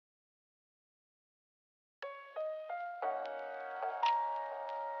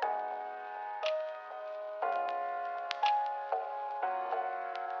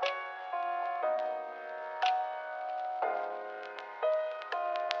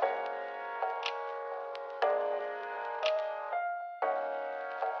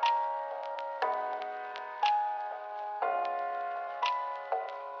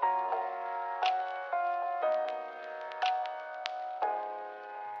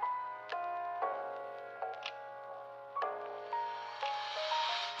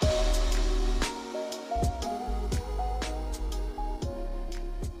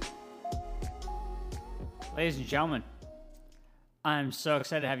Ladies and gentlemen, I'm so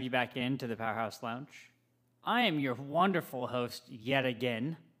excited to have you back into the Powerhouse Lounge. I am your wonderful host yet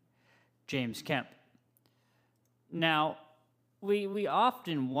again, James Kemp. Now, we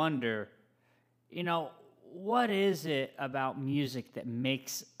often wonder, what is it about music that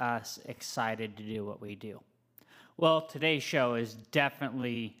makes us excited to do what we do? Well, today's show is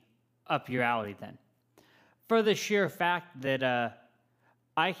definitely up your alley then. For the sheer fact that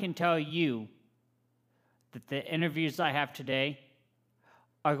I can tell you that the interviews I have today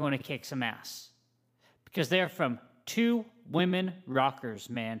are going to kick some ass. Because they're from two women rockers,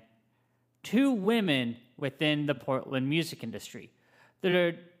 man. Two women within the Portland music industry that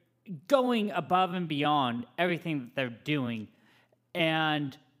are going above and beyond everything that they're doing.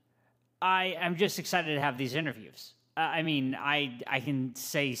 And I'm just excited to have these interviews. I can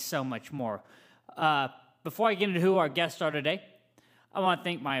say so much more. Before I get into who our guests are today, I want to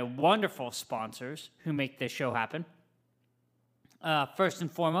thank my wonderful sponsors who make this show happen. First and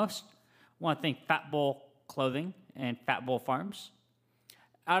foremost, I want to thank Fat Bowl Clothing and Fat Bowl Farms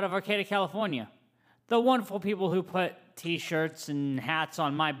out of Arcata, California. The wonderful people who put t-shirts and hats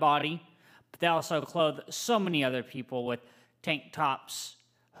on my body, but they also clothe so many other people with tank tops,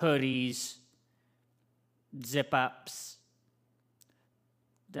 hoodies, zip-ups.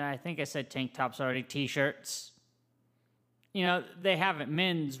 I think I said tank tops already, t-shirts. They have it,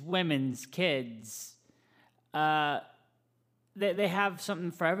 men's, women's, kids. They have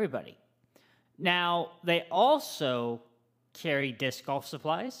something for everybody. Now, they also carry disc golf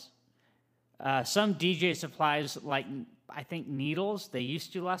supplies. Some DJ supplies, like, I think, needles. They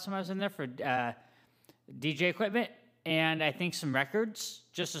used to last time I was in there for DJ equipment. And I think some records,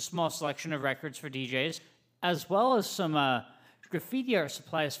 just a small selection of records for DJs, as well as some graffiti art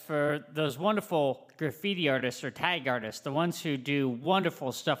supplies for those wonderful graffiti artists or tag artists, the ones who do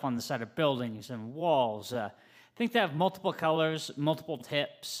wonderful stuff on the side of buildings and walls. I think they have multiple colors, multiple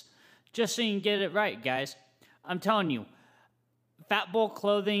tips, just so you can get it right, guys. I'm telling you, Fat Bowl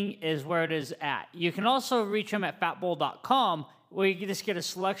Clothing is where it is at. You can also reach them at fatbowl.com, where you can just get a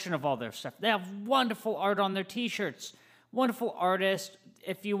selection of all their stuff. They have wonderful art on their t-shirts, wonderful artists.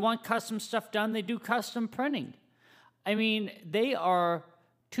 If you want custom stuff done, they do custom printing. They are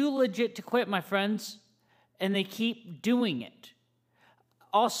too legit to quit, my friends, and they keep doing it.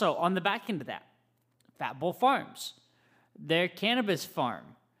 Also, on the back end of that, Fat Bowl Farms, their cannabis farm.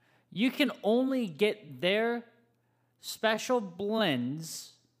 You can only get their special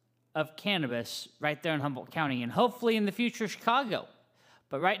blends of cannabis right there in Humboldt County, and hopefully in the future, Chicago.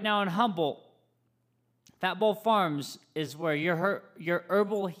 But right now in Humboldt, Fat Bowl Farms is where your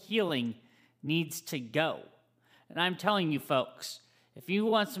herbal healing needs to go. And I'm telling you, folks, if you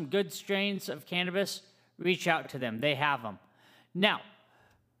want some good strains of cannabis, reach out to them. They have them. Now,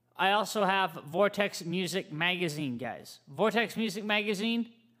 I also have Vortex Music Magazine, guys. Vortex Music Magazine,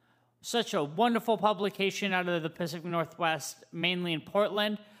 such a wonderful publication out of the Pacific Northwest, mainly in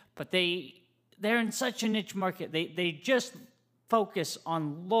Portland, but they're in such a niche market. They just focus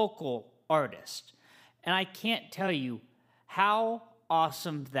on local artists. And I can't tell you how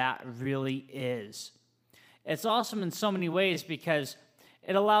awesome that really is. It's awesome in so many ways because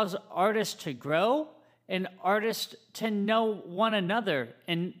it allows artists to grow and artists to know one another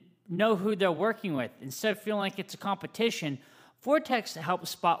and know who they're working with. Instead of feeling like it's a competition, Vortex helps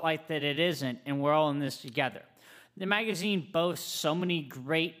spotlight that it isn't, and we're all in this together. The magazine boasts so many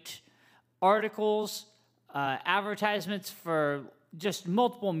great articles, advertisements for just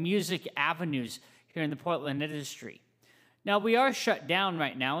multiple music avenues here in the Portland industry. Now, we are shut down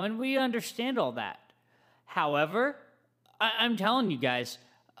right now, and we understand all that. However, I'm telling you guys,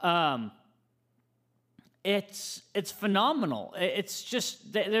 it's phenomenal. It's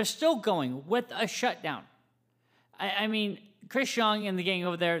just, they're still going with a shutdown. Chris Young and the gang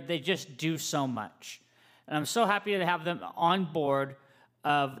over there, they just do so much. And I'm so happy to have them on board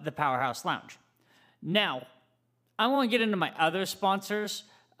of the Powerhouse Lounge. Now, I want to get into my other sponsors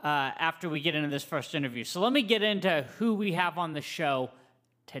after we get into this first interview. So let me get into who we have on the show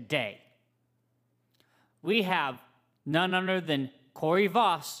today. We have none other than Corey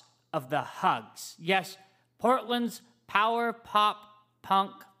Voss of the Hugs. Yes, Portland's power pop,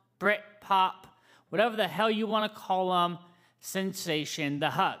 punk, Brit pop, whatever the hell you want to call them, sensation,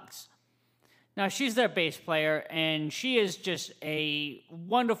 the Hugs. Now, she's their bass player, and she is just a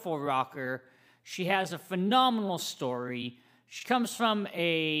wonderful rocker. She has a phenomenal story. She comes from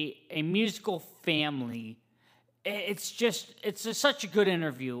a musical family. It's such a good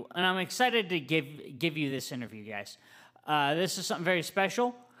interview, and I'm excited to give you this interview, guys. This is something very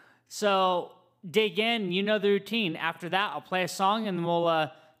special. So dig in. You know the routine. After that, I'll play a song, and we'll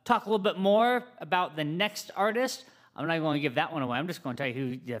talk a little bit more about the next artist. I'm not going to give that one away. I'm just going to tell you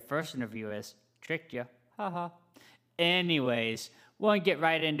who the first interview is. Tricked you. Haha. Anyways, we'll get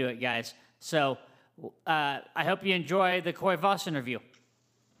right into it, guys. So I hope you enjoy the Corey Voss interview.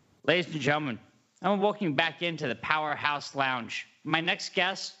 Ladies and gentlemen, I'm walking back into the Powerhouse Lounge. My next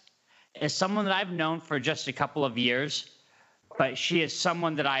guest is someone that I've known for just a couple of years, but she is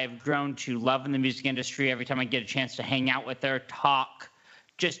someone that I have grown to love in the music industry. Every time I get a chance to hang out with her, talk,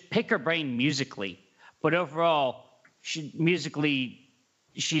 just pick her brain musically. But overall, she's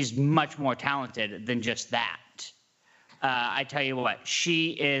much more talented than just that. I tell you what,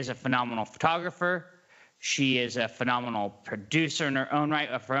 she is a phenomenal photographer. She is a phenomenal producer in her own right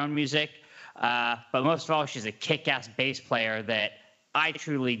of her own music. But most of all, she's a kick-ass bass player that I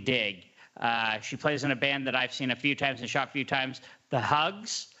truly dig. She plays in a band that I've seen a few times and shot a few times, The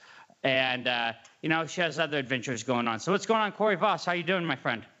Hugs. And, she has other adventures going on. So what's going on, Corey Voss? How you doing, my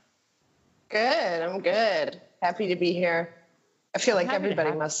friend? Good. I'm good. Happy to be here. I feel like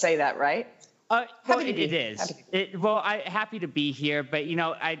everybody must say that, right? Well, it is. Happy to be here, but,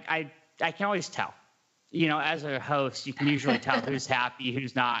 I can always tell. As a host, you can usually tell who's happy,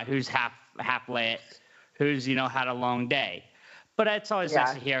 who's not, who's half lit, who's, had a long day. But it's always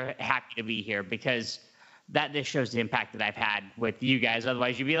nice to hear happy to be here because that just shows the impact that I've had with you guys.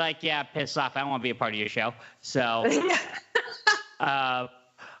 Otherwise, you'd be like, yeah, piss off. I don't want to be a part of your show. So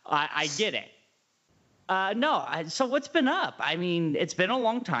I get it. So what's been up? I mean, it's been a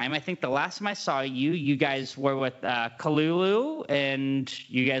long time. I think the last time I saw you, you guys were with Kalulu, and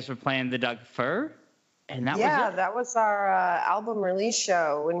you guys were playing the Doug Fir, and that was it. That was our album release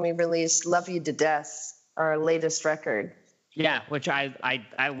show when we released "Love You to Death," our latest record. Yeah, which I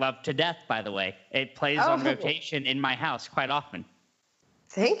love to death. By the way, it plays on rotation in my house quite often.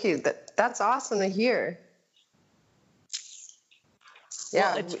 Thank you. That's awesome to hear.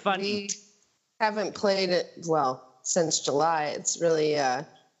 Yeah, well, it's funny. We haven't played it since July. It's really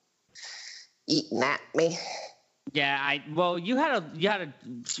eating at me. Yeah, you had a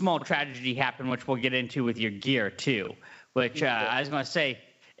small tragedy happen, which we'll get into with your gear too. Which I was going to say,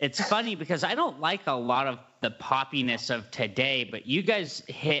 it's funny because I don't like a lot of the poppiness of today, but you guys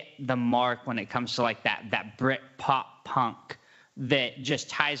hit the mark when it comes to like that Brit pop punk that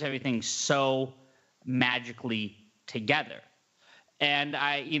just ties everything so magically together. And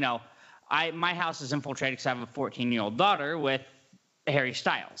my house is infiltrated because I have a 14-year-old daughter with Harry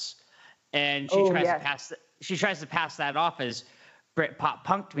Styles, and she tries to pass that off as Brit pop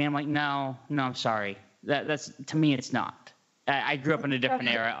punk to me. I'm like, no, I'm sorry. That's to me, it's not. I grew up in a different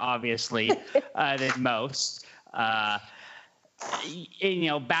era, obviously, than most. Bad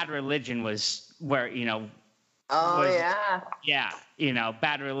Religion was where Bad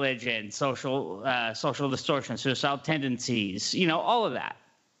Religion, social distortion, suicidal tendencies, all of that.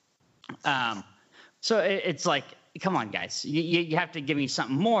 So it's like, come on, guys, you have to give me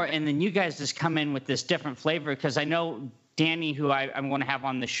something more. And then you guys just come in with this different flavor. Cause I know Danny, who I'm going to have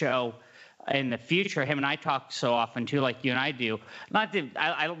on the show in the future, him and I talk so often too, like you and I do.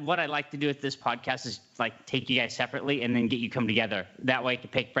 What I like to do with this podcast is like take you guys separately and then get you come together. That way I can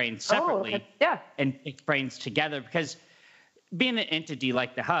pick brains separately and pick brains together, because being an entity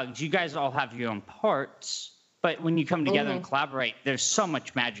like the Hugs, you guys all have your own parts. But when you come together and collaborate, there's so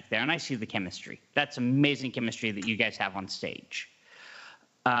much magic there, and I see the chemistry. That's amazing chemistry that you guys have on stage.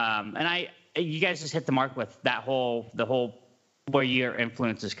 You guys just hit the mark with the whole where your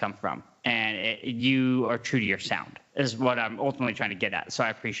influences come from, and you are true to your sound is what I'm ultimately trying to get at. So I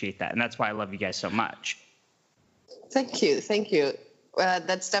appreciate that, and that's why I love you guys so much. Thank you.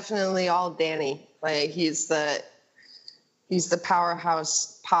 That's definitely all Danny. Like he's the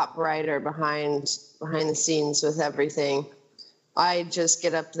powerhouse pop writer behind the scenes with everything. I just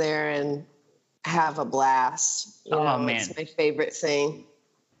get up there and have a blast. Man, it's my favorite thing.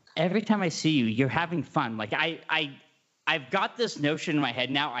 Every time I see you, you're having fun. Like I've got this notion in my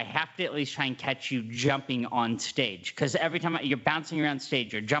head now. I have to at least try and catch you jumping on stage, because every time you're bouncing around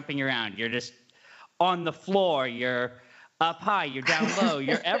stage, you're jumping around, you're just on the floor, you're up high, you're down low,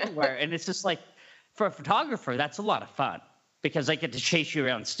 you're everywhere, and it's just like, for a photographer, that's a lot of fun. Because I get to chase you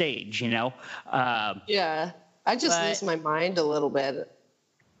around stage, I just lose my mind a little bit.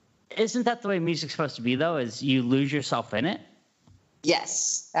 Isn't that the way music's supposed to be, though, is you lose yourself in it?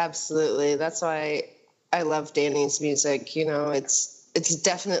 Yes, absolutely. That's why I love Danny's music. It's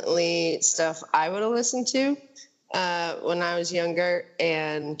definitely stuff I would have listened to when I was younger,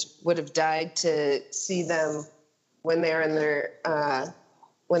 and would have died to see them when they were in their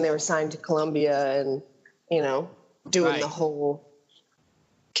when they were signed to Columbia, and doing the whole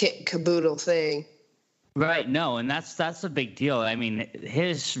kit and caboodle thing. Right. No, and that's a big deal. I mean,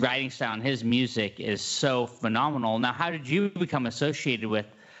 his writing style and his music is so phenomenal. Now, how did you become associated with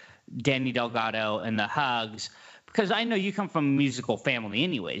Danny Delgado and the Hugs? Because I know you come from a musical family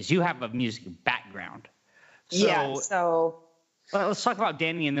anyways. You have a music background. Yeah. So well, let's talk about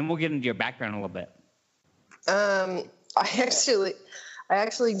Danny, and then we'll get into your background a little bit. I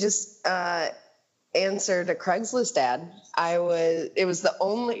actually just answered a Craigslist ad. It was the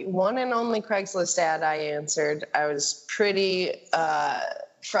only one and only Craigslist ad I answered. I was pretty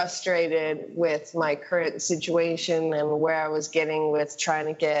frustrated with my current situation and where I was getting with trying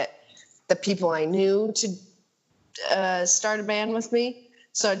to get the people I knew to start a band with me.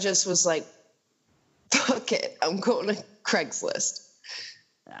 So I just was like, fuck it, I'm going to Craigslist.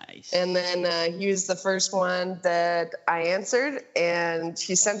 Nice. And then he was the first one that I answered, and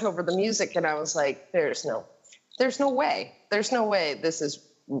he sent over the music, and I was like, there's no way this is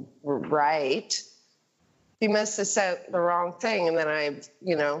right. He must have sent the wrong thing. And then I,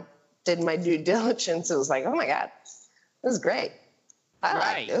 did my due diligence. It was like, oh my God, this is great. I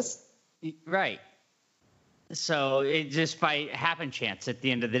like this. Right. So it just by happen chance at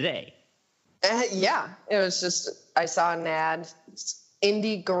the end of the day. Yeah, it was just, I saw an ad,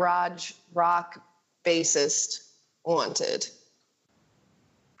 indie garage rock bassist wanted.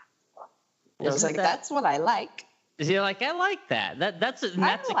 And I was like, that's what I like. You're like, I like that. That's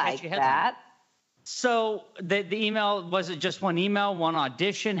I like that. So the email, was it just one email, one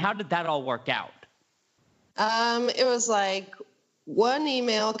audition? How did that all work out? It was like one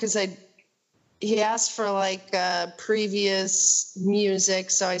email because he asked for like previous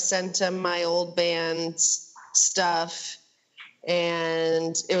music, so I sent him my old band's stuff,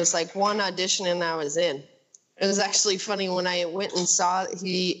 and it was like one audition and I was in. It was actually funny when I went and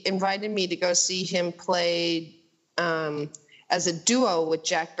he invited me to go see him play as a duo with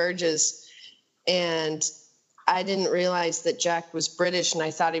Jack Burgess, and I didn't realize that Jack was British, and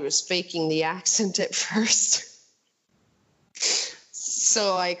I thought he was faking the accent at first.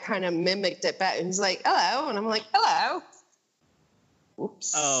 So I kind of mimicked it back. And he's like, hello. And I'm like, hello.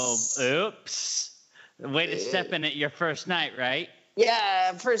 Oops. Oh, oops. Way to step in at your first night, right?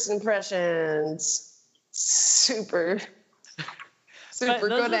 Yeah, first impressions. Super But those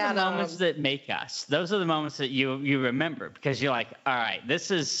good are the moments that make us. Those are the moments that you remember, because you're like, all right,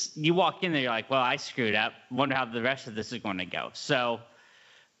 you walk in there, you're like, well, I screwed up. Wonder how the rest of this is going to go. So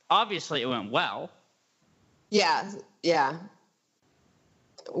obviously it went well. Yeah.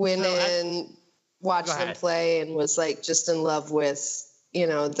 Went in, watched them play, and was like just in love with,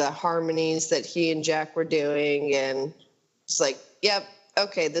 the harmonies that he and Jack were doing. And it's like, yep,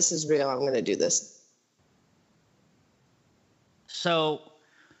 okay, this is real. I'm going to do this. So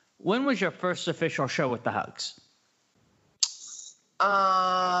when was your first official show with the Hugs?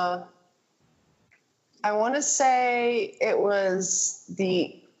 I want to say it was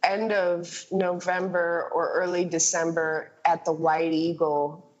the end of November or early December at the White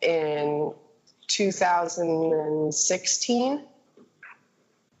Eagle in 2016.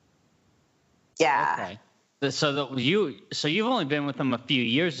 Yeah. Okay. So you've only been with them a few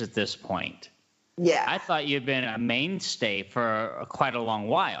years at this point. Yeah. I thought you'd been a mainstay for quite a long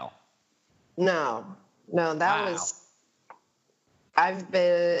while. No, I've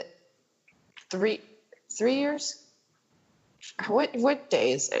been 3 years. What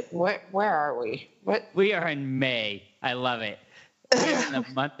day is it? Where are we? We are in May. I love it. We're in the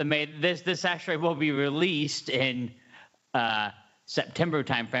month of May. This actually will be released in September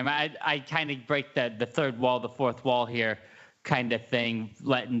timeframe. I kind of break the third wall, the fourth wall here kind of thing,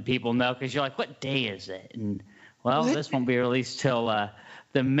 letting people know, because you're like, what day is it? And well, this won't be released till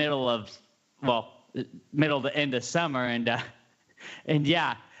the middle to end of summer, and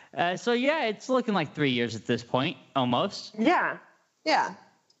yeah. So yeah, it's looking like 3 years at this point, almost. Yeah.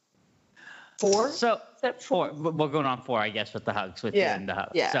 4. So 4. We're going on 4, I guess, with the Hugs, with you and the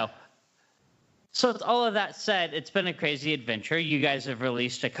Hugs. Yeah. So with all of that said, it's been a crazy adventure. You guys have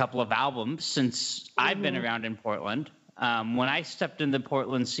released a couple of albums since I've been around in Portland. When I stepped in the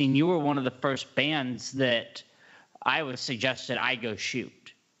Portland scene, you were one of the first bands that I was suggested I go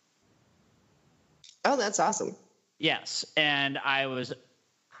shoot. Oh, that's awesome. Yes, and I was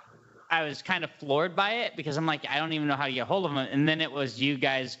kind of floored by it, because I'm like, I don't even know how to get hold of them. And then it was you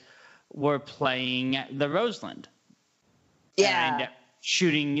guys were playing the Roseland. Yeah. And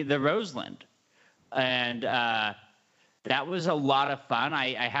shooting the Roseland. And that was a lot of fun.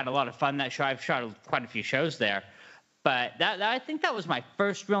 I had a lot of fun that show. I've shot quite a few shows there. But I think that was my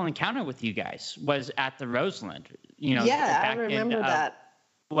first real encounter with you guys, was at the Roseland. Yeah, I remember that.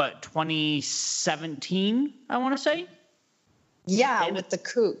 What, 2017, I want to say? Yeah, with the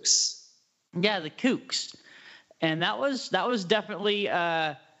Kooks. Yeah, the Kooks, and that was definitely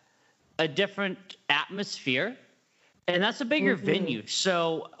a different atmosphere, and that's a bigger venue.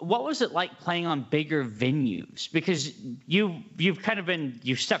 So, what was it like playing on bigger venues? Because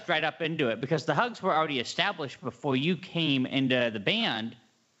you've stepped right up into it because the Hugs were already established before you came into the band.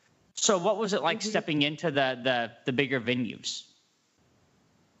 So, what was it like stepping into the bigger venues?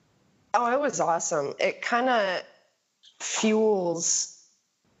 Oh, it was awesome. It kind of fuels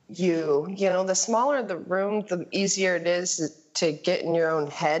you. You know, the smaller the room, the easier it is to get in your own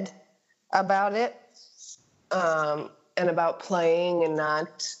head about it, and about playing and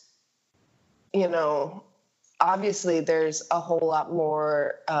not, you know, obviously there's a whole lot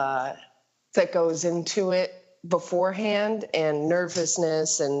more that goes into it beforehand, and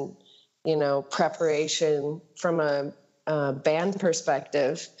nervousness and, you know, preparation from a band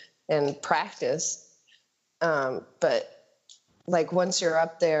perspective and practice. But like once you're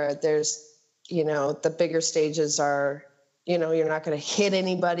up there, there's, you know, the bigger stages are, you know, you're not going to hit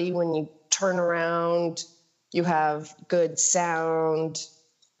anybody when you turn around. You have good sound.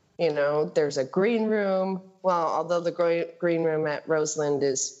 You know, there's a green room. Well, although the green room at Roseland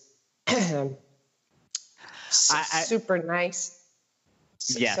is super nice.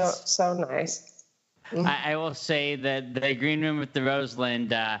 Yes. So nice. I will say that the green room at the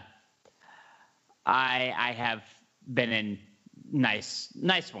Roseland, I have been in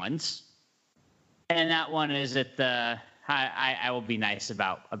nice ones, and that one is at the. I will be nice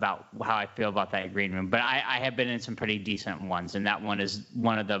about how I feel about that green room, but I have been in some pretty decent ones, and that one is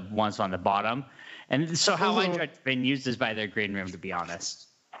one of the ones on the bottom. And so how I judge venues is by their green room, to be honest.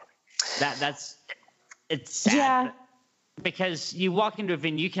 It's sad. Yeah. Because you walk into a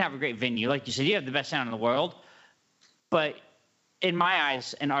venue, you can have a great venue. Like you said, you have the best sound in the world. But in my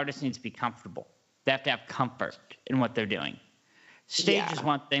eyes, an artist needs to be comfortable. They have to have comfort in what they're doing. Stage is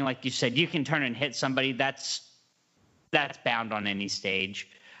one thing, like you said. You can turn and hit somebody. That's bound on any stage.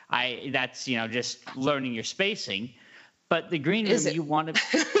 That's, you know, just learning your spacing. But the green room, you want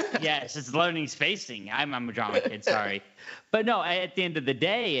to – yes, it's learning spacing. I'm a drama kid, sorry. But no, at the end of the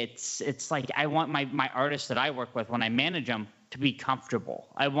day, it's like I want my artists that I work with, when I manage them, to be comfortable.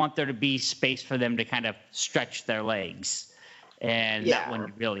 I want there to be space for them to kind of stretch their legs. And that one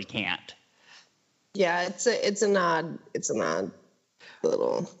you really can't. Yeah, it's an odd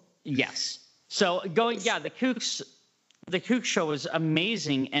little. Yes. So the Kooks show was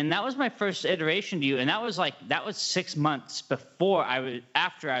amazing, and that was my first iteration to you, and that was 6 months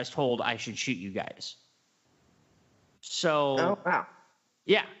after I was told I should shoot you guys. So Oh wow.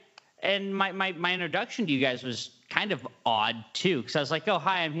 Yeah. And my introduction to you guys was kind of odd too, because I was like, oh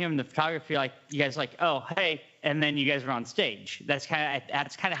hi, I'm here in the photography, like you guys like, oh hey, and then you guys were on stage. That's kind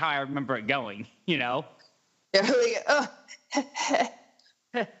of how I remember it going, you know? Yeah,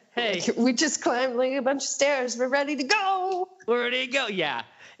 Hey, we just climbed like a bunch of stairs. We're ready to go. Yeah.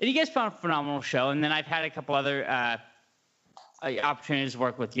 And you guys put on a phenomenal show. And then I've had a couple other opportunities to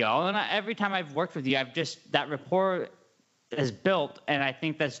work with y'all. And every time I've worked with you, I've just, that rapport is built. And I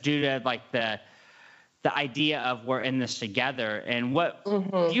think that's due to like the idea of we're in this together. And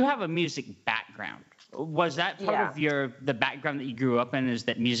you have a music background. Was that part of the background that you grew up in, is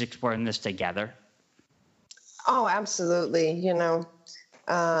that music's we're in this together? Oh, absolutely. You know,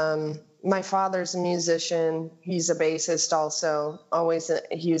 my father's a musician. He's a bassist also.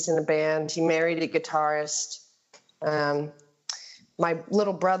 He was in a band. He married a guitarist. My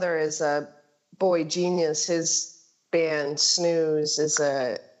little brother is a boy genius. His band, Snooze, is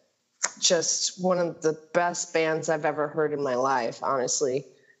just one of the best bands I've ever heard in my life, honestly.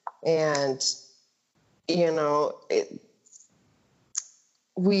 And, you know,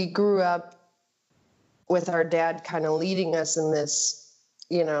 we grew up with our dad kind of leading us in this,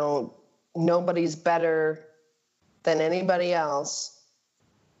 you know, nobody's better than anybody else.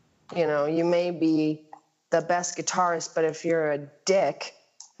 You know, you may be the best guitarist, but if you're a dick,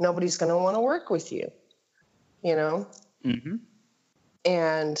 nobody's going to want to work with you, you know? Mm-hmm.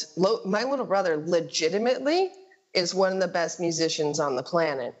 And my little brother legitimately is one of the best musicians on the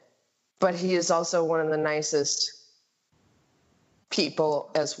planet, but he is also one of the nicest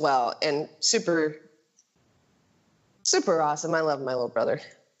people as well, and super awesome. I love my little brother.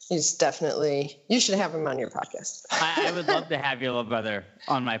 He's definitely, you should have him on your podcast. I would love to have your little brother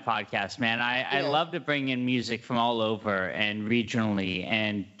on my podcast, man. I love to bring in music from all over and regionally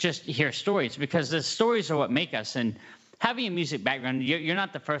and just hear stories, because the stories are what make us. And having a music background, you're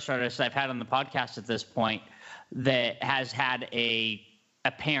not the first artist I've had on the podcast at this point that has had a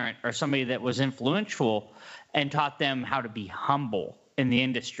parent or somebody that was influential and taught them how to be humble in the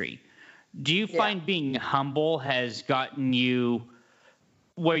industry. Do you find being humble has gotten you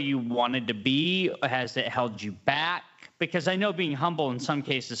where you wanted to be? Or has it held you back? Because I know being humble in some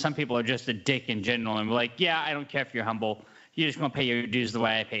cases, some people are just a dick in general and like, yeah, I don't care if you're humble. You're just going to pay your dues the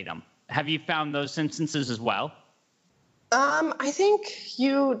way I paid them. Have you found those instances as well? I think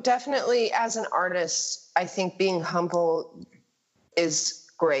you definitely, as an artist, I think being humble is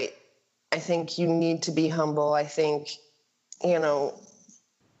great. I think you need to be humble. I think, you know,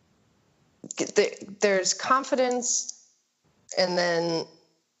 there's confidence, and then,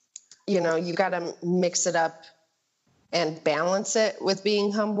 you know, you got to mix it up and balance it with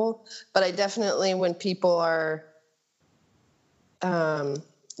being humble. But I definitely, when people are,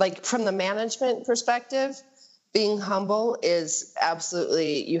 like from the management perspective, being humble is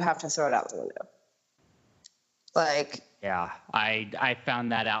absolutely, you have to throw it out the window. Like, yeah, I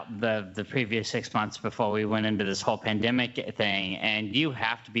found that out the previous 6 months before we went into this whole pandemic thing. And you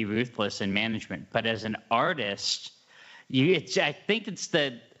have to be ruthless in management. But as an artist, I think it's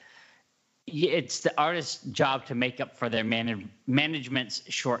the artist's job to make up for their management's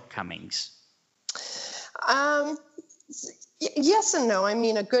shortcomings. Yes and no. I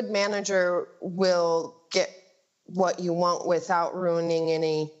mean, a good manager will get what you want without ruining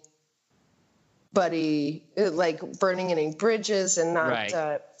anybody, like burning any bridges and not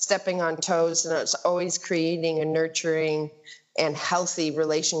stepping on toes. And it's always creating a nurturing and healthy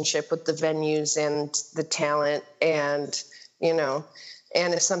relationship with the venues and the talent. And, you know,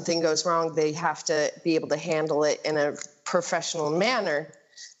 and if something goes wrong, they have to be able to handle it in a professional manner.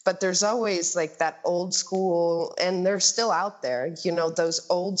 But there's always like that old school, and they're still out there, you know, those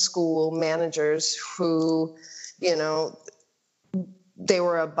old school managers who, you know, they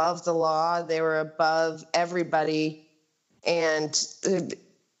were above the law, they were above everybody. And,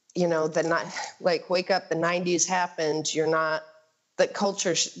 you know, like wake up, the 90s happened, you're not, the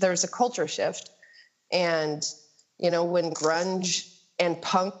culture, there's a culture shift. And, you know, when grunge and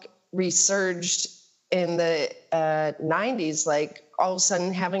punk resurged in the 90s, like all of a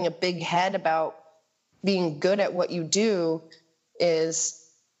sudden having a big head about being good at what you do is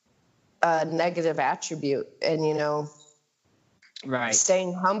a negative attribute. And, you know,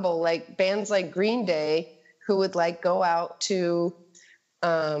 staying humble, like bands like Green Day, who would like go out to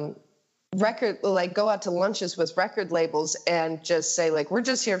go out to lunches with record labels and just say like, we're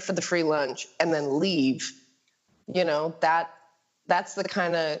just here for the free lunch, and then leave. You know, that's the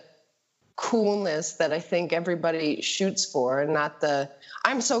kind of coolness that I think everybody shoots for, and not the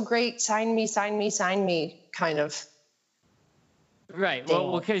I'm so great, sign me kind of. Right.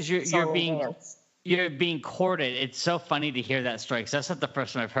 Well, because you're being courted. It's so funny to hear that story, because that's not the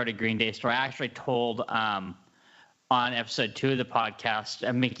first time I've heard a Green Day story. I actually told on episode 2 of the podcast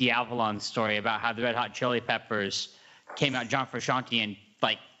a Mickey Avalon story about how the Red Hot Chili Peppers came out, John Frusciante, and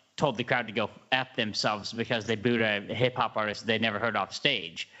like told the crowd to go F themselves because they booed a hip hop artist they'd never heard off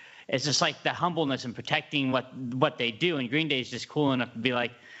stage. It's just like the humbleness and protecting what they do. And Green Day is just cool enough to be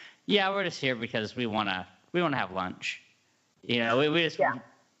like, yeah, we're just here because we want to have lunch. You know,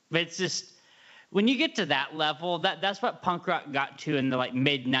 it's just, when you get to that level, that's what punk rock got to in the like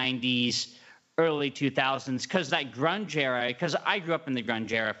mid 90s, early 2000s, because that grunge era, because I grew up in the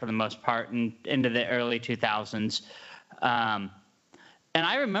grunge era for the most part and into the early 2000s. And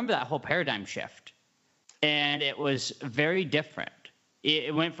I remember that whole paradigm shift, and it was very different.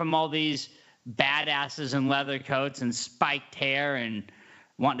 It went from all these badasses in leather coats and spiked hair and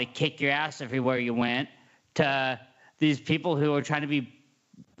wanting to kick your ass everywhere you went, to these people who were trying to be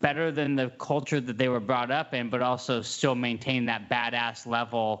better than the culture that they were brought up in, but also still maintain that badass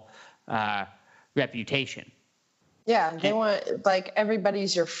level reputation. Yeah, they want, like,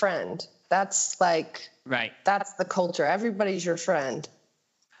 everybody's your friend. That's like, that's the culture. Everybody's your friend.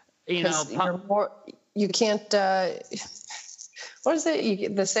 You know, you can't, what is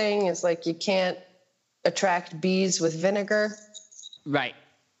it? The saying is like, you can't attract bees with vinegar. Right.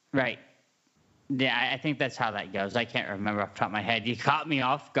 Yeah, I think that's how that goes. I can't remember off the top of my head. You caught me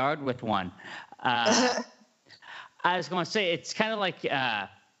off guard with one. I was going to say, it's kind of like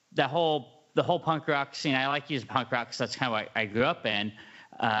the whole punk rock scene. I like using punk rock because that's kind of what I grew up in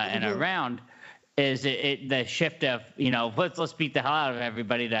and around. Is the shift of, you know, let's beat the hell out of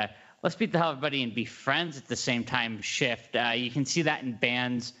everybody to let's beat the hell out of everybody and be friends at the same time shift. You can see that in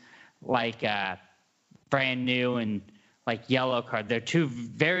bands like Brand New and like Yellowcard. They're two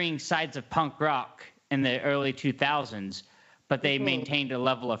varying sides of punk rock in the early 2000s, but they maintained a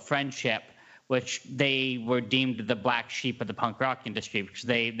level of friendship, which they were deemed the black sheep of the punk rock industry, because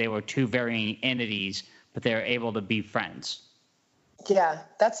they were two varying entities, but they were able to be friends. Yeah,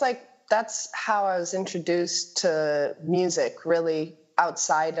 that's how I was introduced to music, really,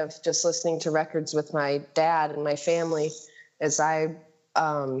 outside of just listening to records with my dad and my family. As I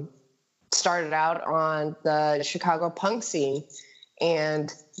started out on the Chicago punk scene.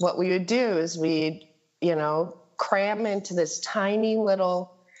 And what we would do is we'd, cram into this tiny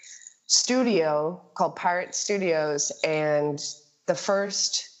little studio called Pirate Studios. And the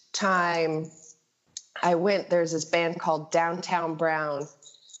first time I went, there's this band called Downtown Brown,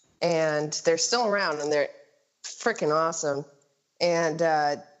 and they're still around, and they're freaking awesome. And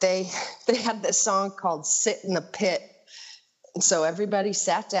they had this song called "Sit in the Pit." And so everybody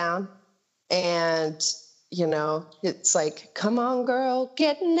sat down, and it's like, "Come on, girl,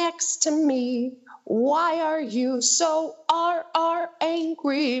 get next to me. Why are you so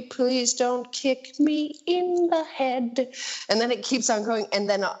angry? Please don't kick me in the head." And then it keeps on going, and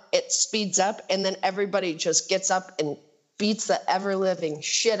then it speeds up, and then everybody just gets up and beats the ever-living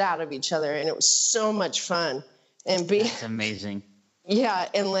shit out of each other. And it was so much fun. And That's amazing. Yeah,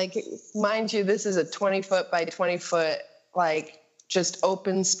 and mind you, this is a 20-foot by 20-foot, just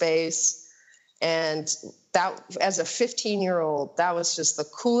open space. And that, as a 15-year-old, that was just the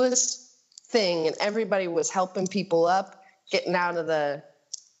coolest thing. And everybody was helping people up, getting out of the,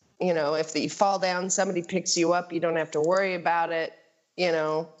 if you fall down, somebody picks you up. You don't have to worry about it,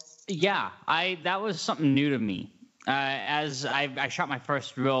 Yeah, that was something new to me. As I shot my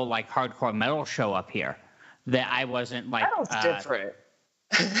first real hardcore metal show up here, that I wasn't that was different.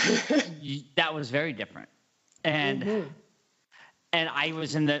 That was very different. And and I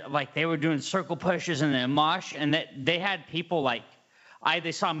was in the they were doing circle pushes in the mosh, and that they had people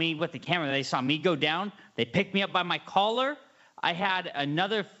they saw me with the camera, they saw me go down, they picked me up by my collar. I had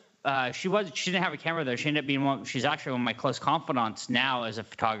another she didn't have a camera there. She ended up being she's actually one of my close confidants now as a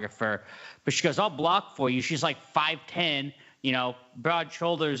photographer. But she goes, "I'll block for you." She's 5'10", broad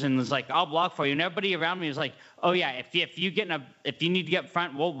shoulders, and was like, "I'll block for you." And everybody around me was like, "Oh yeah, if you need to get up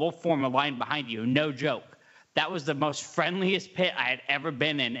front, we'll form a line behind you." No joke. That was the most friendliest pit I had ever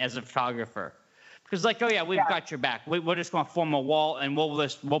been in as a photographer. Because "Oh yeah, we've got your back. We're just going to form a wall, and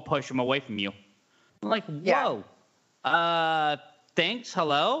we'll push them away from you." I'm like, whoa. Yeah. Thanks.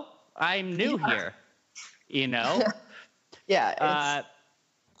 Hello. I'm new here. Yeah.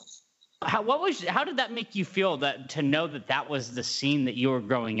 How did that make you feel to know that was the scene that you were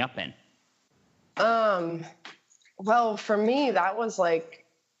growing up in? Well, for me, that was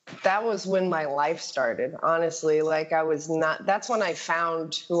when my life started, honestly. That's when I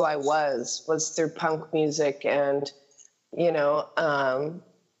found who I was through punk music, and,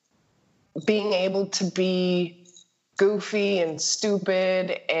 being able to be goofy and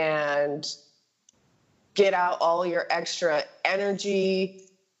stupid and get out all your extra energy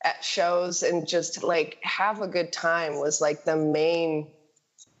at shows and just have a good time was the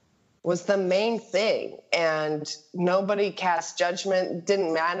main thing. And nobody cast judgment.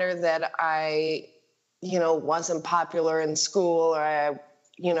 Didn't matter that I wasn't popular in school, or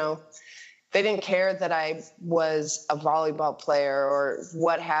they didn't care that I was a volleyball player or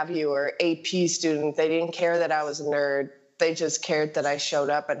what have you, or AP student. They didn't care that I was a nerd. They just cared that I showed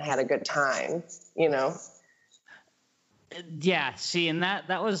up and had a good time, Yeah, see, and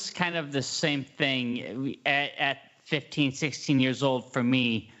that was kind of the same thing at 15, 16 years old for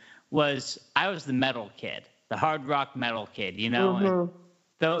me. I was the metal kid, the hard rock metal kid,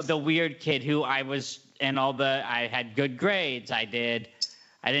 the weird kid who I was in I had good grades.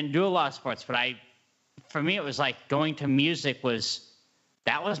 I didn't do a lot of sports, but for me, it was going to music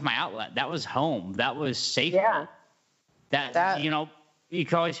that was my outlet. That was home. That was safe. Yeah. That you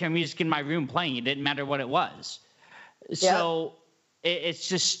could always hear music in my room playing. It didn't matter what it was. So it's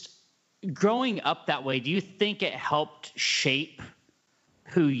just growing up that way. Do you think it helped shape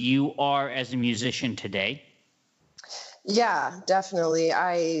who you are as a musician today? Yeah, definitely.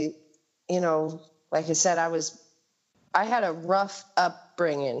 I like I said, I had a rough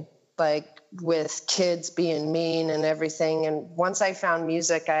upbringing, with kids being mean and everything. And once I found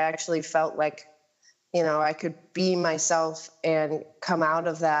music, I actually felt I could be myself and come out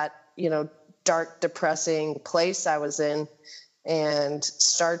of that, dark, depressing place I was in, and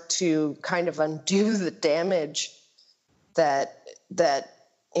start to kind of undo the damage that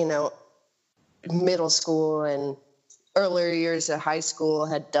middle school and earlier years of high school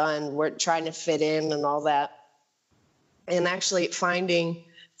had done. We're trying to fit in and all that. And actually finding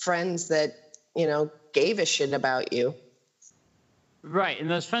friends that, gave a shit about you. Right. And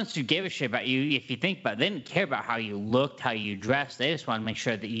those friends who gave a shit about you, if you think about it, they didn't care about how you looked, how you dressed. They just wanted to make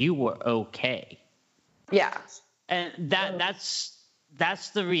sure that you were okay. Yeah. And that's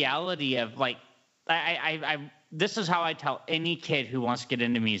the reality of this is how I tell any kid who wants to get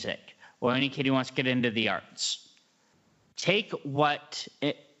into music or any kid who wants to get into the arts. Take what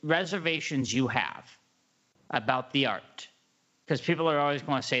reservations you have about the art, because people are always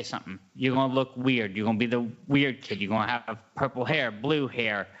going to say something. You're going to look weird. You're going to be the weird kid. You're going to have purple hair, blue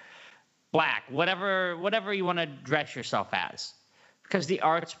hair, black, whatever you want to dress yourself as, because the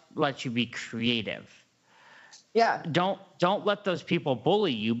arts lets you be creative. Yeah. Don't let those people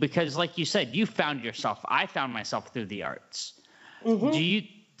bully you, because like you said, you found yourself. I found myself through the arts. Mm-hmm.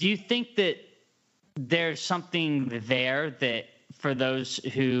 Do you think that there's something there that for those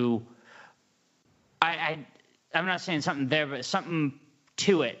who I'm not saying something there, but something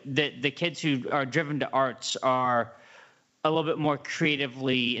to it, that the kids who are driven to arts are a little bit more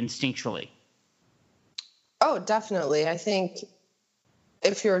creatively, instinctually? Oh, definitely. I think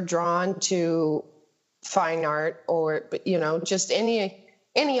if you're drawn to fine art or, just any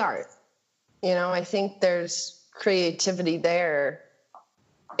art, I think there's creativity there.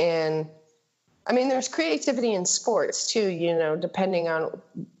 And I mean, there's creativity in sports too, depending on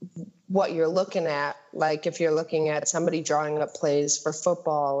what you're looking at. Like if you're looking at somebody drawing up plays for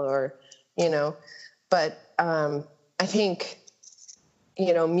football or, but I think,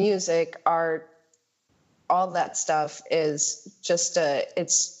 music, art, all that stuff is just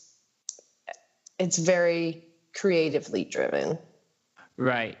it's very creatively driven.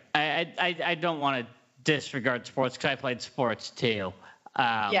 Right. I don't want to disregard sports, because I played sports too.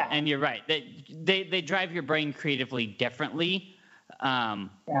 Yeah. And you're right. They drive your brain creatively differently.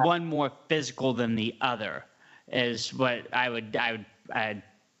 One more physical than the other is what I'd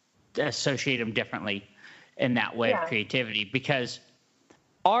associate them differently in that way of creativity. Because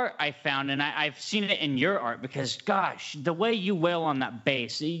art, I found, and I've seen it in your art, because gosh, the way you wail on that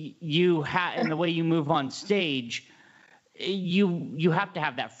bass, and the way you move on stage, you have to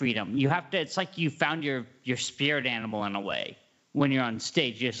have that freedom. You have to. It's like you found your spirit animal in a way when you're on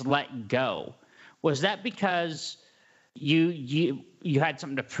stage. You just let go. Was that because you had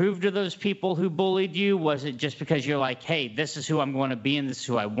something to prove to those people who bullied you? Was it just because you're like, hey, this is who I'm going to be and this is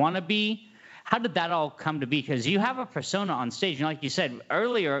who I want to be? How did that all come to be? Because you have a persona on stage. And like you said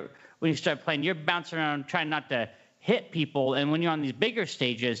earlier, when you start playing, you're bouncing around trying not to hit people. And when you're on these bigger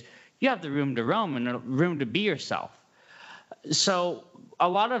stages, you have the room to roam and the room to be yourself. So a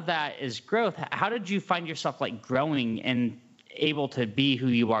lot of that is growth. How did you find yourself like growing and able to be who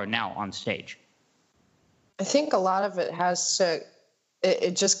you are now on stage? I think a lot of it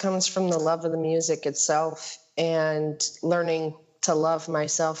it just comes from the love of the music itself and learning to love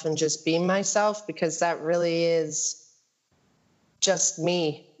myself and just be myself, because that really is just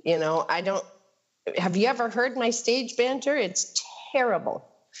me. Have you ever heard my stage banter? It's terrible.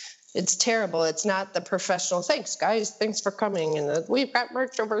 It's terrible. It's not the professional, thanks guys, thanks for coming, and we've got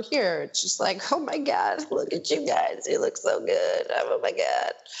merch over here. It's just like, oh my God, look at you guys. You look so good. Oh my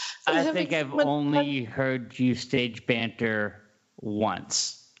God. I think I've only heard you stage banter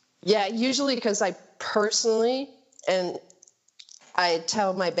once. Yeah, usually because I personally, and I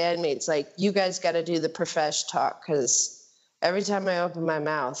tell my bandmates, like, you guys got to do the profesh talk, because every time I open my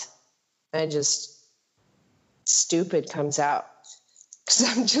mouth, stupid comes out.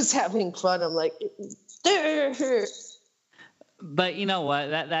 Because I'm just having fun. I'm like, but you know what?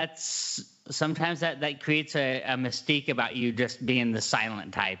 That's sometimes that creates a mystique about you just being the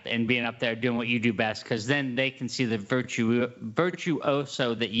silent type and being up there doing what you do best. Because then they can see the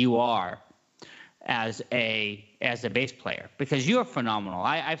virtuoso that you are as a bass player. Because you're phenomenal.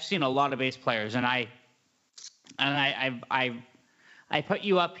 I've seen a lot of bass players, and I put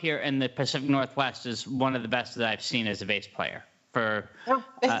you up here in the Pacific Northwest as one of the best that I've seen as a bass player.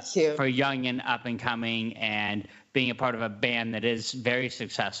 Thank you. For young and up and coming, and being a part of a band that is very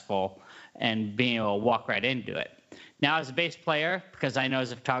successful and being able to walk right into it. Now, as a bass player, because I know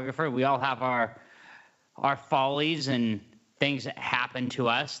as a photographer, we all have our follies and things that happen to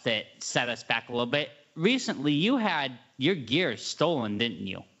us that set us back a little bit. Recently, you had your gear stolen, didn't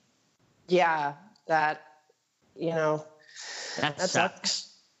you? Yeah, that sucks.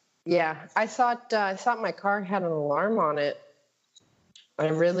 Yeah, I thought my car had an alarm on it. I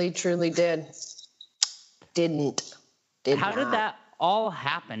really, truly did. Didn't. How did that all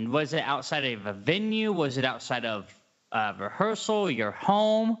happen? Was it outside of a venue? Was it outside of rehearsal, your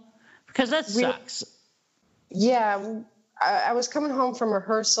home? Because that sucks. Yeah, I was coming home from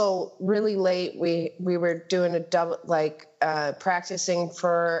rehearsal really late. We were doing a double, practicing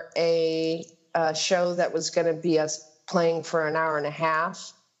for a show that was going to be us playing for an hour and a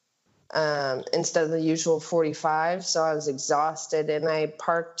half. Instead of the usual 45. So I was exhausted, and I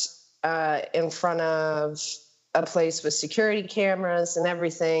parked in front of a place with security cameras and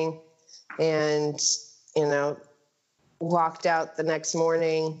everything, and, walked out the next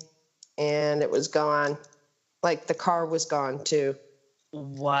morning, and it was gone. Like, the car was gone too.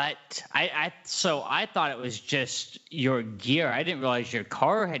 What? So I thought it was just your gear. I didn't realize your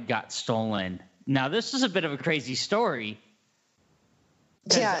car had got stolen. Now this is a bit of a crazy story.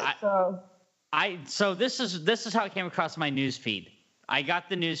 Yeah. So this is how it came across my news feed. I got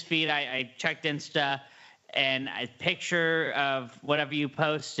the news feed. I checked Insta, and a picture of whatever you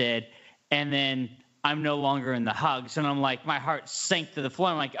posted, and then I'm no longer in the hugs, and I'm like, my heart sank to the floor.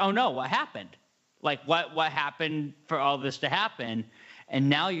 I'm like, oh no, what happened? Like what happened for all this to happen? And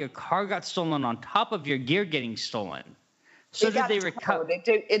now your car got stolen on top of your gear getting stolen. So did they recover?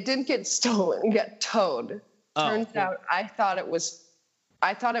 It didn't get stolen. It got towed. Turns out I thought it was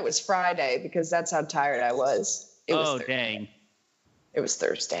Friday because that's how tired I was. It was Thursday. Dang. It was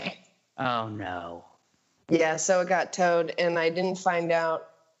Thursday. Oh no. Yeah, so it got towed, and I didn't find out.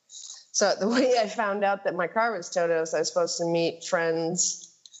 So the way I found out that my car was towed, I was supposed to meet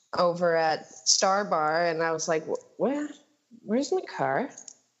friends over at Star Bar, and I was like, where's my car?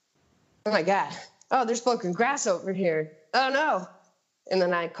 Oh my God. Oh, there's broken grass over here. Oh no. And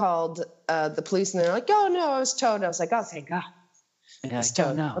then I called the police, and they're like, oh no, I was towed. I was like, oh, thank God. Yeah, it's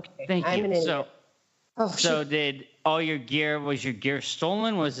towed. No, okay. Thank you. I'm an idiot. So did all your gear, was your gear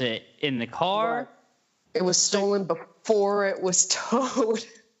stolen? Was it in the car? It was stolen before it was towed.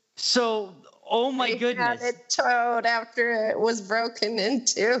 So, oh my goodness. Had it towed after it was broken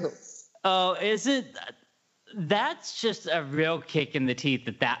into. Oh, that's just a real kick in the teeth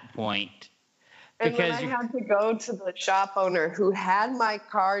at that point. And then I had to go to the shop owner who had my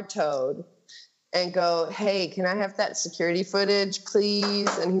car towed and go, hey, can I have that security footage,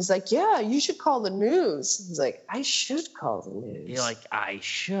 please? And he's like, yeah, you should call the news. He's like, I should call the news. You're like, I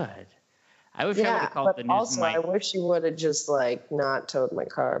should. I wish I would have called the news. Also, I wish you would have just not towed my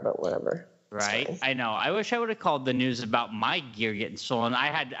car, but whatever. Right? I know. I wish I would have called the news about my gear getting stolen. I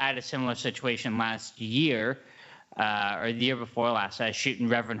had a similar situation last year, or the year before last. I was shooting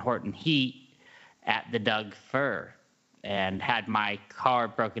Reverend Horton Heat at the Doug Fir and had my car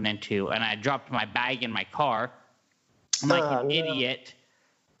broken into, and I dropped my bag in my car. Like an idiot,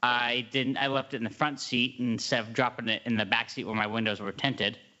 I left it in the front seat instead of dropping it in the back seat where my windows were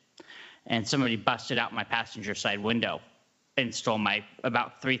tinted. And somebody busted out my passenger side window and stole my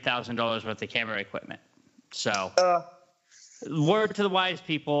about $3,000 worth of camera equipment. So, word to the wise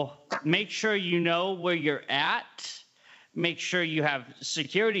people, make sure you know where you're at. Make sure you have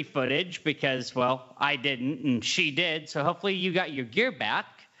security footage because, well, I didn't and she did. So hopefully you got your gear back.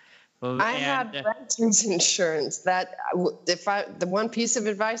 I had renter's insurance. The one piece of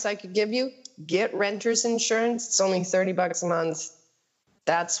advice I could give you, get renter's insurance. It's only $30 a month.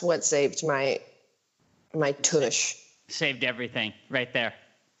 That's what saved my tush. Saved everything right there.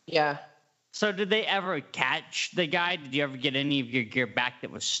 Yeah. So did they ever catch the guy? Did you ever get any of your gear back that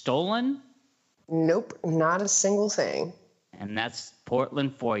was stolen? Nope, not a single thing. And that's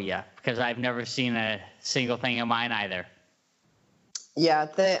Portland for you, because I've never seen a single thing of mine either. Yeah,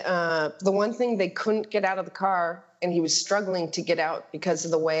 the one thing they couldn't get out of the car, and he was struggling to get out because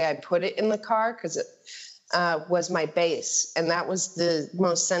of the way I put it in the car, because it was my bass, and that was the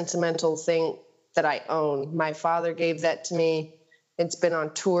most sentimental thing that I own. My father gave that to me. It's been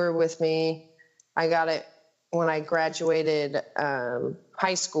on tour with me. I got it when I graduated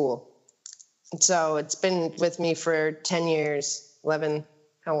high school. So it's been with me for 10 years, 11.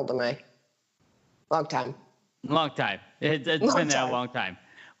 How old am I? Long time. Long time. It's been there a long time.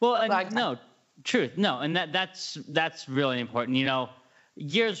 Well, and truth. No, and that's really important. You know,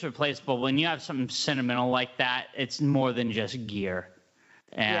 gear's replaceable. When you have something sentimental like that, it's more than just gear.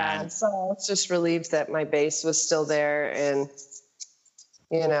 And yeah, so I was just relieved that my bass was still there, and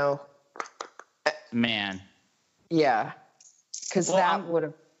man. Yeah, because that would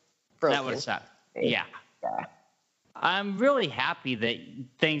have broken. That would have sucked. Yeah. I'm really happy that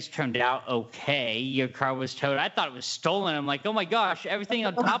things turned out okay. Your car was towed. I thought it was stolen. I'm like, oh my gosh, everything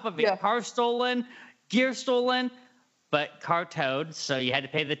on top of it. Yeah. Car stolen, gear stolen, but car towed. So you had to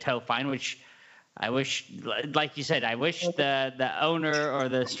pay the tow fine, which I wish, like you said, I wish the owner or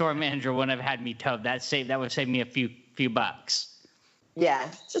the store manager wouldn't have had me towed. That would save me a few bucks. Yeah,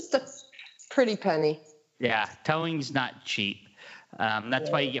 just a pretty penny. Yeah, towing's not cheap. That's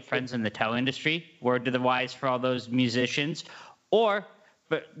why you get friends in the tow industry. Word to the wise for all those musicians.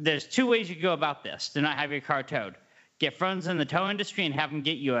 But there's two ways you can go about this to not have your car towed. Get friends in the tow industry and have them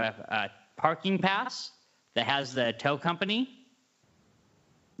get you a parking pass that has the tow company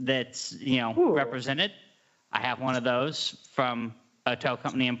that's represented. I have one of those from a tow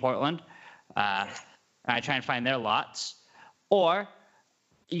company in Portland. I try and find their lots. Or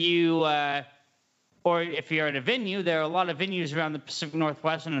if you're at a venue, there are a lot of venues around the Pacific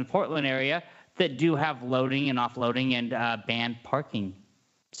Northwest and in Portland area that do have loading and offloading and banned parking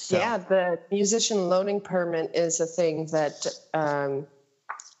So. Yeah, the musician loading permit is a thing that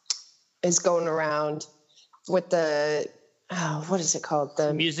is going around with the, what is it called?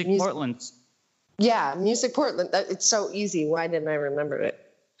 The Music Portland. Yeah, Music Portland. It's so easy. Why didn't I remember it?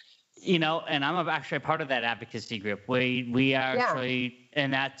 And I'm actually a part of that advocacy group. We are actually,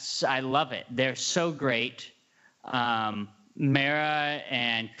 and I love it. They're so great. Mara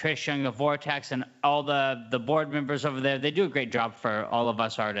and Chris Young of Vortex and all the board members over there, they do a great job for all of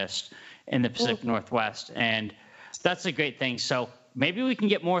us artists in the Pacific Northwest. And that's a great thing. So maybe we can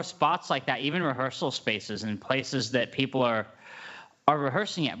get more spots like that, even rehearsal spaces and places that people are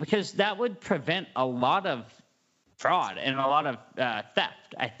rehearsing at, because that would prevent a lot of fraud and a lot of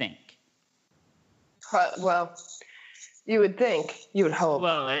theft, I think. Well, you would think, you would hope.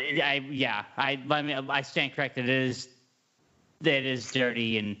 Well, I stand corrected. It is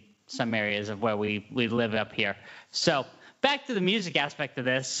dirty in some areas of where we live up here. So back to the music aspect of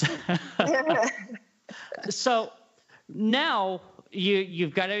this. So now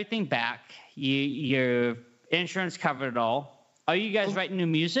you've got everything back. Your insurance covered it all. Are you guys writing new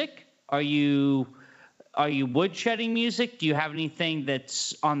music? Are you woodshedding music? Do you have anything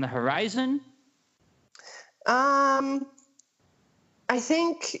that's on the horizon? I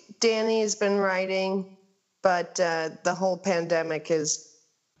think Danny has been writing, but the whole pandemic has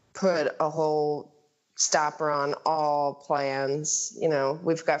put a whole stopper on all plans.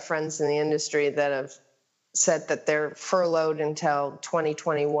 We've got friends in the industry that have said that they're furloughed until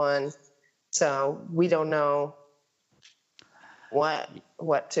 2021. So we don't know what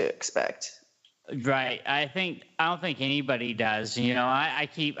to expect. Right. I don't think anybody does. I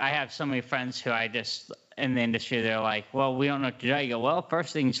have so many friends who in the industry, they're like, well, we don't know what to do. I go, well,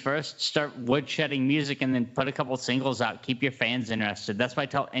 first things first, start woodshedding music and then put a couple singles out. Keep your fans interested. That's why I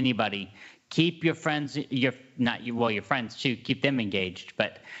tell anybody, keep your friends, your friends too, keep them engaged,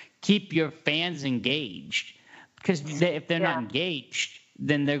 but keep your fans engaged, because if they're not engaged,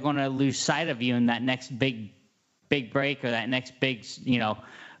 then they're going to lose sight of you in that next big break, or that next big,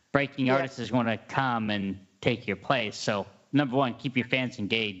 breaking artist is going to come and take your place. So number one, keep your fans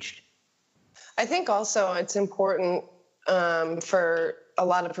engaged. I think also it's important for a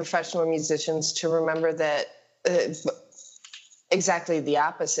lot of professional musicians to remember that exactly the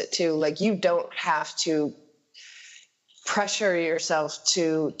opposite too. Like, you don't have to pressure yourself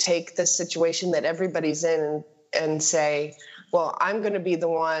to take the situation that everybody's in and say, well, I'm going to be the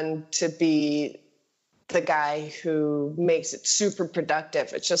one to be the guy who makes it super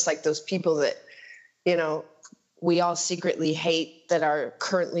productive. It's just like those people that, we all secretly hate, that are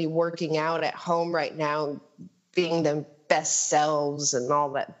currently working out at home right now, being their best selves and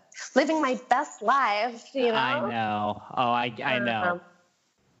all that, living my best life, I know. Oh, I know.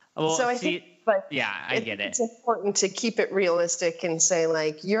 Well, so I think, I get it. It's important to keep it realistic and say,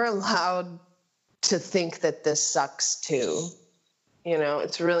 like, you're allowed to think that this sucks too.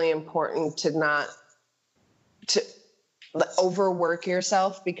 It's really important to not to overwork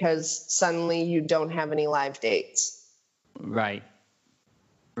yourself because suddenly you don't have any live dates. Right.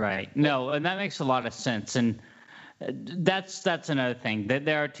 No, and that makes a lot of sense. And that's another thing.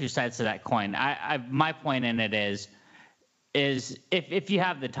 There are two sides to that coin. My point in it is if you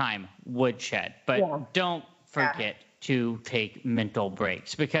have the time, woodshed, but don't forget to take mental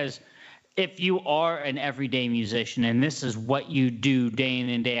breaks, because if you are an everyday musician and this is what you do day in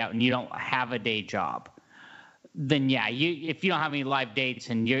and day out, and you don't have a day job, then if you don't have any live dates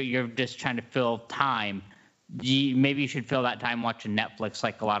and you're just trying to fill time, maybe you should fill that time watching Netflix,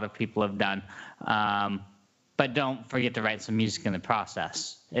 like a lot of people have done. But don't forget to write some music in the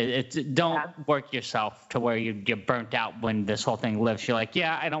process. Don't work yourself to where you're burnt out when this whole thing lifts. You're like,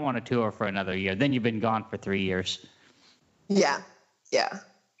 I don't want to tour for another year. Then you've been gone for 3 years. Yeah.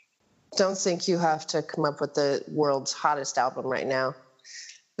 Don't think you have to come up with the world's hottest album right now.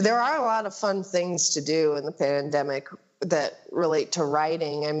 There are a lot of fun things to do in the pandemic that relate to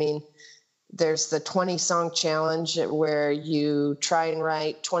writing. I mean, there's the 20-song challenge where you try and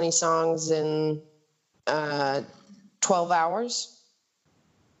write 20 songs in 12 hours.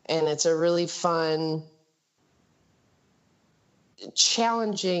 And it's a really fun,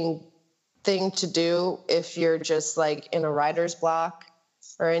 challenging thing to do if you're just like in a writer's block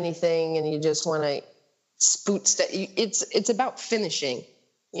or anything and you just want to it's about finishing.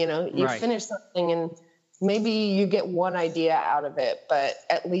 You finish something and maybe you get one idea out of it, but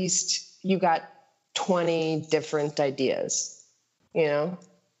at least you got 20 different ideas,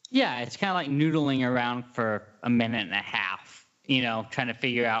 Yeah, it's kind of like noodling around for a minute and a half, trying to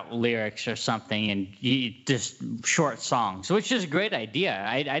figure out lyrics or something, and just short songs, which is a great idea.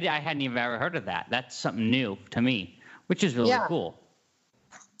 I hadn't even ever heard of that. That's something new to me, which is really cool.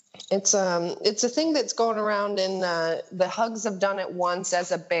 It's a thing that's going around, and the Hugs have done it once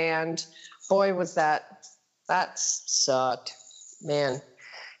as a band. Boy, was that sucked, man.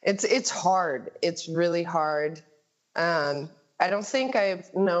 It's hard. It's really hard. I don't think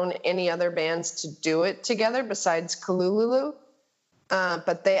I've known any other bands to do it together besides Kalululu.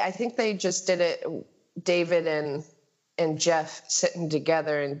 But I think they just did it, David and Jeff sitting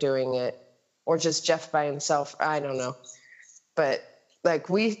together and doing it, or just Jeff by himself. I don't know. But like,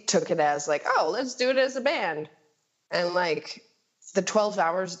 we took it as like, oh, let's do it as a band. And like, the 12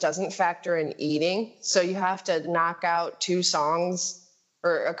 hours doesn't factor in eating. So you have to knock out 2 songs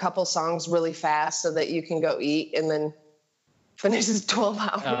or a couple songs really fast so that you can go eat and then finish this 12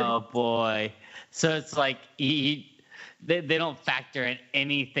 hours. Oh boy. So it's like they don't factor in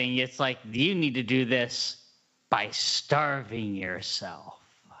anything. It's like, you need to do this by starving yourself.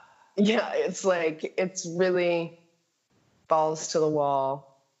 Yeah, it's like, it's really balls to the wall.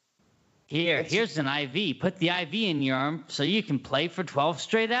 Here's an IV. Put the IV in your arm so you can play for 12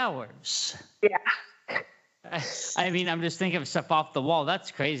 straight hours. Yeah. I mean, I'm just thinking of stuff off the wall.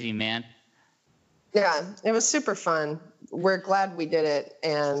 That's crazy, man. Yeah, it was super fun. We're glad we did it,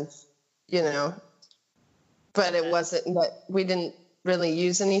 and but it wasn't. But we didn't really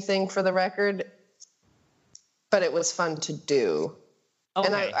use anything for the record. But it was fun to do. Okay.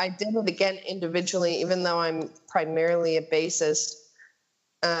 And I did it again individually, even though I'm primarily a bassist.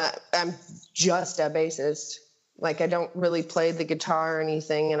 I'm just a bassist. Like, I don't really play the guitar or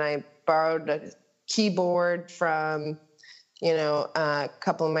anything, and I borrowed a keyboard from, a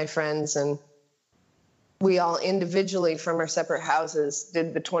couple of my friends, and we all individually from our separate houses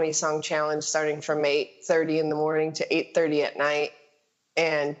did the 20-song challenge, starting from 8:30 in the morning to 8:30 at night.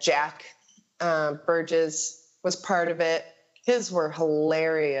 And Jack Burgess was part of it. His were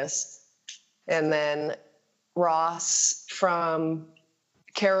hilarious. And then Ross from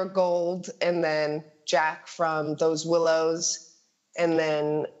Caragold, and then Jack from Those Willows, and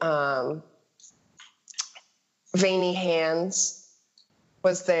then Veiny Hands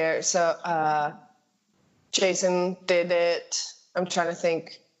was there. So Jason did it. I'm trying to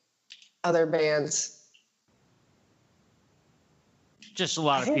think other bands. Just a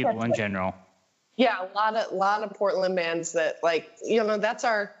lot of people in general. Yeah, a lot of Portland bands that, like,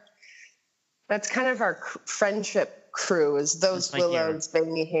 that's kind of our friendship crew, is Those Willows,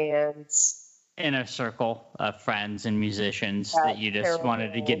 Veiny Hands. Inner circle of friends and musicians that you just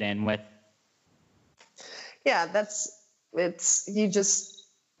wanted to get in with. Yeah,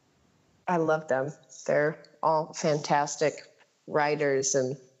 I love them. They're all fantastic writers,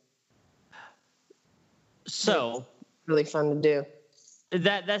 and so really fun to do.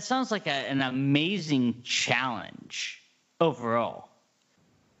 That sounds like an amazing challenge overall.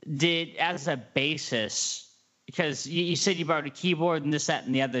 As a bassist, because you said you borrowed a keyboard and this, that,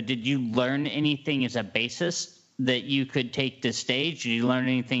 and the other, did you learn anything as a bassist that you could take to stage? Did you learn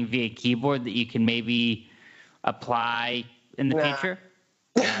anything via keyboard that you can maybe apply in the future?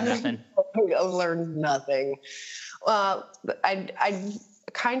 Nothing. I learned nothing. Well, I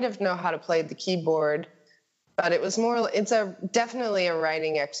kind of know how to play the keyboard, but it's definitely a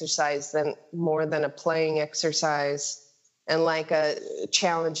writing exercise more than a playing exercise, and like a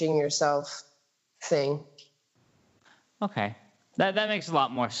challenging yourself thing. Okay. That makes a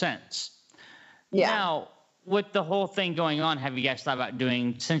lot more sense. Yeah. Now, with the whole thing going on, have you guys thought about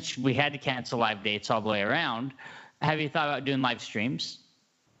doing, since we had to cancel live dates all the way around, have you thought about doing live streams?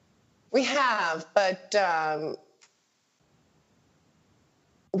 We have, but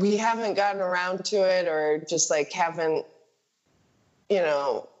we haven't gotten around to it, or just like haven't, we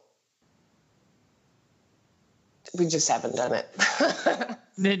just haven't done it.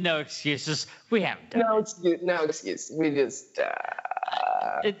 No excuses. We haven't done it. No excuse. We just...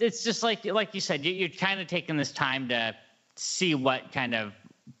 It's just like you said, you're kind of taking this time to see what kind of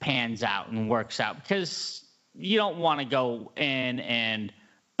pans out and works out, because you don't want to go in and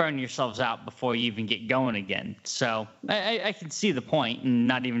burn yourselves out before you even get going again. So I can see the point in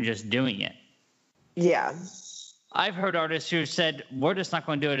not even just doing it. Yeah. I've heard artists who have said, we're just not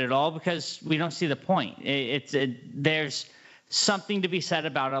going to do it at all because we don't see the point. There's something to be said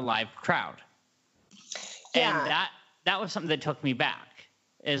about a live crowd. Yeah. And that was something that took me back,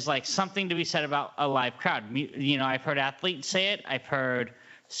 is like something to be said about a live crowd. I've heard athletes say it. I've heard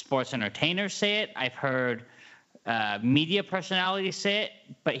sports entertainers say it. I've heard media personalities say it,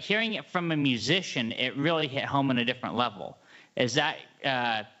 but hearing it from a musician, it really hit home on a different level. Does that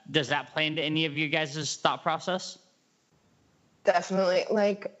play into any of you guys' thought process? Definitely.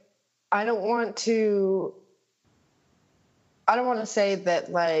 Like, I don't want to say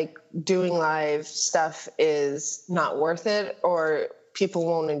that like doing live stuff is not worth it, or people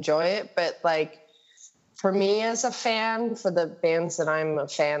won't enjoy it. But like for me as a fan, for the bands that I'm a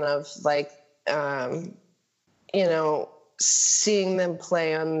fan of, like, you know, seeing them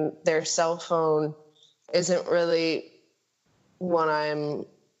play on their cell phone isn't really what I'm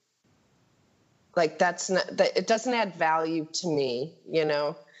like. That's not that. It doesn't add value to me. You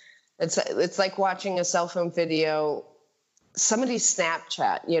know, it's like watching a cell phone video, somebody's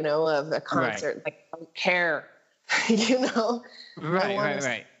Snapchat, you know, of a concert. Right. Like, I don't care, you know.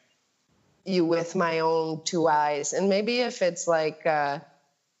 Right. You with my own two eyes, and maybe if it's like I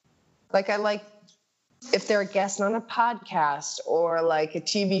like if they're a guest on a podcast or like a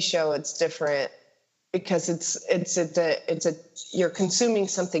TV show, it's different because it's a you're consuming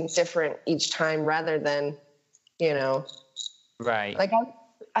something different each time rather than, you know, Right. like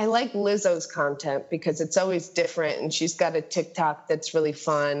I like Lizzo's content because it's always different, and she's got a TikTok that's really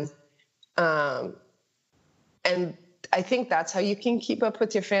fun, and I think that's how you can keep up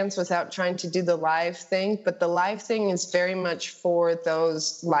with your fans without trying to do the live thing. But the live thing is very much for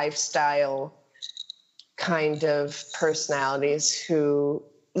those lifestyle kind of personalities who,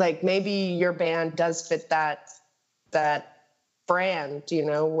 like, maybe your band does fit that brand, you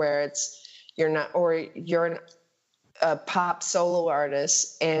know, where it's you're a pop solo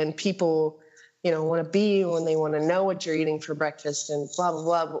artist and people, you know, want to be you and they want to know what you're eating for breakfast and blah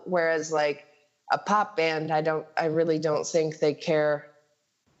blah blah. Whereas like a pop band, I really don't think they care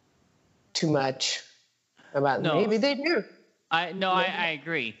too much about. No. Maybe they do. I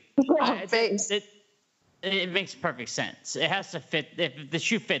agree. It makes perfect sense. It has to fit. If the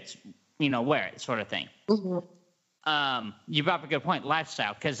shoe fits, you know, wear it, sort of thing. Mm-hmm. You brought up a good point,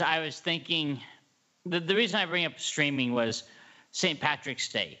 lifestyle, because I was thinking the reason I bring up streaming was St. Patrick's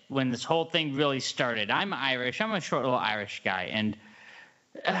Day, when this whole thing really started. I'm Irish. I'm a short little Irish guy, and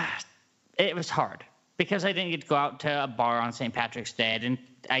it was hard because I didn't get to go out to a bar on St. Patrick's Day.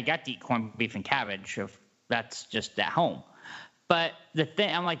 I got to eat corned beef and cabbage. That's just at home. But the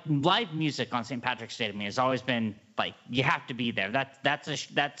thing, I'm like, live music on St. Patrick's Day to me has always been like, you have to be there. That's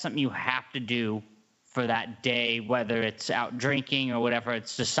something you have to do for that day, whether it's out drinking or whatever.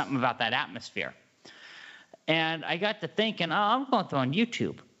 It's just something about that atmosphere. And I got to thinking, I'm going to throw on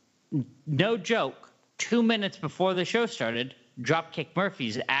YouTube. No joke, 2 minutes before the show started, Dropkick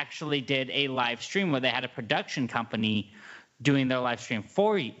Murphys actually did a live stream where they had a production company doing their live stream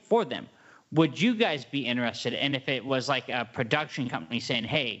for them. Would you guys be interested? And if it was like a production company saying,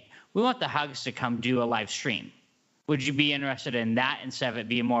 hey, we want the Hugs to come do a live stream, would you be interested in that instead of it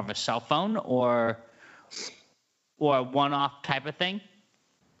being more of a cell phone or a one-off type of thing?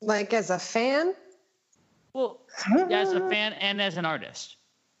 Like as a fan? Well, as a fan and as an artist.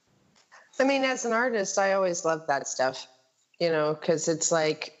 I mean, as an artist, I always love that stuff, you know, because it's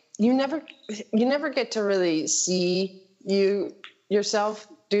like you never get to really see yourself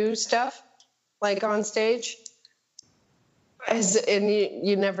do stuff like on stage, and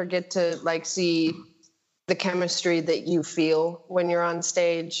you never get to like see the chemistry that you feel when you're on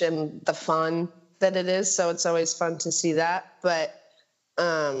stage and the fun that it is. So it's always fun to see that, but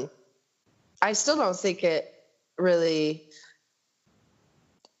I still don't think it really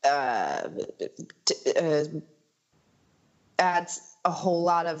adds a whole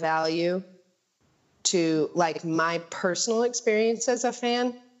lot of value to like my personal experience as a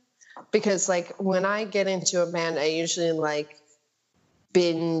fan, because like when I get into a band, I usually like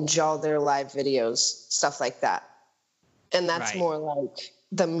binge all their live videos, stuff like that, and that's Right. more like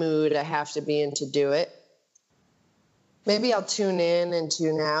the mood I have to be in to do it. Maybe I'll tune in and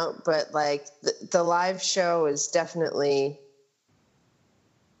tune out, but like the live show is definitely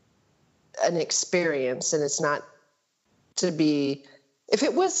an experience, and it's not to be. If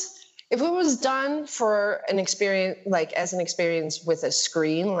it was done for an experience, like as an experience with a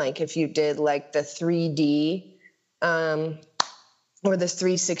screen, like if you did like the 3D or the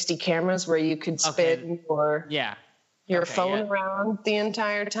 360 cameras where you could spin your phone around the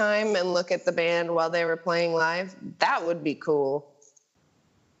entire time and look at the band while they were playing live, that would be cool.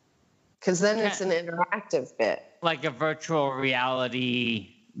 Because then it's an interactive bit. Like a virtual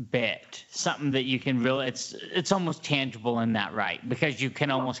reality bit, something that you can really, it's almost tangible in that, right? Because you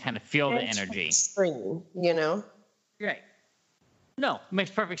can almost kind of feel the energy. Screen, you know? Right. No,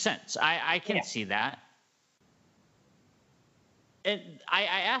 makes perfect sense. I can see that. I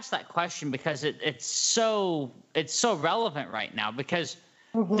asked that question because it's so relevant right now, because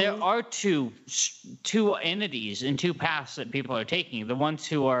there are two entities and two paths that people are taking. The ones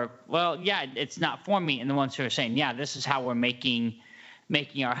who are, well, yeah, it's not for me, and the ones who are saying, yeah, this is how we're making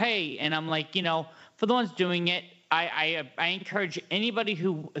our hay. And I'm like, you know, for the ones doing it, I encourage anybody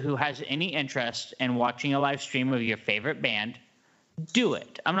who has any interest in watching a live stream of your favorite band, do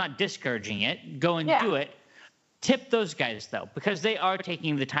it. I'm not discouraging it. Go and do it. Tip those guys, though, because they are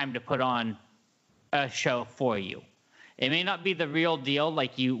taking the time to put on a show for you. It may not be the real deal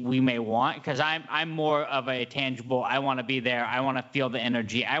like we may want, because I'm more of a tangible. I want to be there. I want to feel the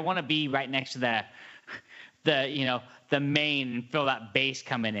energy. I want to be right next to the main and feel that bass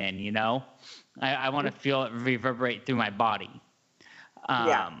coming in. You know, I want to feel it reverberate through my body.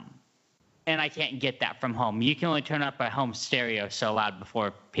 And I can't get that from home. You can only turn up a home stereo so loud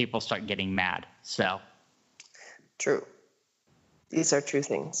before people start getting mad. So, true. These are true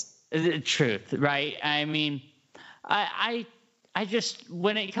things. The truth, right? I mean, I just,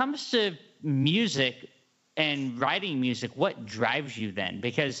 when it comes to music and writing music, what drives you then?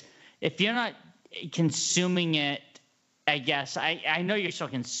 Because if you're not consuming it, I guess, I know you're still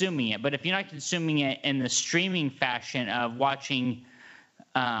consuming it, but if you're not consuming it in the streaming fashion of watching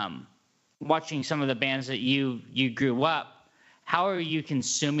some of the bands that you grew up, how are you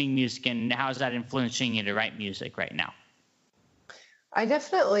consuming music, and how is that influencing you to write music right now? I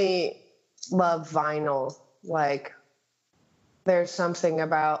definitely love vinyl. Like, there's something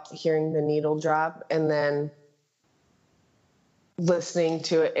about hearing the needle drop and then listening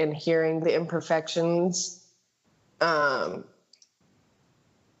to it and hearing the imperfections.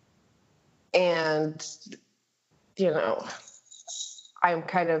 And, you know, I'm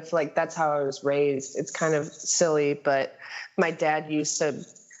kind of like, that's how I was raised. It's kind of silly, but my dad used to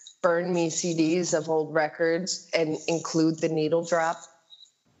burn me CDs of old records and include the needle drop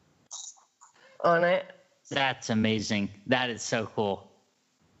on it. That's amazing. That is so cool.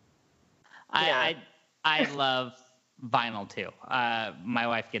 I love vinyl too. My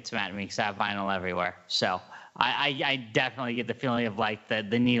wife gets mad at me because I have vinyl everywhere. So I definitely get the feeling of like the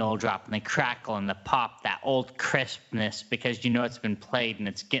needle drop and the crackle and the pop, that old crispness, because you know it's been played and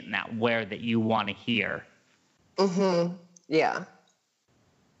it's getting that wear that you want to hear. Mm-hmm. Yeah.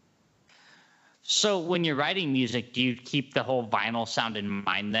 So when you're writing music, do you keep the whole vinyl sound in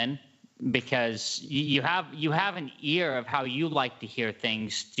mind then? Because you have an ear of how you like to hear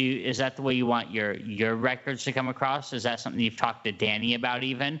things. Is that the way you want your records to come across? Is that something you've talked to Danny about,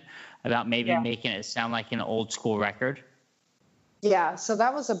 even about maybe making it sound like an old school record? Yeah, so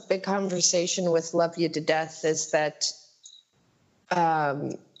that was a big conversation with Love You to Death, is that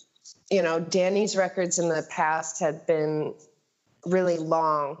Danny's records in the past had been really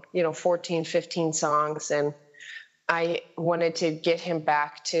long, 14, 15 songs, and I wanted to get him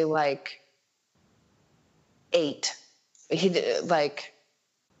back to like 8. He did like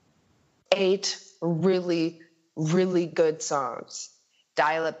 8 really, really good songs.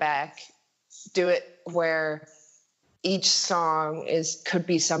 Dial it back, do it where each song could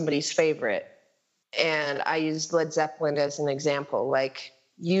be somebody's favorite. And I used Led Zeppelin as an example. Like,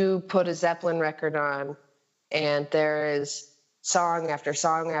 you put a Zeppelin record on and there is song after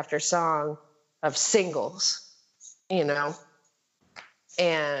song after song of singles,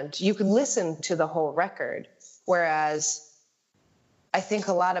 and you can listen to the whole record. Whereas I think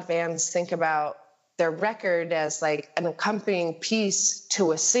a lot of bands think about their record as like an accompanying piece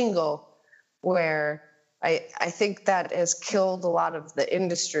to a single, where I think that has killed a lot of the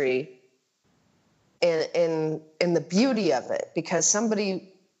industry in the beauty of it, because some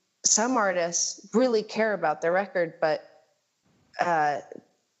artists really care about their record, but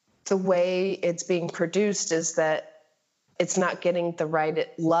the way it's being produced is that it's not getting the right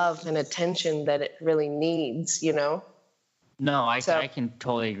love and attention that it really needs, No, I can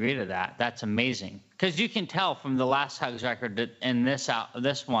totally agree to that. That's amazing, because you can tell from the Last Hugs record and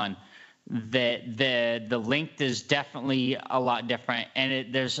this one that the length is definitely a lot different,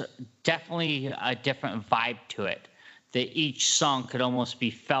 and there's definitely a different vibe to it. That each song could almost be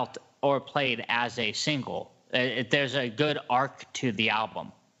felt or played as a single. There's a good arc to the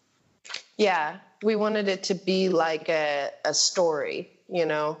album. Yeah, we wanted it to be like a story,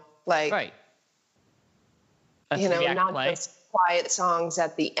 like, right. Not just quiet songs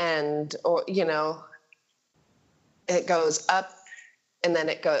at the end, or, it goes up and then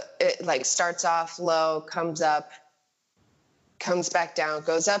it like starts off low, comes up, comes back down,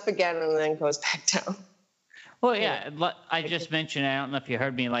 goes up again, and then goes back down. Well, yeah, I just mentioned, I don't know if you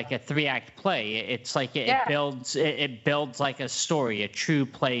heard me, like a 3-act play. It's like it builds like a story, a true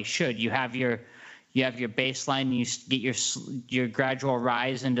play should. You have your bass line, you get your gradual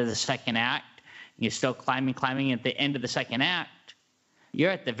rise into the second act. You're still climbing. At the end of the second act, you're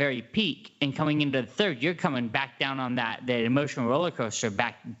at the very peak, and coming into the third, you're coming back down on that emotional roller coaster,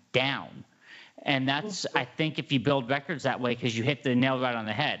 back down. And that's, I think, if you build records that way, because you hit the nail right on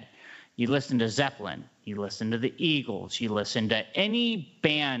the head. You listen to Zeppelin, you listen to the Eagles, you listen to any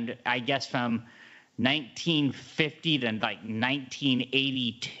band, I guess, from 1950 to like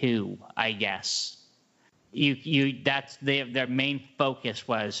 1982, I guess. That's their main focus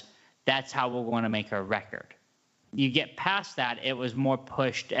was that's how we're going to make a record. You get past that, it was more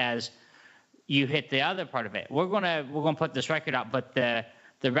pushed as you hit the other part of it. We're gonna put this record out, but the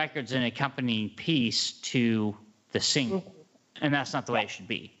record's an accompanying piece to the single, and that's not the way it should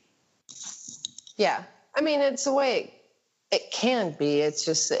be. Yeah, I mean, it's the way it can be. It's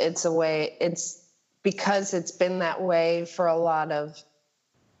just it's a way. It's because it's been that way for a lot of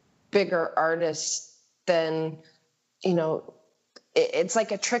bigger artists. Then, you know, it's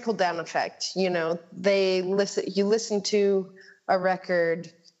like a trickle down effect. You know, you listen to a record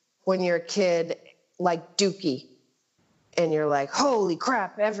when you're a kid, like Dookie, and you're like, holy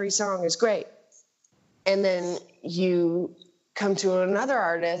crap, every song is great. And then you come to another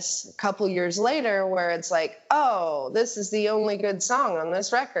artist a couple years later where it's like, oh, this is the only good song on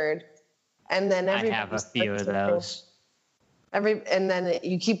this record. And then I have a few of those. And then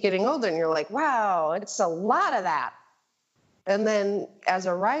you keep getting older and you're like, wow, it's a lot of that. And then as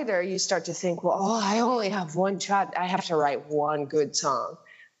a writer, you start to think, well, I only have one shot. I have to write one good song.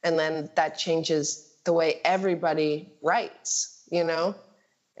 And then that changes the way everybody writes, you know?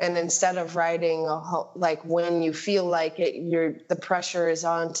 And instead of writing like when you feel like it, the pressure is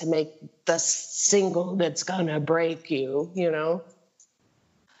on to make the single that's gonna break you, you know?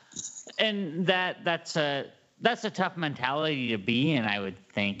 And that's a tough mentality to be in, I would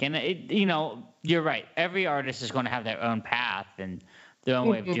think. And you know, you're right. Every artist is going to have their own path and their own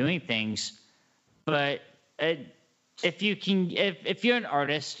way of doing things. But if you're an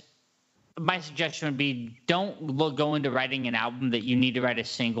artist, my suggestion would be don't go into writing an album that you need to write a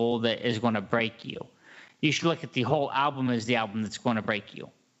single that is going to break you. You should look at the whole album as the album that's going to break you.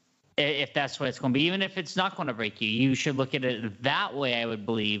 If that's what it's going to be, even if it's not going to break you, you should look at it that way, I would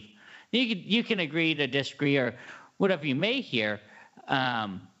believe. You can agree to disagree or whatever you may hear.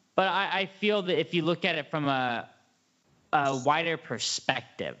 But I feel that if you look at it from a wider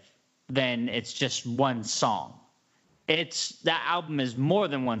perspective, then it's just one song. That album is more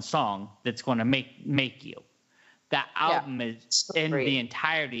than one song that's going to make you. That album is in the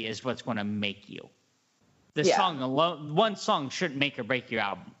entirety is what's going to make you. The song alone, one song shouldn't make or break your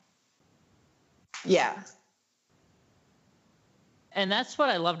album. Yeah. And that's what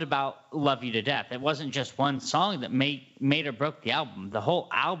I loved about Love You to Death. It wasn't just one song that made or broke the album. The whole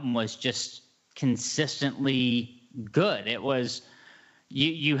album was just consistently good. It was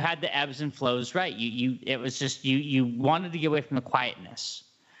you had the ebbs and flows right. It was just you wanted to get away from the quietness,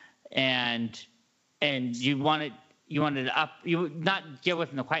 and you wanted not get away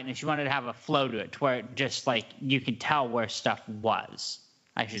from the quietness. You wanted to have a flow to it, to where it just like you could tell where stuff was,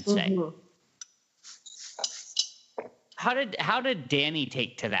 I should say. Mm-hmm. How did Danny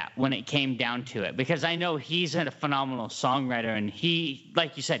take to that when it came down to it? Because I know he's a phenomenal songwriter, and he,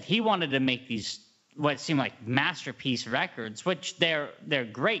 like you said, he wanted to make these what seemed like masterpiece records, which they're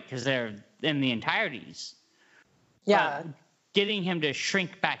great because they're in the entireties. Yeah. But getting him to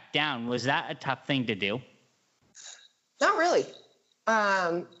shrink back down, was that a tough thing to do? Not really.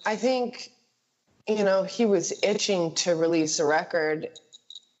 I think, you know, he was itching to release a record,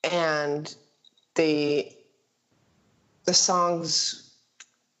 and the songs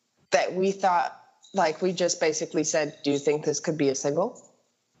that we thought, like, we just basically said, do you think this could be a single?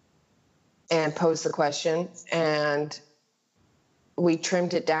 And posed the question. And we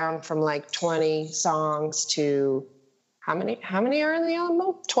trimmed it down from like 20 songs to how many are in the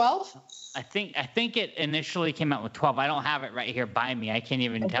album? 12? I think it initially came out with 12. I don't have it right here by me. I can't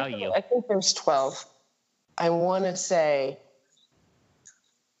even tell you. I think there's 12. I want to say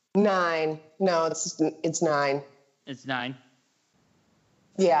 9. No, it's 9. It's 9.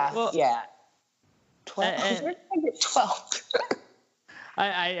 Yeah, well, yeah. 12. Where did I get 12?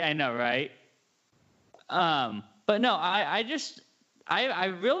 I know, right? But no, I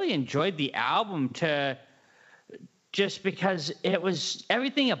really enjoyed the album just because it was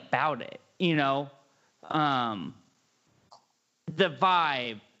everything about it, you know, the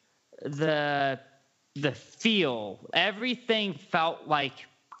vibe, the feel, everything felt like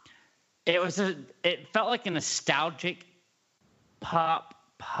it felt like a nostalgic pop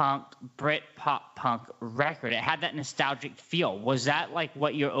punk, Brit pop punk record. It had that nostalgic feel. Was that like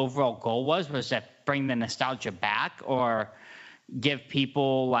what your overall goal was? Was that bring the nostalgia back or give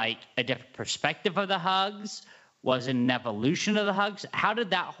people like a different perspective of the Hugs? Was it an evolution of the Hugs? How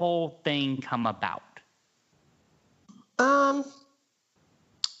did that whole thing come about?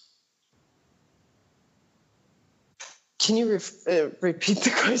 Can you repeat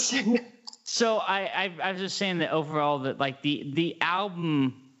the question? So I was just saying that overall that like the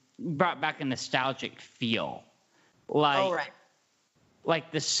album brought back a nostalgic feel. Oh, right.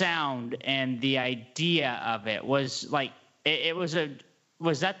 Like the sound and the idea of it was like was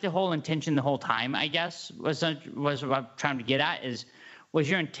that the whole intention the whole time, I guess, was what I'm trying to get at was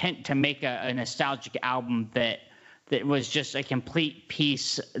your intent to make a nostalgic album that was just a complete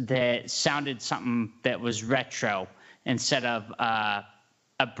piece that sounded something that was retro instead of a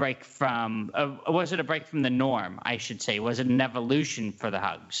break from was it a break from the norm, I should say? Was it an evolution for the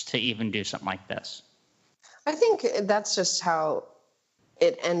Hugs to even do something like this? I think that's just how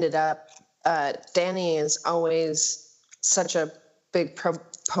it ended up. Danny is always such a big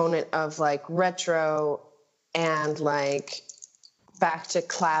proponent of like retro and like back to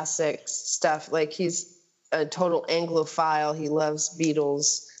classics stuff. Like he's a total Anglophile. He loves the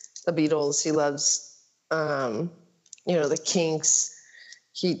Beatles. He loves, the Kinks.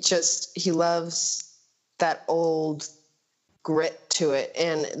 He loves that old grit to it.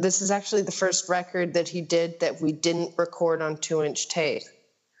 And this is actually the first record that he did that we didn't record on 2-inch tape.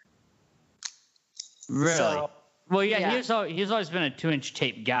 Really? So, well, yeah. He's always been a 2-inch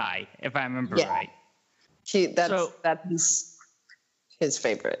tape guy, if I remember right. That's his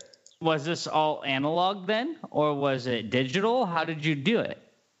favorite. Was this all analog then, or was it digital? How did you do it?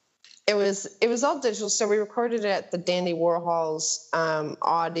 It was all digital. So we recorded it at the Dandy Warhol's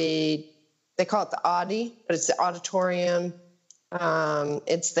Audi. They call it the Audi, but it's the auditorium.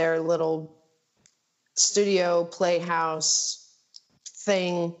 It's their little studio playhouse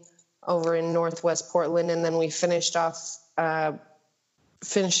thing over in Northwest Portland, and then we finished it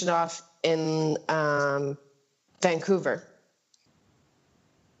off in Vancouver.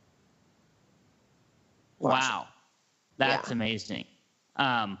 Wow, that's amazing.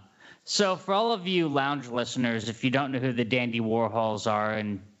 So for all of you lounge listeners, if you don't know who the Dandy Warhols are,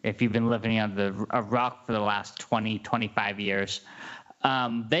 and if you've been living on a rock for the last 20, 25 years,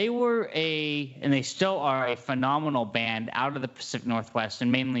 they were and they still are a phenomenal band out of the Pacific Northwest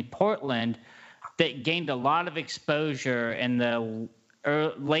and mainly Portland that gained a lot of exposure in the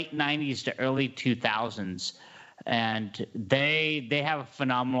late 90s to early 2000s. And they have a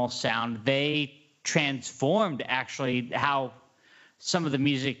phenomenal sound. They transformed actually how some of the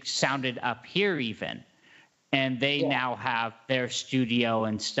music sounded up here even. And they now have their studio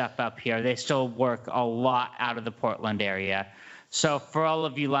and stuff up here. They still work a lot out of the Portland area. So for all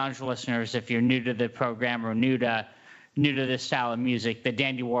of you lounge listeners, if you're new to the program or new to this style of music, the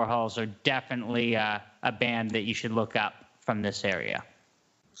Dandy Warhols are definitely a band that you should look up from this area.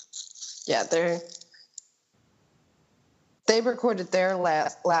 Yeah, they recorded their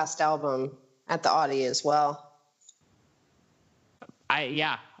last album at the Audi as well.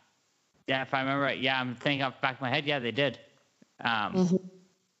 Yeah, if I remember right. Yeah, I'm thinking off the back of my head. Yeah, they did.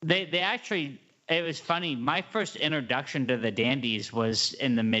 They actually, it was funny. My first introduction to the Dandies was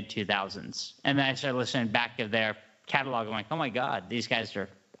in the mid 2000s, and then I started listening back to their catalog. I'm like, oh my God, these guys are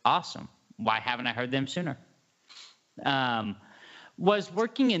awesome. Why haven't I heard them sooner? Was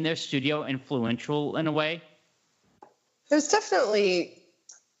working in their studio influential in a way? There's definitely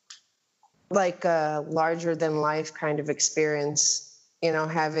like a larger than life kind of experience.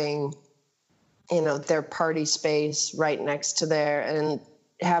 Having, their party space right next to there and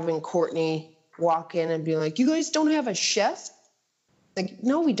having Courtney walk in and be like, you guys don't have a chef? Like,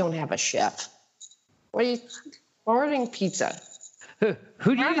 no, we don't have a chef. What are you ordering pizza? Who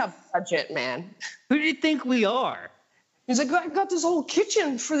do you have a budget, man? Who do you think we are? He's like, I got this whole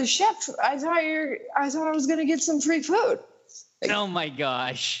kitchen for the chef. I thought I was going to get some free food. Like, oh my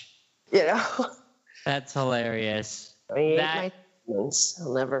gosh. That's hilarious. I'll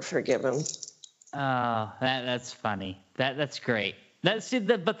never forgive him. Oh, that's funny. That's great.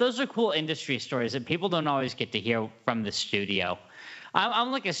 But those are cool industry stories that people don't always get to hear from the studio.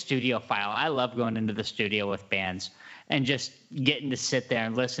 I'm like a studiophile. I love going into the studio with bands and just getting to sit there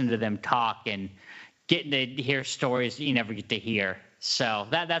and listen to them talk and getting to hear stories that you never get to hear. So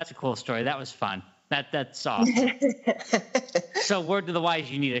that's a cool story. That was fun. That's awesome. So word to the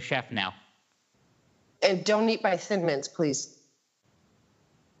wise, you need a chef now. And don't eat my Thin Mints, please.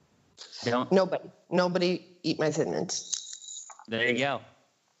 Don't. Nobody eat my Thin Mints. There you go.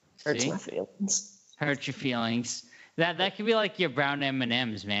 Hurts my feelings. Hurt your feelings. That could be like your brown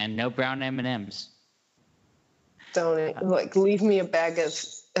M&Ms, man. No brown M&Ms. Don't leave me a bag of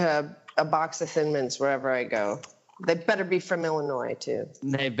a box of Thin Mints wherever I go. They better be from Illinois too.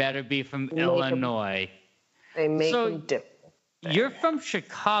 They better be from Illinois. They make them different. You're from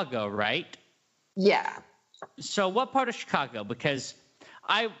Chicago, right? Yeah. So what part of Chicago? Because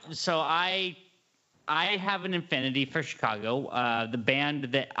I have an affinity for Chicago. The band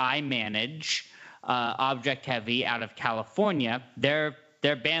that I manage, Object Heavy out of California, they're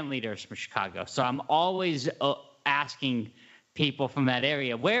their band leader is from Chicago. So I'm always asking people from that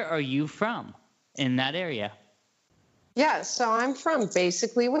area, where are you from in that area? Yeah, so I'm from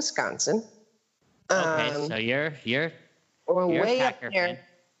basically Wisconsin. Okay, so you're way up Packer there. fan.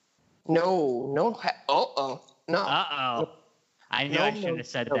 No. No. I knew I shouldn't have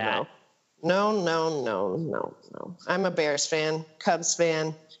said that. No. I'm a Bears fan, Cubs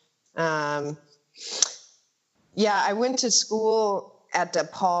fan. Yeah, I went to school at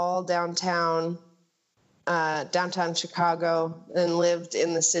DePaul downtown Chicago, and lived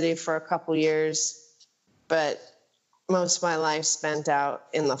in the city for a couple years, but most of my life spent out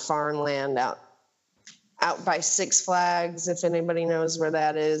in the farmland, out by Six Flags, if anybody knows where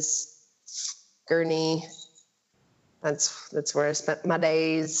that is. Gurney. That's where I spent my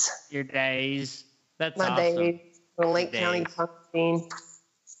days. Your days. That's my awesome. days. The Lake County punk scene.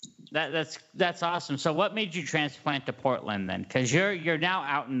 That's awesome. So what made you transplant to Portland then? Because you're now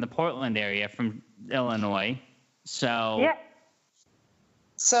out in the Portland area from Illinois. So yeah.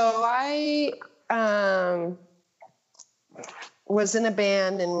 So I was in a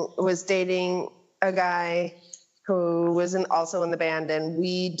band and was dating a guy who was also in the band, and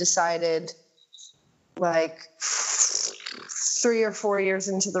we decided, like 3 or 4 years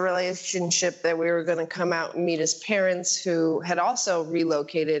into the relationship, that we were going to come out and meet his parents, who had also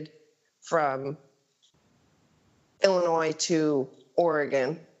relocated from Illinois to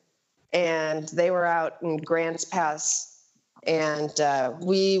Oregon, and they were out in Grants Pass, and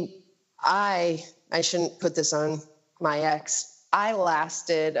I shouldn't put this on my ex. I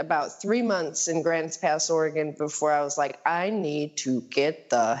lasted about 3 months in Grants Pass, Oregon, before I was like, I need to get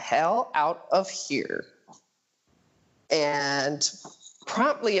the hell out of here. And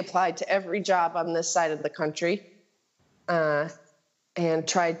promptly applied to every job on this side of the country, and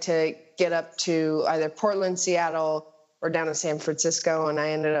tried to get up to either Portland, Seattle, or down to San Francisco. And I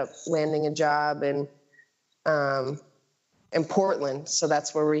ended up landing a job in Portland. So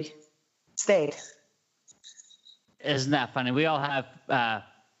that's where we stayed. Isn't that funny? We all have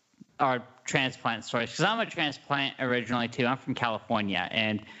our transplant stories. Because I'm a transplant originally, too. I'm from California.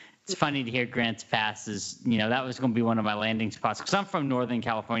 And it's funny to hear Grants Pass is, that was going to be one of my landing spots. Because I'm from Northern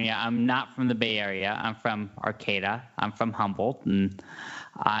California. I'm not from the Bay Area. I'm from Arcata. I'm from Humboldt. And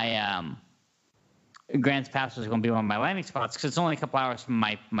Grants Pass was going to be one of my landing spots because it's only a couple hours from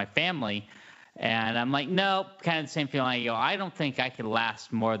my family. And I'm like, nope, kind of the same feeling. I don't think I could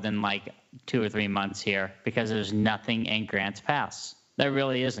last more than like 2 or 3 months here because there's nothing in Grants Pass. There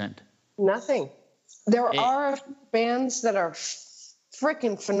really isn't. Nothing. There are bands that are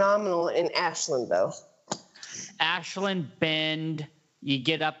freaking phenomenal in Ashland, though. Ashland, Bend, you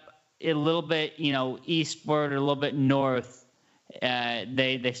get up a little bit, eastward or a little bit north,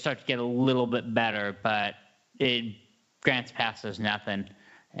 they start to get a little bit better, but Grants Pass is nothing.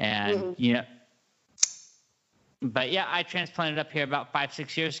 And, but yeah, I transplanted up here about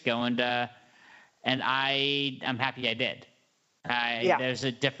 5-6 years ago, and I'm happy I did. There's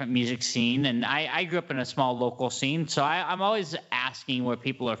a different music scene, and I grew up in a small local scene, so I'm always asking where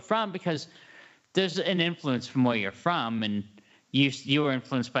people are from because there's an influence from where you're from, and you were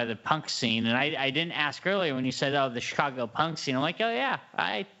influenced by the punk scene, and I didn't ask earlier when you said, the Chicago punk scene. I'm like, oh yeah,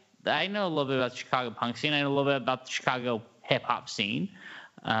 I know a little bit about the Chicago punk scene. I know a little bit about the Chicago hip hop scene.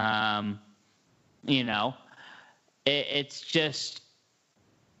 It's just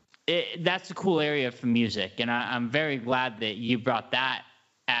that's a cool area for music, and I'm very glad that you brought that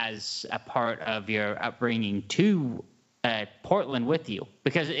as a part of your upbringing to Portland with you,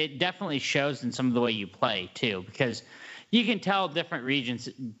 because it definitely shows in some of the way you play too, because you can tell different regions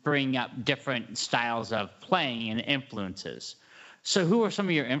bring up different styles of playing and influences. So who are some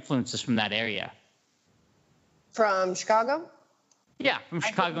of your influences from that area? From Chicago? Yeah, from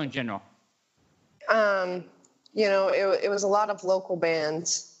Chicago in general. It was a lot of local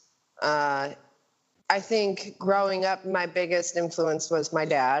bands. I think growing up, my biggest influence was my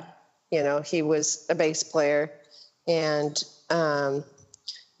dad. He was a bass player, and I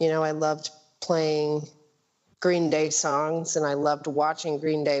loved playing Green Day songs, and I loved watching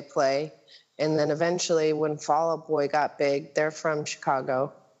Green Day play. And then eventually when Fall Out Boy got big, they're from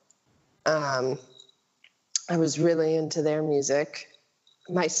Chicago. I was really into their music.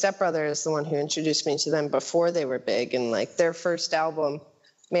 My stepbrother is the one who introduced me to them before they were big, and like their first album,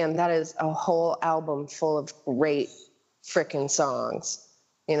 man, that is a whole album full of great frickin' songs.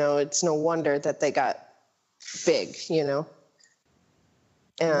 It's no wonder that they got big, No,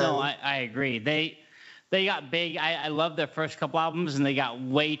 I agree. They got big. I love their first couple albums, and they got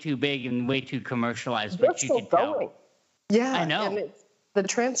way too big and way too commercialized, but you could tell. Yeah, I know. And the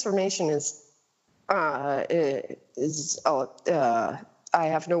transformation is I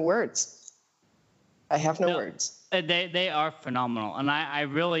have no words. I have no words. They are phenomenal, and I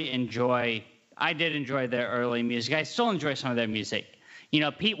really enjoy. I did enjoy their early music. I still enjoy some of their music. You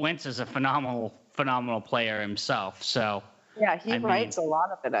know, Pete Wentz is a phenomenal player himself. So yeah, he writes a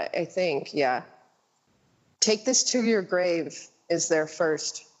lot of it. I think. Yeah. Take This to Your Grave is their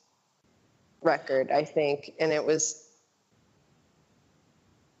first record, I think, and it was.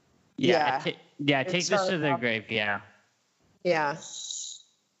 Take This to Their Grave. Yeah. Yeah.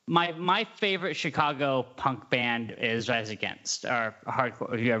 My favorite Chicago punk band is Rise Against, or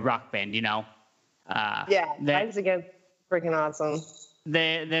hardcore rock band. You know. Rise Against, freaking awesome.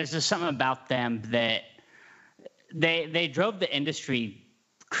 There's just something about them that they drove the industry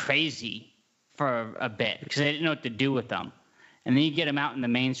crazy for a bit because they didn't know what to do with them, and then you get them out in the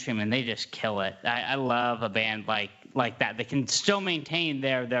mainstream and they just kill it. I love a band like that. They can still maintain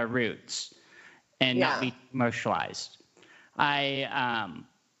their roots and not be commercialized. Now,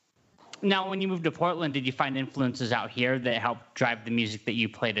 when you moved to Portland, did you find influences out here that helped drive the music that you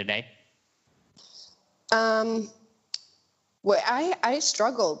play today? Well, I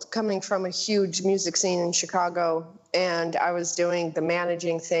struggled coming from a huge music scene in Chicago, and I was doing the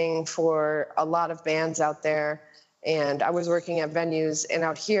managing thing for a lot of bands out there, and I was working at venues, and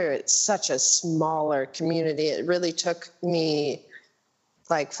out here it's such a smaller community. It really took me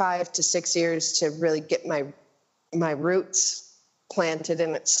like 5 to 6 years to really get my roots planted,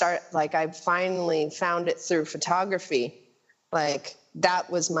 and I finally found it through photography. Like that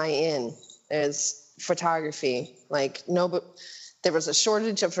was my is photography. Like there was a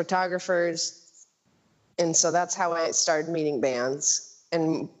shortage of photographers, and so that's how I started meeting bands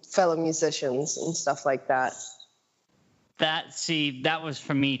and fellow musicians and stuff like that. That was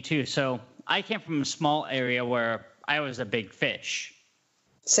for me too. So I came from a small area where I was a big fish.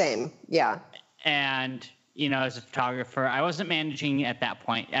 Same, yeah. And you know, as a photographer, I wasn't managing at that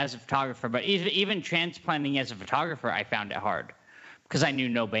point as a photographer, but even transplanting as a photographer, I found it hard because I knew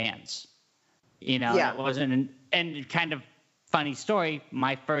no bands. You know, it wasn't, and kind of funny story.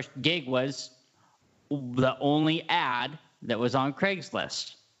 My first gig was the only ad that was on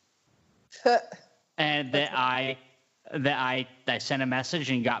Craigslist, and that I sent a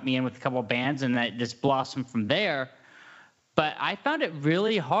message and got me in with a couple of bands, and that just blossomed from there. But I found it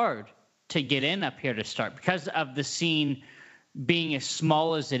really hard to get in up here to start because of the scene being as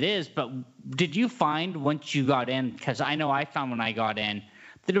small as it is. But did you find once you got in, because I know I found when I got in,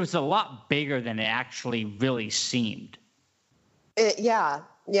 that it was a lot bigger than it actually really seemed? Yeah.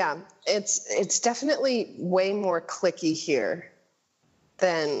 It's definitely way more cliquey here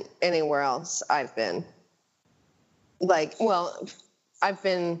than anywhere else I've been. I've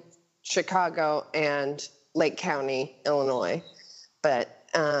been Chicago and Lake County, Illinois, but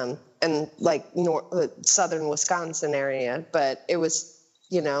and southern Wisconsin area, but it was,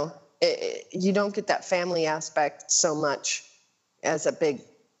 you know, you don't get that family aspect so much as a big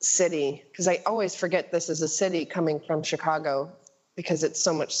city, because I always forget this is a city coming from Chicago because it's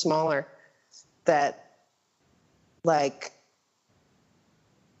so much smaller that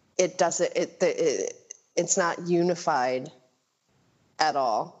it's not unified at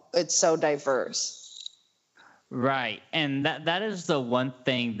all. It's so diverse. Right, and that is the one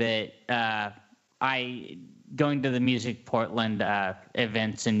thing that going to the Music Portland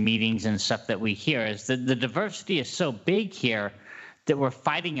events and meetings and stuff that we hear is that the diversity is so big here that we're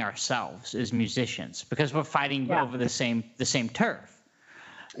fighting ourselves as musicians because we're fighting over the same turf.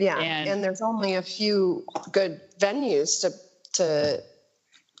 Yeah, and there's only a few good venues to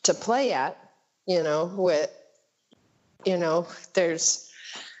play at. You know, there's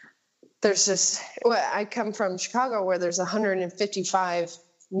this. Well, I come from Chicago, where there's 155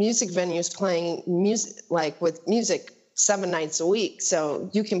 music venues playing music, with music 7 nights a week.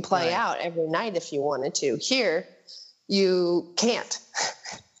 So you can play out every night if you wanted to. Here, you can't.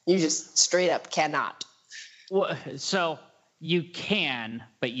 You just straight up cannot. Well, so you can,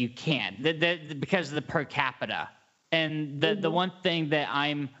 but you can't because of the per capita. And the one thing that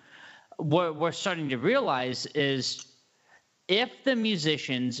we're starting to realize is, if the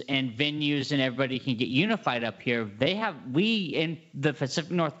musicians and venues and everybody can get unified up here, we in the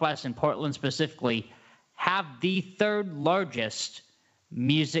Pacific Northwest and Portland specifically have the third largest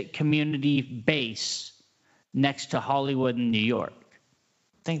music community base next to Hollywood and New York.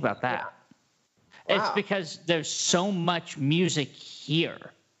 Think about that. Yeah. Wow. It's because there's so much music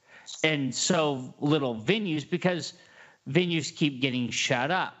here and so little venues, because venues keep getting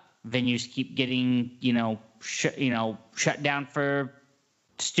shut up. Venues keep getting, shut down for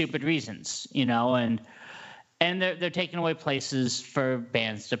stupid reasons, and they're taking away places for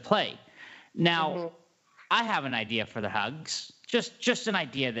bands to play. Now, I have an idea for the hugs. Just an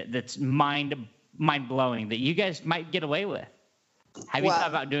idea that's mind blowing that you guys might get away with. Have you thought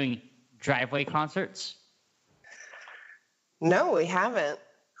about doing driveway concerts? No, we haven't.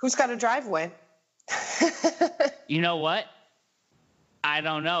 Who's got a driveway? You know what? I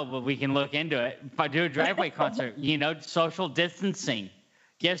don't know, but we can look into it. If I do a driveway concert, social distancing.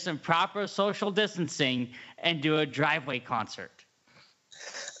 Give some proper social distancing and do a driveway concert.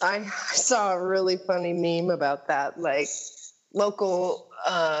 I saw a really funny meme about that. Like local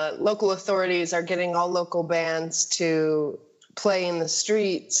authorities are getting all local bands to play in the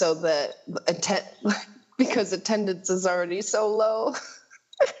street so that because attendance is already so low.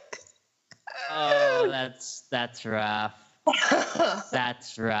 Oh, that's rough.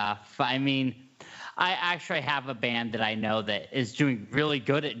 That's rough. I mean, I actually have a band that I know that is doing really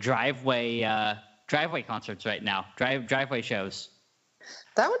good at driveway concerts right now. Driveway shows.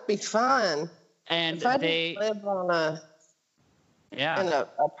 That would be fun. And if I didn't live on in an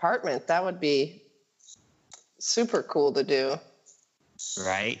apartment, that would be super cool to do.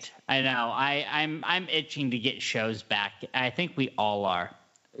 Right. I know. I'm itching to get shows back. I think we all are.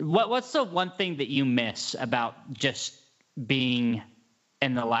 What's the one thing that you miss about just being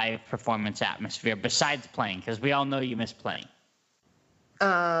in the live performance atmosphere besides playing? Because we all know you miss playing.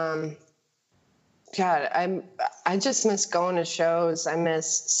 God, I just miss going to shows. I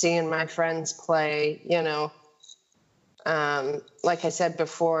miss seeing my friends play, like I said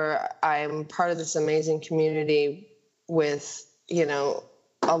before, I'm part of this amazing community with,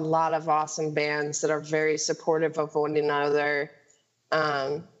 a lot of awesome bands that are very supportive of one another.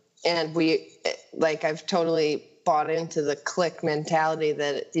 And I've totally bought into the clique mentality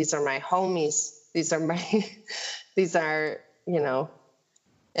that these are my homies. These are,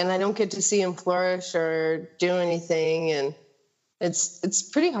 and I don't get to see them flourish or do anything. And it's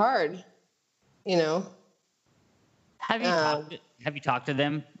pretty hard, Have you talked to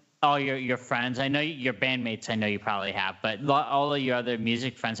them? All your friends? I know your bandmates. I know you probably have, but all of your other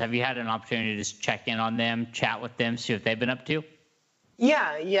music friends, have you had an opportunity to just check in on them, chat with them, see what they've been up to?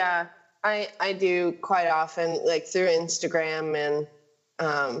 Yeah. I do quite often, like through Instagram,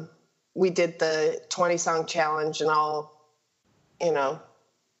 and we did the 20-song challenge, and all,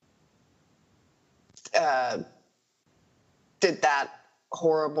 did that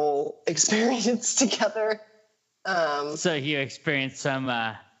horrible experience together. So you experienced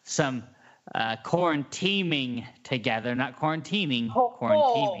some quarantining together, not quarantining,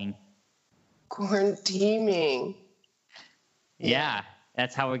 quarantining. Quarantining. Yeah,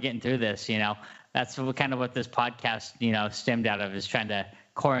 that's how we're getting through this. That's kind of what this podcast, stemmed out of, is trying to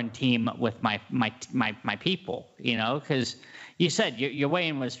quarantine with my people. Because you said your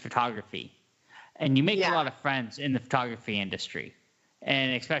way-in was photography, and you make a lot of friends in the photography industry,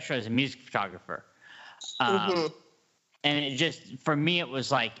 and especially as a music photographer. And it just, for me, it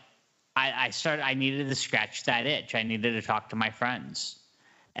was like I needed to scratch that itch. I needed to talk to my friends,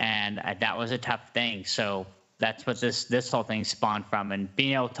 and that was a tough thing. So that's what this whole thing spawned from. And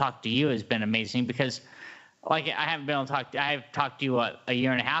being able to talk to you has been amazing, because I haven't been able to talk to, I've talked to you a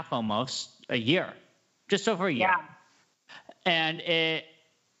year and a half, almost a year, just over a year. Yeah. And it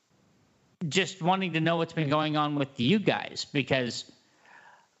just wanting to know what's been going on with you guys, because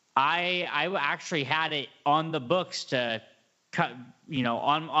I actually had it on the books to cut,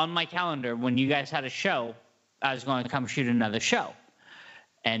 on my calendar, when you guys had a show, I was going to come shoot another show.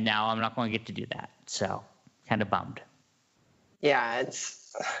 And now I'm not going to get to do that. So kind of bummed. Yeah,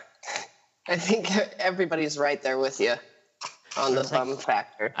 I think everybody's right there with you on the bum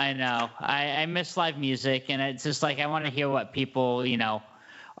factor. I know. I miss live music, and it's just like I want to hear what people,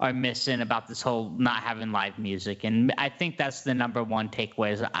 are missing about this whole not having live music. And I think that's the number one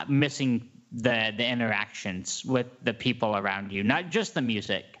takeaway, is missing the interactions with the people around you, not just the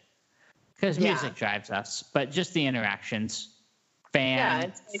music, because music drives us, but just the interactions,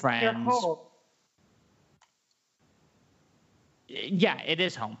 fans, friends. Yeah, it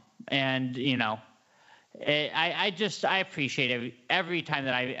is home. And, I appreciate every time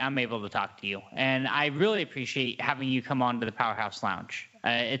that I'm able to talk to you. And I really appreciate having you come on to the Powerhouse Lounge.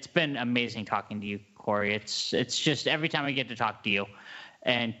 It's been amazing talking to you, Corey. It's just every time I get to talk to you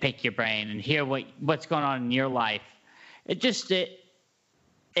and pick your brain and hear what's going on in your life, it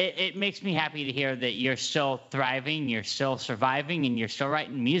makes me happy to hear that you're still thriving, you're still surviving, and you're still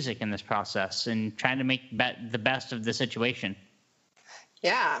writing music in this process and trying to make the best of the situation.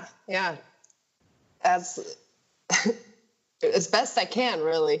 Yeah. As best I can,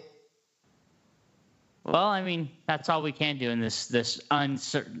 really. Well, I mean, that's all we can do in this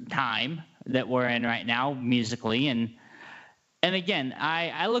uncertain time that we're in right now, musically. And And again,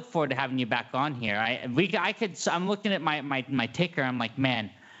 I look forward to having you back on here. I'm looking at my ticker. I'm like,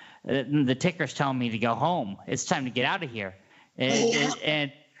 man, the ticker's telling me to go home. It's time to get out of here.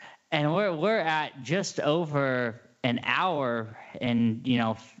 And we're at just over an hour and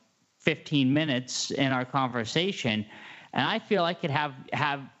 15 minutes in our conversation, and I feel I could have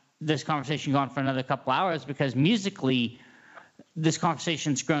this conversation going for another couple hours because musically, this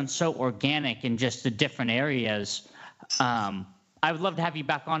conversation's grown so organic in just the different areas. I would love to have you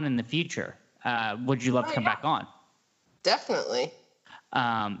back on in the future. Would you love to come back on? Definitely.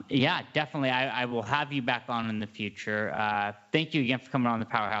 Yeah, definitely. I will have you back on in the future. Thank you again for coming on the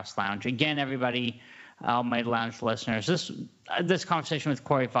Powerhouse Lounge. Again, everybody, all my lounge listeners, this conversation with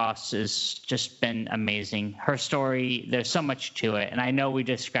Corey Foss has just been amazing. Her story, there's so much to it, and I know we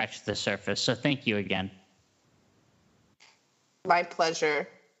just scratched the surface. So thank you again. My pleasure.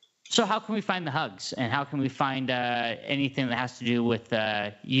 So how can we find the Hugs, and how can we find anything that has to do with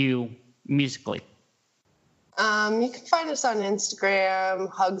you musically? You can find us on Instagram,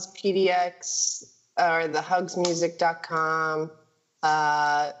 HugsPDX, or thehugsmusic.com.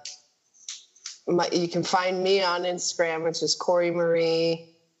 You can find me on Instagram, which is Corey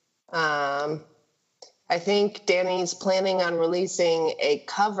Marie. I think Danny's planning on releasing a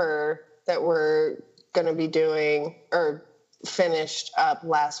cover that we're going to be doing, or finished up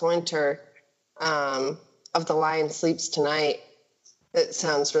last winter, of The Lion Sleeps Tonight. It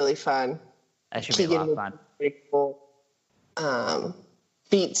sounds really fun. That should be a lot of fun. Pretty cool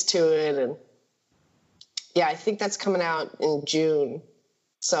beats to it, and yeah, I think that's coming out in June.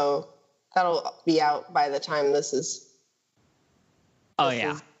 So that'll be out by the time this is.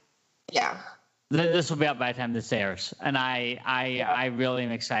 Yeah. This will be out by the time this airs, and I really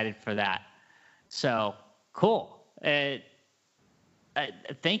am excited for that. So cool. Thank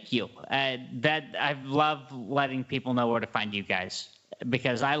you. That I love letting people know where to find you guys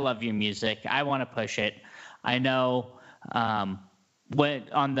because I love your music. I want to push it. I know when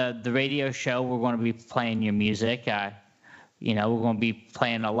on the radio show we're going to be playing your music. We're going to be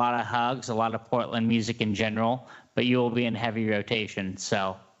playing a lot of Hugs, a lot of Portland music in general, but you will be in heavy rotation.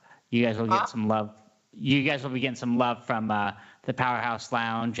 So you guys will get some love. You guys will be getting some love from the Powerhouse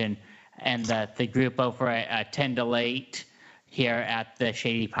Lounge and the group over at 10 to Late here at the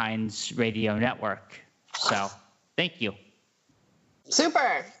Shady Pines Radio Network. So thank you.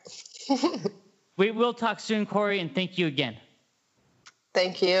 Super. We will talk soon, Corey, and thank you again.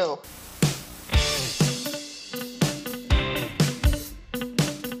 Thank you.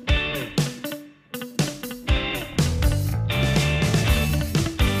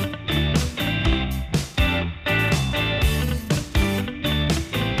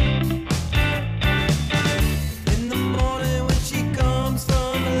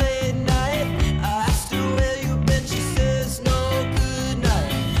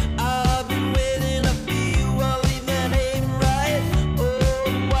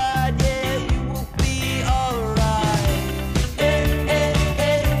 Why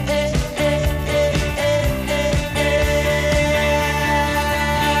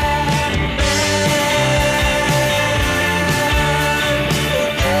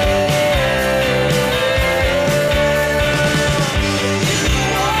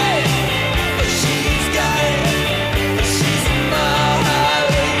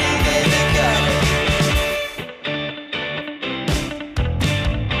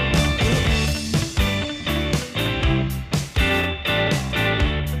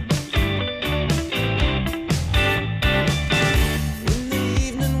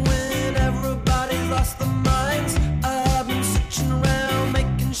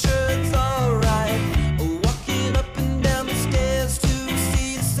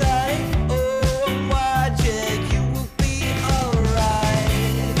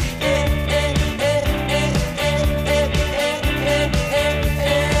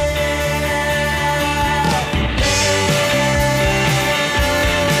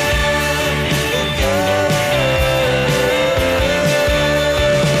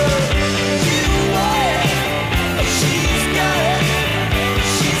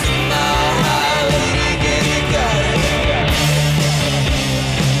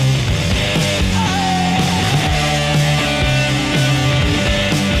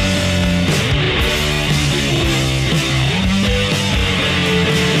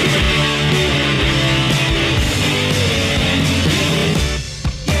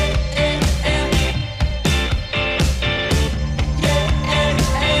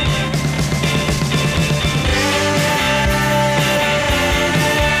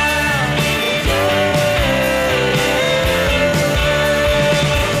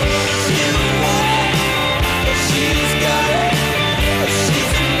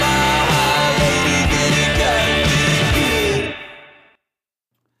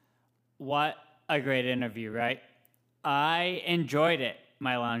a great interview, right? I enjoyed it,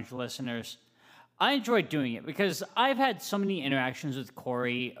 my lounge listeners. I enjoyed doing it because I've had so many interactions with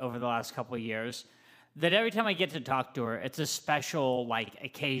Corey over the last couple of years that every time I get to talk to her, it's a special,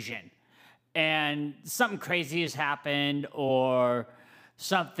 occasion. And something crazy has happened or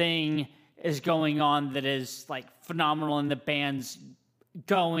something is going on that is, phenomenal and the band's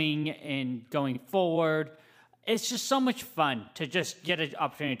going forward. It's just so much fun to just get an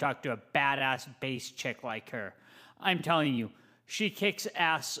opportunity to talk to a badass bass chick like her. I'm telling you, she kicks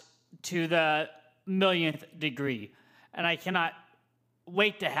ass to the millionth degree. And I cannot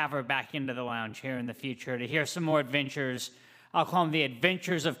wait to have her back into the lounge here in the future to hear some more adventures. I'll call them the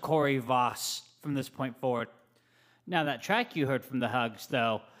adventures of Corey Voss from this point forward. Now, that track you heard from the Hugs,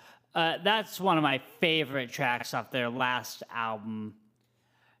 though, that's one of my favorite tracks off their last album.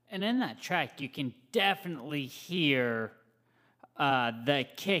 And in that track, you can definitely hear the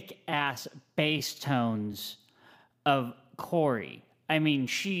kick-ass bass tones of Corey. I mean,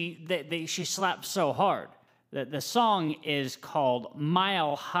 she slaps so hard. The song is called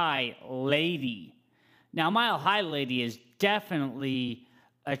Mile High Lady. Now, Mile High Lady is definitely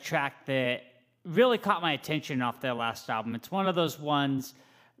a track that really caught my attention off their last album. It's one of those ones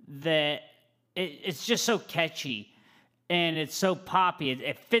that it's just so catchy. And it's so poppy.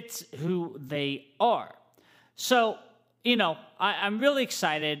 It fits who they are. So, I'm really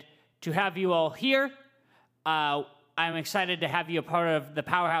excited to have you all here. I'm excited to have you a part of the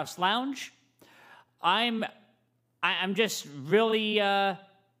Powerhouse Lounge. I'm just really,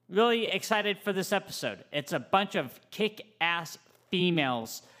 really excited for this episode. It's a bunch of kick-ass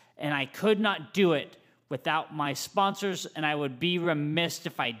females, and I could not do it without my sponsors, and I would be remiss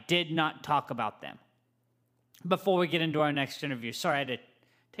if I did not talk about them. Before we get into our next interview, sorry, I had to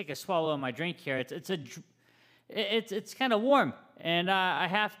take a swallow of my drink here. It's kind of warm, and I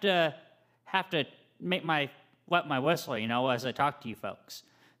have to wet my whistle, as I talk to you folks.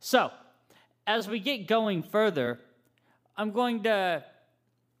 So, as we get going further, I'm going to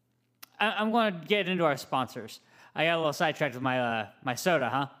get into our sponsors. I got a little sidetracked with my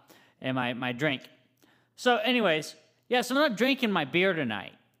soda, and my drink. So, anyways, so I'm not drinking my beer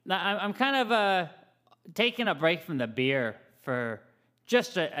tonight. I'm kind of taking a break from the beer for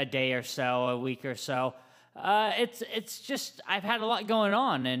just a day or so, a week or so. It's just I've had a lot going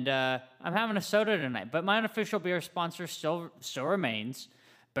on, and I'm having a soda tonight. But my unofficial beer sponsor still remains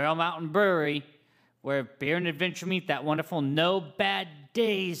Barrel Mountain Brewery, where beer and adventure meet. That wonderful No Bad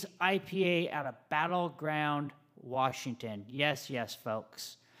Days IPA out of Battleground, Washington. Yes,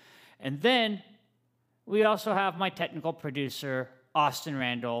 folks. And then we also have my technical producer, Austin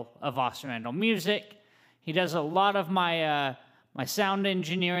Randall of Austin Randall Music. He does a lot of my sound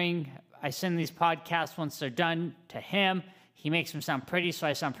engineering. I send these podcasts once they're done to him. He makes them sound pretty, so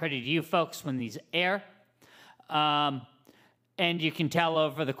I sound pretty to you folks when these air. And you can tell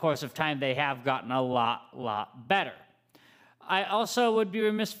over the course of time they have gotten a lot better. I also would be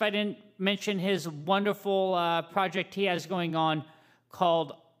remiss if I didn't mention his wonderful project he has going on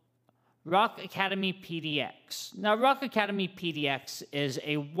called Rock Academy PDX. Now, Rock Academy PDX is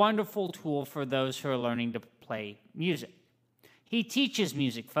a wonderful tool for those who are learning to play music. He teaches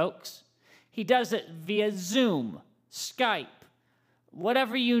music, folks. He does it via Zoom, Skype,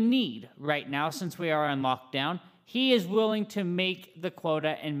 whatever you need right now since we are on lockdown. He is willing to make the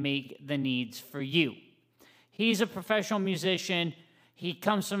quota and make the needs for you. He's a professional musician. He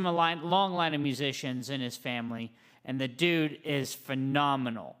comes from a long line of musicians in his family, and the dude is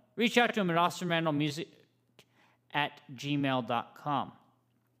phenomenal. Reach out to him at austinrandallmusic@gmail.com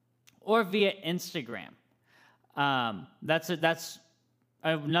or via Instagram. That's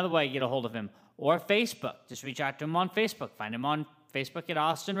another way to get a hold of him. Or Facebook. Just reach out to him on Facebook. Find him on Facebook at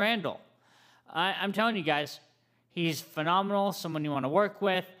Austin Randall. I'm telling you guys, he's phenomenal, someone you want to work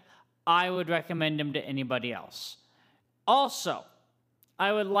with. I would recommend him to anybody else. Also,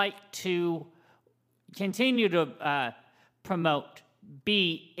 I would like to continue to promote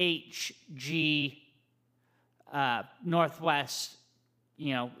BHG Northwest.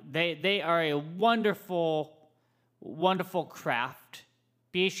 They are a wonderful craft.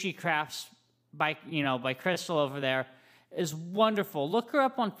 BHG Crafts by Crystal over there is wonderful. Look her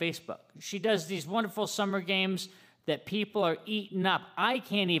up on Facebook. She does these wonderful summer games that people are eating up. I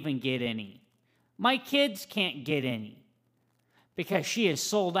can't even get any. My kids can't get any because she is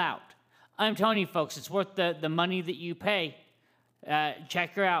sold out. I'm telling you, folks, it's worth the money that you pay.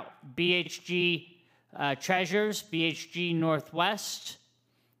 Check her out. BHG Treasures, BHG Northwest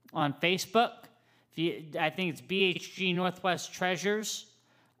on Facebook. I think it's BHG Northwest Treasures.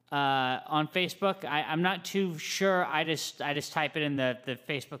 on Facebook. I'm not too sure. I just type it in the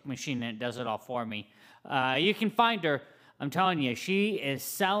Facebook machine and it does it all for me. You can find her. I'm telling you, she is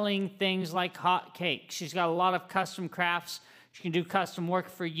selling things like hotcakes. She's got a lot of custom crafts. She can do custom work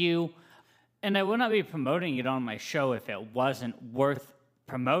for you. And I would not be promoting it on my show if it wasn't worth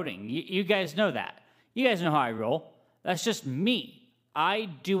promoting. You guys know that. You guys know how I roll. That's just me. I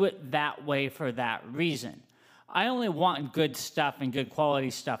do it that way for that reason. I only want good stuff and good quality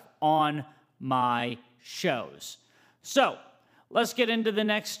stuff on my shows. So let's get into the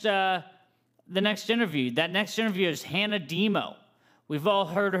next interview. That next interview is Hannah Demo. We've all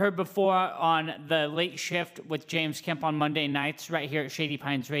heard her before on the Late Shift with James Kemp on Monday nights right here at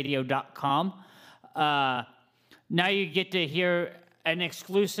ShadyPinesRadio.com. Now you get to hear an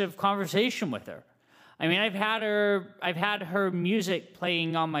exclusive conversation with her. I mean, I've had her music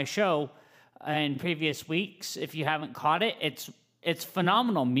playing on my show in previous weeks. If you haven't caught it, it's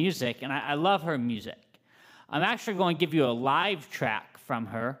phenomenal music, and I love her music. I'm actually going to give you a live track from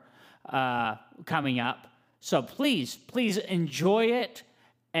her coming up. So please enjoy it,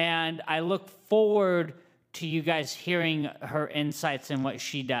 and I look forward to you guys hearing her insights and what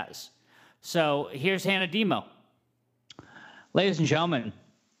she does. So here's Hannah Demo. Ladies and gentlemen,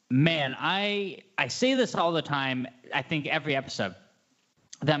 man, I say this all the time, I think every episode,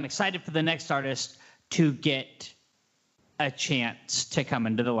 that I'm excited for the next artist to get a chance to come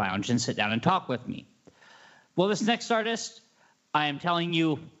into the lounge and sit down and talk with me. Well, this next artist, I am telling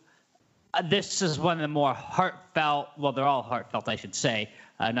you, this is one of the more heartfelt, well, they're all heartfelt, I should say,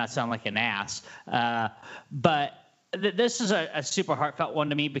 not sound like an ass. But this is a super heartfelt one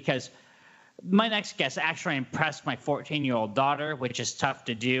to me because my next guest actually impressed my 14-year-old daughter, which is tough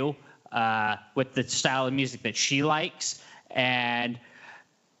to do with the style of music that she likes. And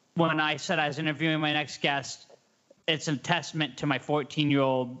when I said I was interviewing my next guest, it's a testament to my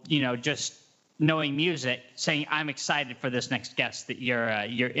 14-year-old, just knowing music, saying I'm excited for this next guest that you're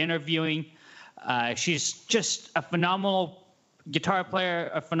interviewing. She's just a phenomenal guitar player,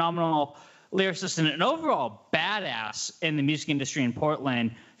 a phenomenal lyricist, and an overall badass in the music industry in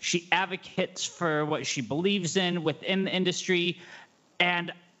Portland. She advocates for what she believes in within the industry.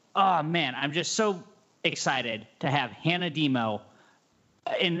 And, oh, man, I'm just so excited to have Hannah Demo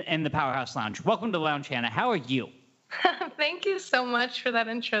in the Powerhouse Lounge. Welcome to the Lounge, Hannah. How are you? Thank you so much for that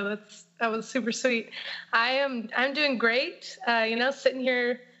intro. That was super sweet. I'm doing great. Sitting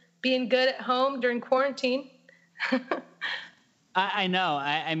here being good at home during quarantine. I know.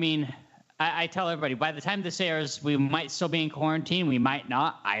 I mean, I tell everybody, by the time this airs, we might still be in quarantine. We might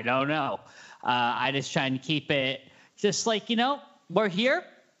not. I don't know. I just try and keep it just like, we're here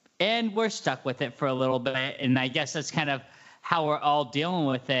and we're stuck with it for a little bit. And I guess that's kind of how we're all dealing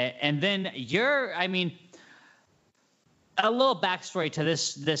with it. And then a little backstory to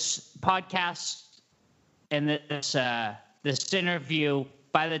this podcast and this interview.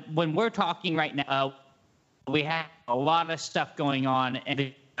 When we're talking right now, we have a lot of stuff going on in the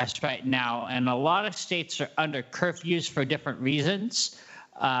U.S. right now, and a lot of states are under curfews for different reasons.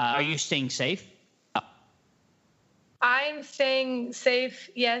 Are you staying safe? I'm staying safe.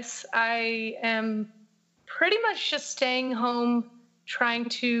 Yes, I am pretty much just staying home, trying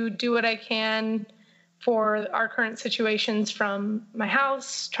to do what I can for our current situations from my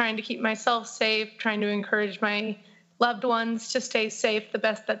house, trying to keep myself safe, trying to encourage my loved ones to stay safe the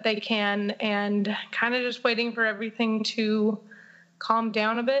best that they can, and kind of just waiting for everything to calm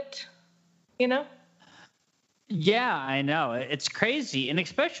down a bit, Yeah, I know. It's crazy. And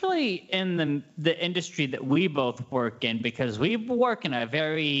especially in the industry that we both work in, because we work in a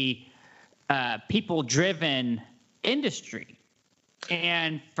very people-driven industry.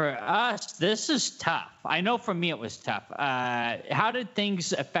 And for us, this is tough. I know for me it was tough. How did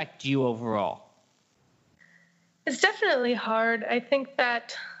things affect you overall? It's definitely hard. I think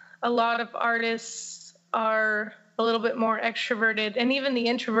that a lot of artists are a little bit more extroverted, and even the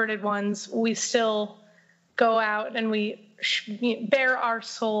introverted ones, we still go out and we bare our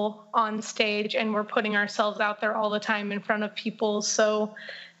soul on stage, and we're putting ourselves out there all the time in front of people. So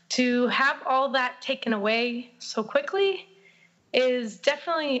to have all that taken away so quickly is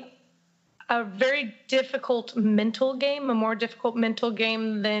definitely a very difficult mental game, a more difficult mental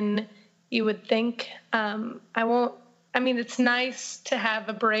game than you would think. It's nice to have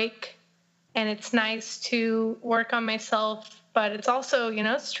a break, and it's nice to work on myself, but it's also,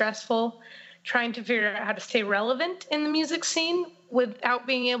 stressful trying to figure out how to stay relevant in the music scene without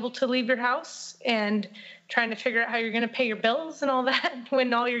being able to leave your house, and trying to figure out how you're going to pay your bills and all that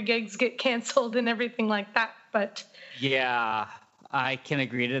when all your gigs get canceled and everything like that. But yeah, I can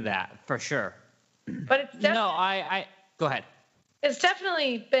agree to that for sure. But it's definitely... No, I go ahead. It's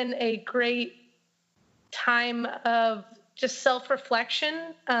definitely been a great time of just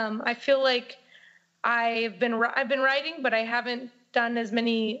self-reflection. I feel like I've been writing, but I haven't done as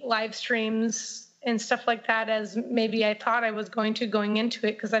many live streams and stuff like that as maybe I thought I was going into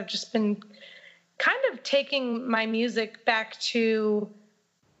it, because I've just been kind of taking my music back to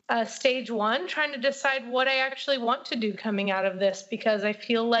stage one, trying to decide what I actually want to do coming out of this, because I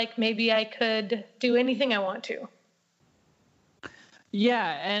feel like maybe I could do anything I want to.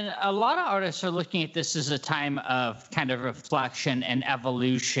 Yeah, and a lot of artists are looking at this as a time of kind of reflection and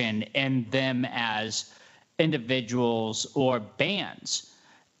evolution in them as individuals or bands.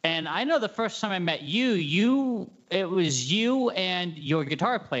 And I know the first time I met you, it was you and your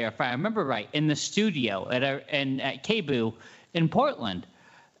guitar player, if I remember right, in the studio at KBOO in Portland.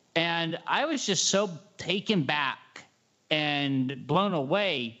 And I was just so taken back and blown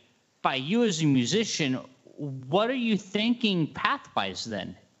away by you as a musician. What are you thinking path-wise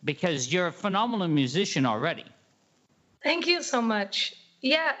then? Because you're a phenomenal musician already. Thank you so much.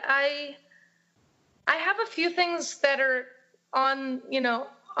 Yeah, I have a few things that are on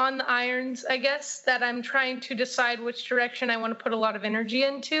the irons, I guess, that I'm trying to decide which direction I want to put a lot of energy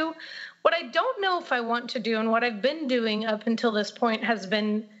into. What I don't know if I want to do, and what I've been doing up until this point, has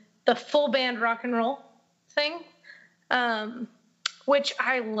been the full band rock and roll thing. Which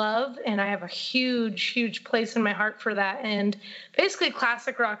I love, and I have a huge, huge place in my heart for that. And basically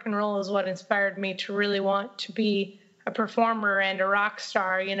classic rock and roll is what inspired me to really want to be a performer and a rock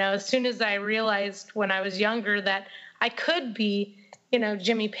star. As soon as I realized when I was younger that I could be,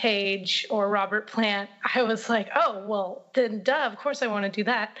 Jimmy Page or Robert Plant, I was like, oh, well, then duh, of course I want to do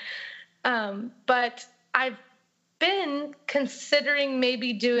that. But I've been considering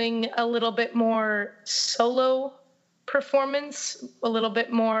maybe doing a little bit more solo performance, a little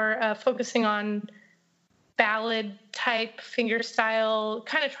bit more focusing on ballad type fingerstyle,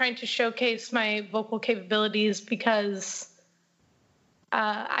 kind of trying to showcase my vocal capabilities, because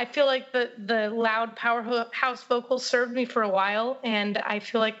I feel like the loud powerhouse vocals served me for a while, and I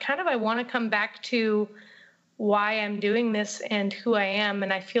feel like kind of I want to come back to why I'm doing this and who I am.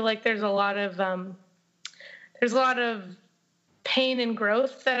 And I feel like there's a lot of pain and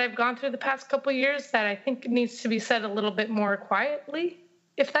growth that I've gone through the past couple of years that I think needs to be said a little bit more quietly,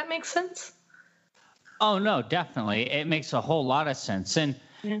 if that makes sense. Oh, no, definitely. It makes a whole lot of sense. And,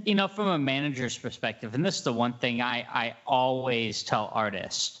 from a manager's perspective, and this is the one thing I always tell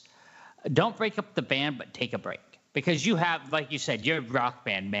artists, don't break up the band, but take a break. Because you have, like you said, your rock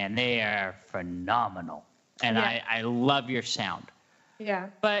band, man, they are phenomenal. And yeah. I love your sound. Yeah.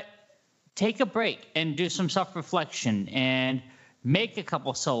 But take a break and do some self-reflection and make a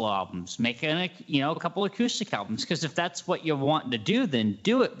couple solo albums, make a couple acoustic albums. Because if that's what you're wanting to do, then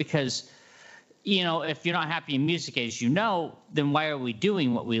do it. Because, if you're not happy in music, as you know, then why are we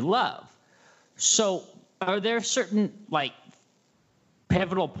doing what we love? So are there certain,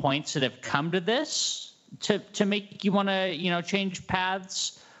 pivotal points that have come to this to make you want to, change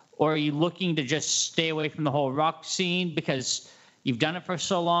paths? Or are you looking to just stay away from the whole rock scene because you've done it for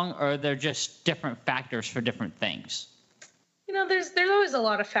so long, or are there just different factors for different things? There's always a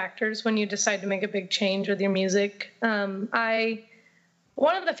lot of factors when you decide to make a big change with your music.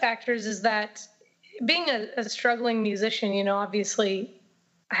 One of the factors is that being a struggling musician, obviously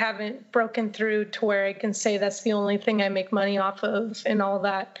I haven't broken through to where I can say that's the only thing I make money off of and all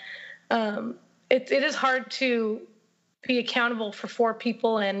that. It is hard to be accountable for 4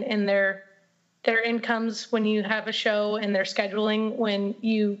 people and their incomes when you have a show, and their scheduling when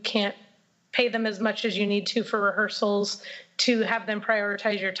you can't pay them as much as you need to for rehearsals, to have them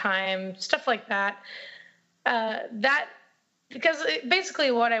prioritize your time, stuff like that. Because basically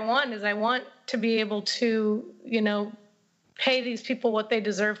what I want is I want to be able to, pay these people what they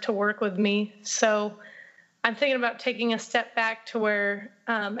deserve to work with me. So I'm thinking about taking a step back to where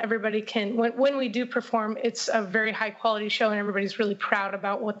everybody can, when we do perform, it's a very high quality show and everybody's really proud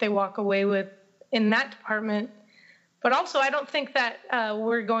about what they walk away with in that department. But also, I don't think that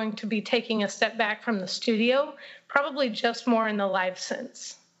we're going to be taking a step back from the studio, probably just more in the live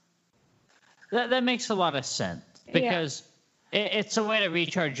sense. That makes a lot of sense, because it's a way to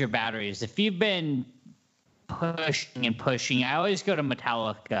recharge your batteries. If you've been pushing, I always go to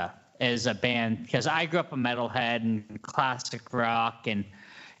Metallica as a band, because I grew up a metalhead and classic rock, and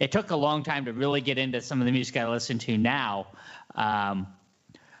it took a long time to really get into some of the music I listen to now.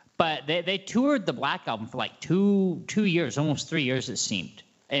 But they toured the Black Album for 2 years, almost 3 years it seemed,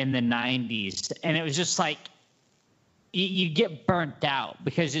 in the 90s. And it was just you get burnt out,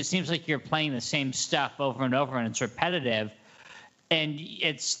 because it seems like you're playing the same stuff over and over and it's repetitive. and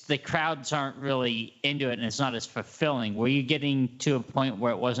it's the crowds aren't really into it, and it's not as fulfilling. Were you getting to a point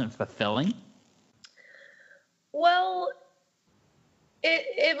where it wasn't fulfilling? Well,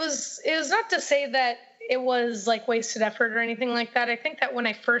 it was not to say that it was like wasted effort or anything like that. I think that when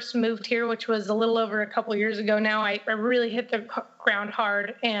I first moved here, which was a little over a couple years ago now, I really hit the ground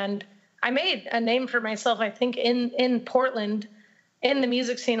hard, and I made a name for myself, I think, in Portland, in the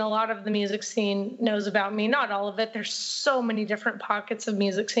music scene. A lot of the music scene knows about me. Not all of it. There's so many different pockets of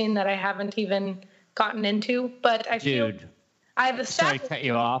music scene that I haven't even gotten into. But I feel I've established. Sorry to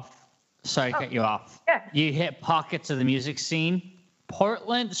cut you off. Yeah. You hit pockets of the music scene.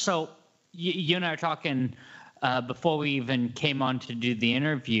 Portland, so you and I were talking before we even came on to do the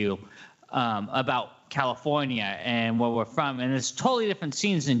interview about California and where we're from, and it's totally different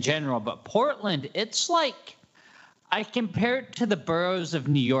scenes in general, but Portland, it's like I compare it to the boroughs of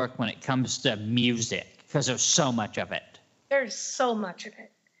New York when it comes to music, because there's so much of it. There's so much of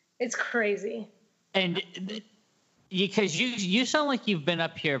it. It's crazy. And because you sound like you've been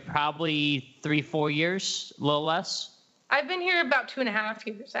up here probably 3-4 years, a little less. I've been here about 2.5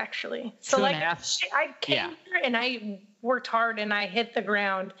 years, actually. So 2.5. I came here and I worked hard and I hit the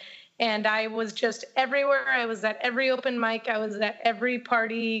ground, and I was just everywhere. I was at every open mic. I was at every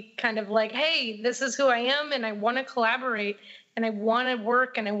party, kind of like, hey, this is who I am, and I want to collaborate, and I want to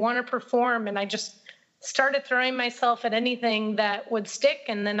work, and I want to perform. And I just started throwing myself at anything that would stick.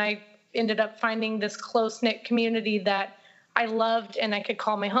 And then I ended up finding this close-knit community that I loved, and I could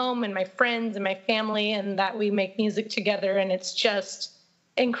call my home, and my friends and my family, and that we make music together, and it's just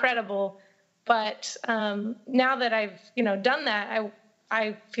incredible. But now that I've done that,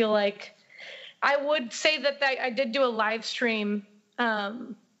 I feel like I would say that I did do a live stream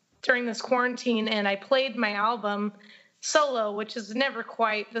during this quarantine, and I played my album solo, which is never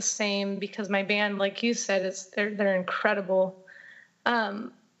quite the same because my band, like you said, they're incredible.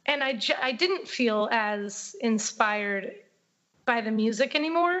 And I didn't feel as inspired by the music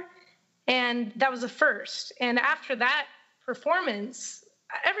anymore, and that was a first. And after that performance,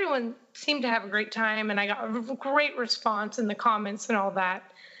 everyone seemed to have a great time, and I got a great response in the comments and all that.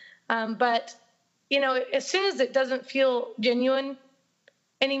 But as soon as it doesn't feel genuine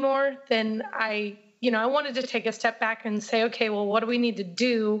anymore, then I wanted to take a step back and say, okay, well, what do we need to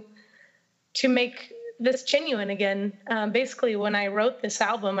do to make this genuine again? Basically, when I wrote this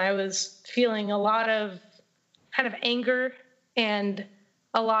album, I was feeling a lot of kind of anger and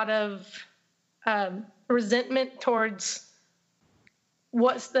a lot of resentment towards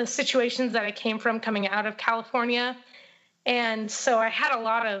what's the situations that I came from coming out of California. And so I had a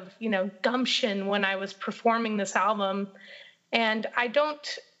lot of, gumption when I was performing this album. And I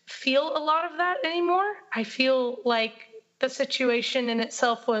don't feel a lot of that anymore. I feel like the situation in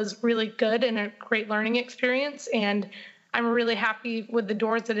itself was really good and a great learning experience. And I'm really happy with the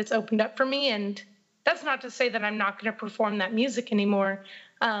doors that it's opened up for me. And that's not to say that I'm not going to perform that music anymore.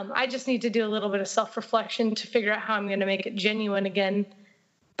 I just need to do a little bit of self-reflection to figure out how I'm going to make it genuine again.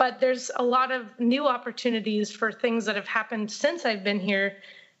 But there's a lot of new opportunities for things that have happened since I've been here.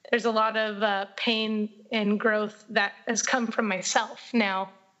 There's a lot of pain and growth that has come from myself now,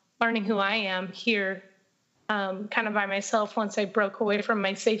 learning who I am here kind of by myself once I broke away from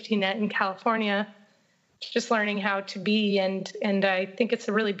my safety net in California. Just learning how to be, and I think it's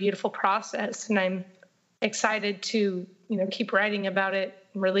a really beautiful process, and I'm excited to keep writing about it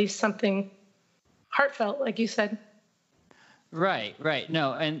and release something heartfelt, like you said. Right.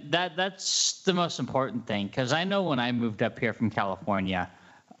 No, and that's the most important thing, because I know when I moved up here from California,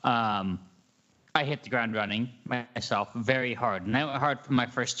 I hit the ground running myself very hard, and I went hard for my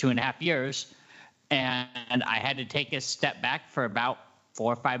first 2.5 years, and I had to take a step back for about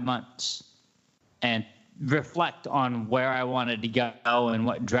 4 or 5 months and reflect on where I wanted to go and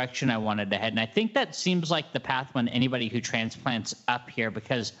what direction I wanted to head. And I think that seems like the path when anybody who transplants up here,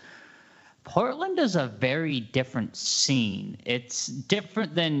 because Portland is a very different scene. It's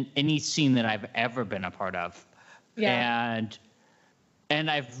different than any scene that I've ever been a part of. Yeah. And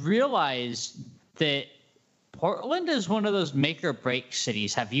I've realized that Portland is one of those make or break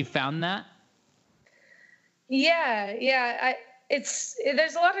cities. Have you found that? Yeah.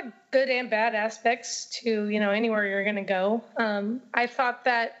 There's a lot of good and bad aspects to, anywhere you're going to go. I thought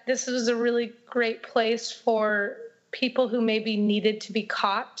that this was a really great place for people who maybe needed to be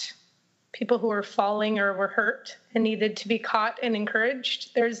caught, people who were falling or were hurt and needed to be caught and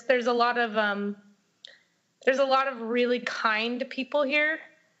encouraged. There's a lot of really kind people here.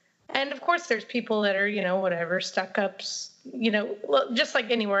 And of course there's people that are, whatever, stuck ups, just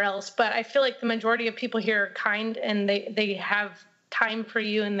like anywhere else. But I feel like the majority of people here are kind, and they have time for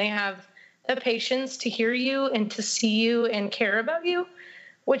you, and they have the patience to hear you and to see you and care about you,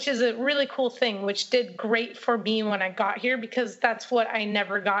 which is a really cool thing, which did great for me when I got here, because that's what I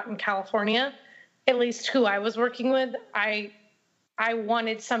never got in California, at least who I was working with. I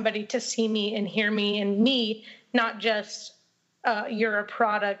wanted somebody to see me and hear me and me, not just you're a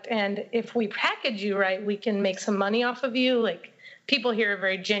product, and if we package you right, we can make some money off of you. Like, people here are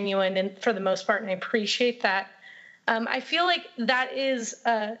very genuine, and for the most part, and I appreciate that. I feel like that is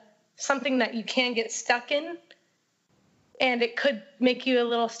something that you can get stuck in, and it could make you a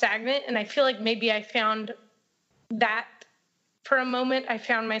little stagnant. And I feel like maybe I found that for a moment. I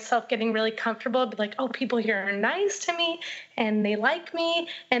found myself getting really comfortable, be like, oh, people here are nice to me and they like me,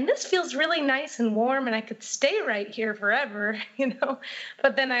 and this feels really nice and warm, and I could stay right here forever,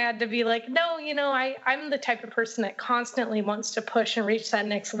 But then I had to be like, no, I'm the type of person that constantly wants to push and reach that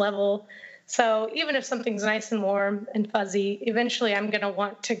next level. So even if something's nice and warm and fuzzy, eventually I'm going to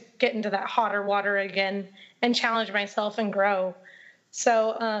want to get into that hotter water again and challenge myself and grow.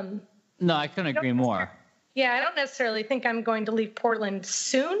 So no, I couldn't agree more. Yeah, I don't necessarily think I'm going to leave Portland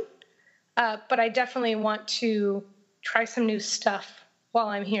soon, but I definitely want to try some new stuff while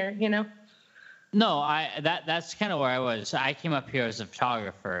I'm here, No, that's kind of where I was. I came up here as a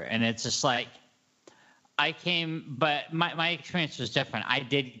photographer, and it's just like but my experience was different. I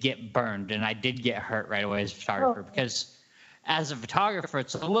did get burned, and I did get hurt right away as a photographer, because as a photographer,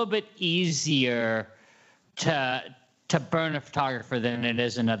 it's a little bit easier to burn a photographer than it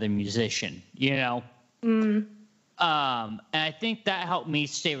is another musician, And I think that helped me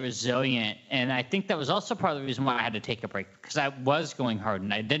stay resilient. And I think that was also part of the reason why I had to take a break, because I was going hard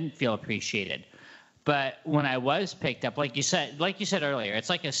and I didn't feel appreciated. But when I was picked up, like you said earlier, it's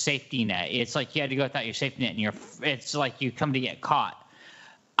like a safety net. It's like you had to go without your safety net, and it's like you come to get caught.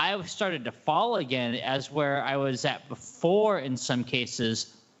 I started to fall again, as where I was at before. In some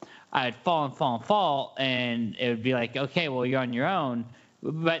cases, I'd fall, and it would be like, okay, well, you're on your own.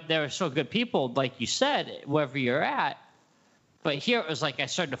 But there were still good people, like you said, wherever you're at. But here it was like I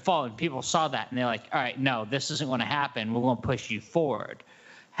started to fall, and people saw that, and they're like, all right, no, this isn't going to happen. We're going to push you forward.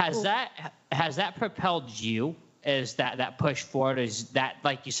 Has that propelled you? Is that push forward? Is that,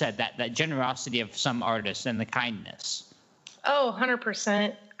 like you said, that generosity of some artists and the kindness? Oh,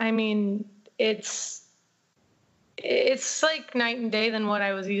 100%. I mean, it's like night and day than what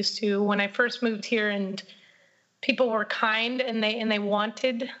I was used to when I first moved here, and people were kind, and they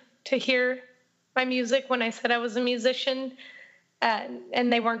wanted to hear my music when I said I was a musician,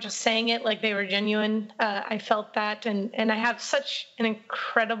 and they weren't just saying it, like they were genuine. I felt that, and I have such an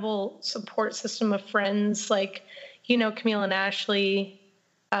incredible support system of friends, like Camille and Ashley,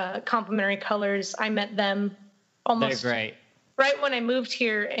 Complementary Colors. I met them almost They're great. Right when I moved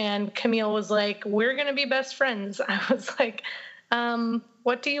here, and Camille was like, we're gonna be best friends. I was like,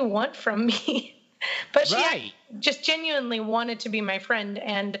 what do you want from me? But she just genuinely wanted to be my friend,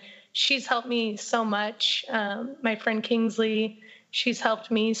 and she's helped me so much. My friend Kingsley, she's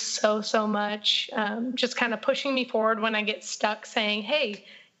helped me so much, just kind of pushing me forward when I get stuck, saying, hey,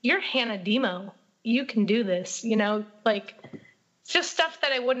 you're Hannah Demo. You can do this, like just stuff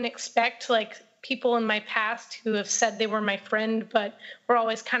that I wouldn't expect, like people in my past who have said they were my friend, but were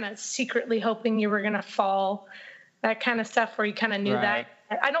always kind of secretly hoping you were going to fall, that kind of stuff where you kind of knew that.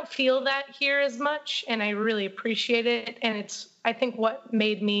 I don't feel that here as much, and I really appreciate it. And it's, I think, what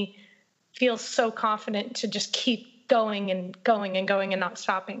made me feel so confident to just keep going and going and going and not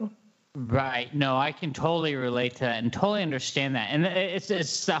stopping. Right. No, I can totally relate to that and totally understand that. And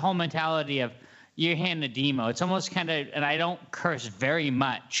it's the whole mentality of you're Hannah Demo. It's almost kind of, and I don't curse very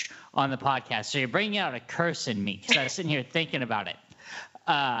much on the podcast, so you're bringing out a curse in me because I was sitting here thinking about it.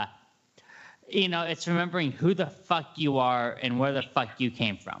 It's remembering who the fuck you are and where the fuck you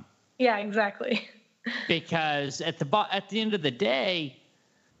came from. Yeah, exactly. Because at the end of the day,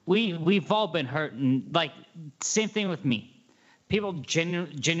 we've all been hurt, and like same thing with me. People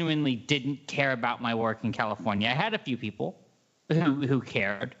genuinely didn't care about my work in California. I had a few people who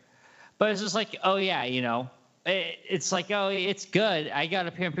cared, but it's just like, oh yeah, it's like, oh, it's good. I got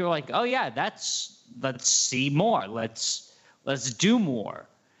up here and people were like, oh yeah, let's see more. Let's do more.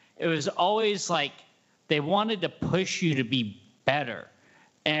 It was always like they wanted to push you to be better.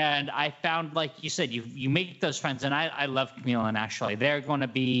 And I found, like you said, you make those friends, and I love Camille and Ashley. They're going to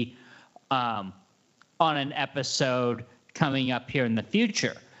be on an episode coming up here in the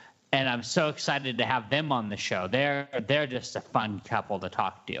future, and I'm so excited to have them on the show. They're just a fun couple to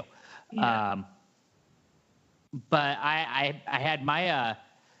talk to. Yeah. But I had my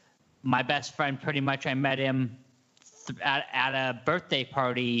best friend, pretty much. I met him at a birthday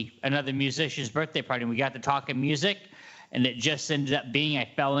party, another musician's birthday party, and we got to talking music. And it just ended up being, I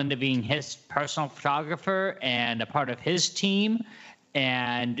fell into being his personal photographer and a part of his team.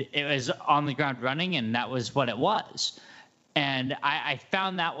 And it was on the ground running, and that was what it was. And I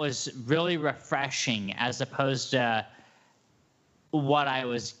found that was really refreshing as opposed to what I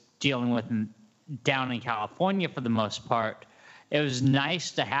was dealing with down in California for the most part. It was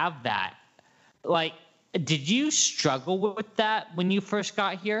nice to have that. Like, did you struggle with that when you first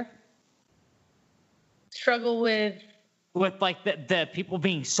got here? Struggle with like the people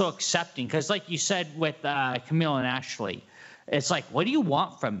being so accepting? Because like you said with Camille and Ashley, it's like, what do you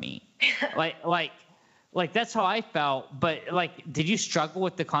want from me? like that's how I felt. But like, did you struggle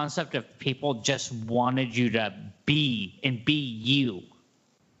with the concept of people just wanted you to be you?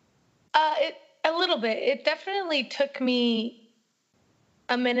 A little bit. It definitely took me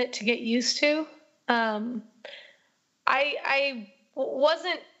a minute to get used to. I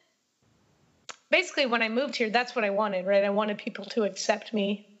wasn't, basically when I moved here, that's what I wanted, right? I wanted people to accept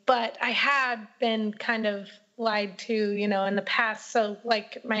me, but I had been kind of lied to, you know, in the past. So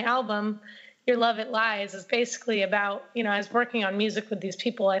like my album, Your Love It Lies, is basically about, you know, I was working on music with these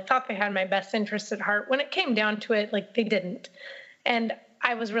people. I thought they had my best interests at heart. When it came down to it, like, they didn't. And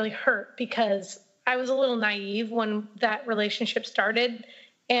I was really hurt because I was a little naive when that relationship started.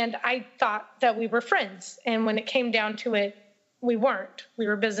 And I thought that we were friends. And when it came down to it, we weren't. We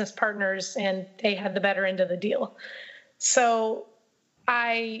were business partners, and they had the better end of the deal. So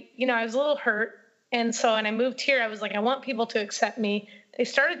I was a little hurt. And so when I moved here, I was like, I want people to accept me. They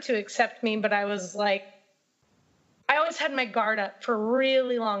started to accept me, but I was like, I always had my guard up for a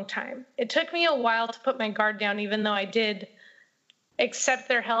really long time. It took me a while to put my guard down, even though I did accept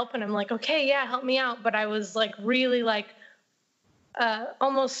their help. And I'm like, okay, yeah, help me out. But I was like, really like,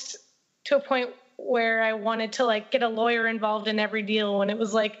 almost to a point where I wanted to like get a lawyer involved in every deal, when it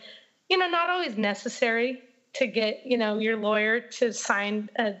was like, you know, not always necessary to get, you know, your lawyer to sign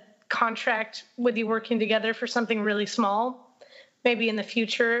a contract with you working together for something really small. Maybe in the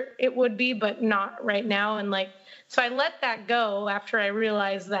future it would be, but not right now. And like, so I let that go after I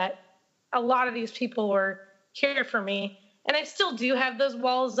realized that a lot of these people were here for me. And I still do have those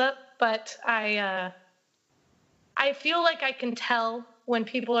walls up, but I feel like I can tell when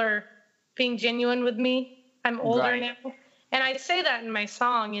people are being genuine with me. I'm older now. And I say that in my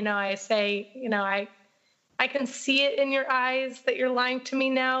song, you know, I say, you know, I can see it in your eyes that you're lying to me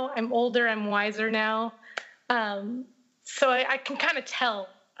now. I'm older, I'm wiser now. So I can kind of tell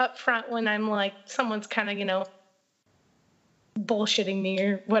up front when I'm like, someone's kind of, you know, bullshitting me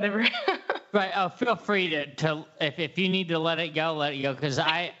or whatever. Right. Oh, feel free to if you need to let it go, let it go. Because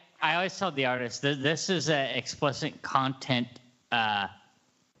I always tell the artist that this is an explicit content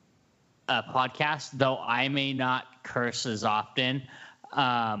podcast, though I may not curse as often.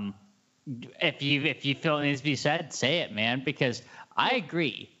 If you feel it needs to be said, say it, man. Because I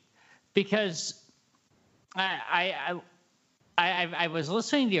agree. Because I was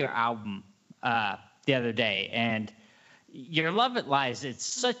listening to your album the other day, and Your Love It Lies. It's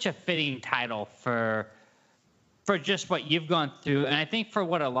such a fitting title for just what you've gone through, and I think for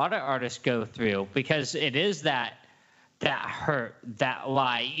what a lot of artists go through, because it is that hurt, that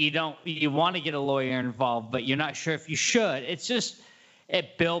lie. You want to get a lawyer involved, but you're not sure if you should. It's just,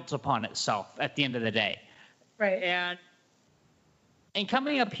 it builds upon itself at the end of the day. Right. And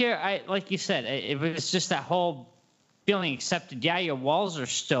coming up here, like you said, it was just that whole feeling accepted. Yeah, your walls are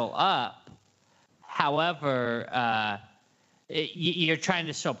still up. However, you're trying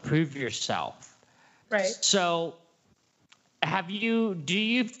to still prove yourself. Right. So do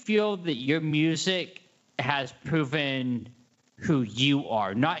you feel that your music has proven who you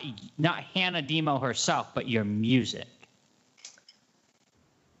are? Not Hannah Demo herself, but your music.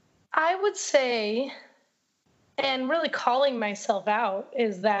 I would say, and really calling myself out,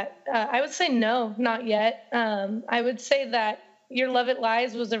 is that I would say no, not yet. I would say that Your Love It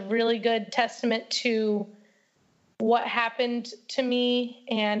Lies was a really good testament to what happened to me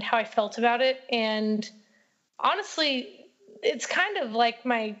and how I felt about it. And honestly, it's kind of like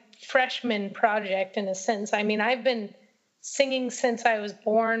my freshman project in a sense. I mean, I've been singing since I was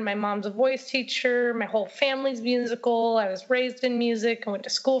born. My mom's a voice teacher. My whole family's musical. I was raised in music. I went to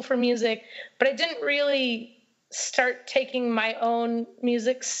school for music. But I didn't really start taking my own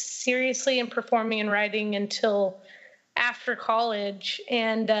music seriously and performing and writing until after college.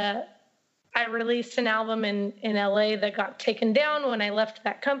 And I released an album in LA that got taken down when I left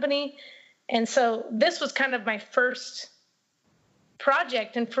that company. And so this was kind of my first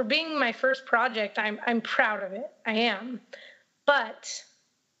project. And for being my first project, I'm proud of it. I am. But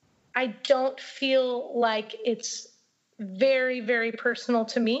I don't feel like it's very, very personal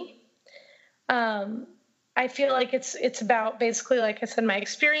to me. I feel like it's about basically, like I said, my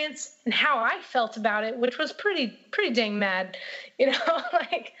experience and how I felt about it, which was pretty dang mad,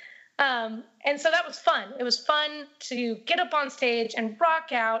 like. And so that was fun. It was fun to get up on stage and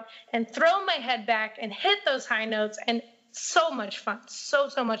rock out and throw my head back and hit those high notes, and so much fun, so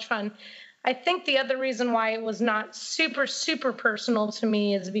much fun. I think the other reason why it was not super personal to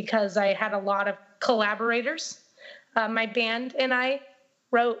me is because I had a lot of collaborators. My band and I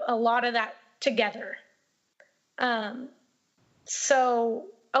wrote a lot of that together. So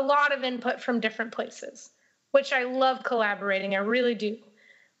a lot of input from different places, which I love collaborating. I really do.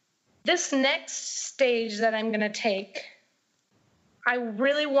 This next stage that I'm going to take, I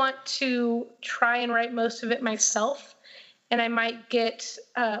really want to try and write most of it myself. And I might get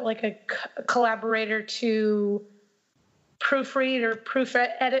like a collaborator to proofread or proof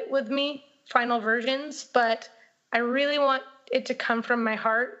edit with me final versions. But I really want it to come from my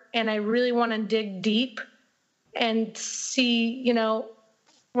heart, and I really want to dig deep and see,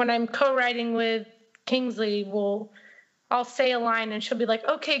 when I'm co-writing with Kingsley, I'll say a line and she'll be like,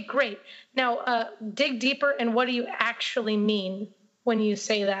 okay, great. Now dig deeper, and what do you actually mean when you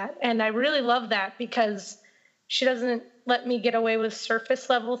say that? And I really love that because she doesn't let me get away with surface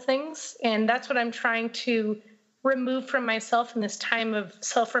level things. And that's what I'm trying to remove from myself in this time of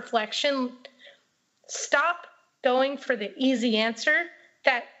self-reflection. Stop going for the easy answer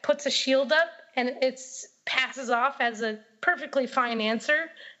that puts a shield up and it passes off as a perfectly fine answer,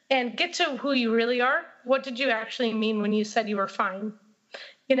 and get to who you really are. What did you actually mean when you said you were fine?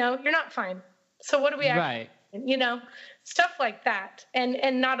 You're not fine. So what do we actually, stuff like that.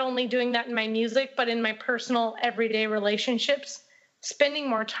 And not only doing that in my music, but in my personal everyday relationships, spending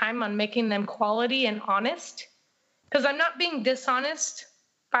more time on making them quality and honest. Because I'm not being dishonest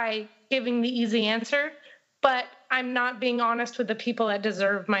by giving the easy answer, but I'm not being honest with the people that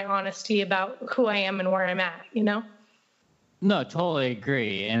deserve my honesty about who I am and where I'm at, No, totally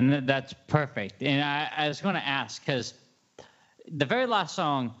agree. And that's perfect. And I was going to ask, because the very last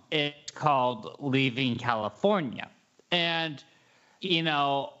song is called Leaving California. And,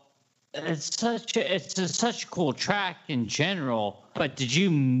 it's such a cool track in general, but did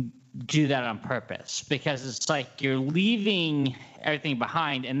you do that on purpose? Because it's like you're leaving everything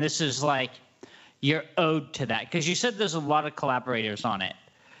behind, and this is like your ode to that. Because you said there's a lot of collaborators on it.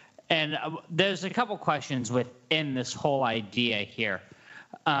 And there's a couple questions within this whole idea here.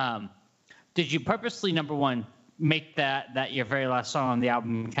 Did you purposely, number one, make that your very last song on the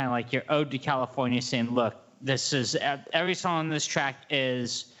album kind of like your ode to California, saying, look, this is every song on this track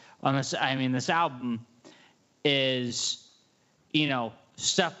is on this. I mean, this album is,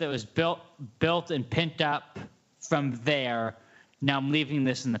 stuff that was built and pent up from there. Now I'm leaving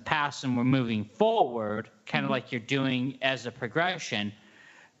this in the past and we're moving forward, kind of like you're doing as a progression.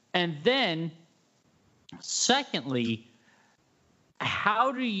 And then, secondly,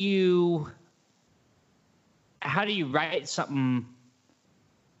 how do you write something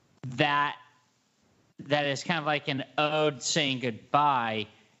that is kind of like an ode saying goodbye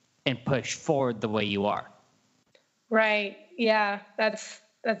and push forward the way you are? Right. Yeah, that's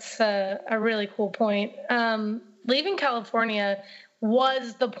a really cool point. Leaving California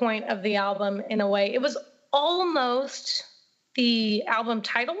was the point of the album in a way. It was almost the album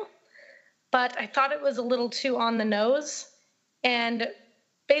title, but I thought it was a little too on the nose. And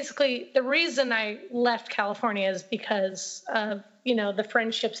basically the reason I left California is because of, the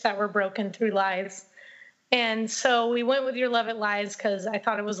friendships that were broken through lies. And so we went with Your Love It Lies because I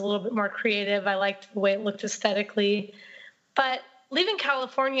thought it was a little bit more creative. I liked the way it looked aesthetically. But Leaving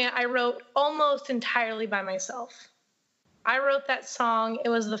California, I wrote almost entirely by myself. I wrote that song. It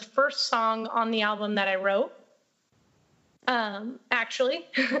was the first song on the album that I wrote. Actually.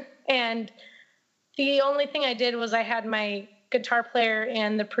 And the only thing I did was I had my guitar player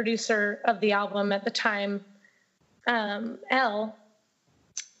and the producer of the album at the time, Elle,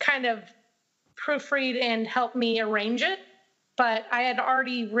 kind of proofread and help me arrange it. But I had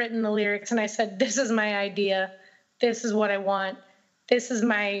already written the lyrics and I said, this is my idea. This is what I want.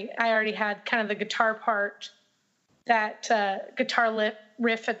 I already had kind of the guitar part, that guitar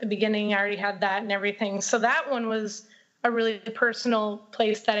riff at the beginning. I already had that and everything. So that one was a really personal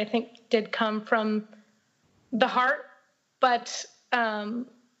place that I think did come from the heart. But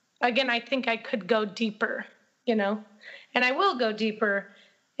again, I think I could go deeper, and I will go deeper.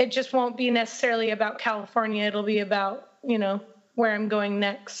 It just won't be necessarily about California. It'll be about, where I'm going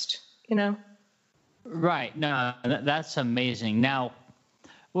next, Right. No, that's amazing. Now,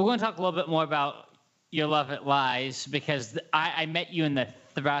 we're going to talk a little bit more about Your Love It Lies, because I met you in the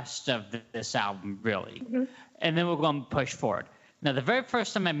thrust of this album, really. Mm-hmm. And then we're going to push forward. Now, the very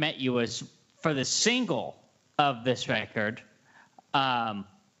first time I met you was for the single of this record,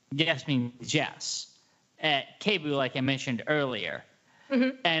 Yes Means Yes, at KBOO, like I mentioned earlier.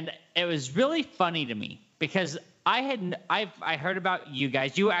 Mm-hmm. And it was really funny to me because I heard about you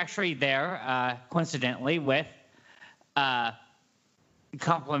guys. You were actually there, coincidentally, with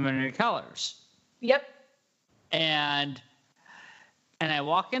Complementary Colors. Yep. And I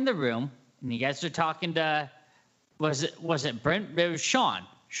walk in the room, and you guys are talking to, was it Brent? It was Sean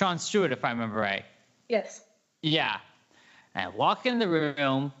Stewart, if I remember right. Yes. Yeah. And I walk in the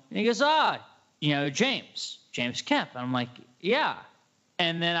room, and he goes, James Kemp. And I'm like, yeah.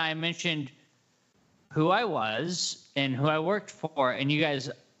 And then I mentioned who I was and who I worked for, and you guys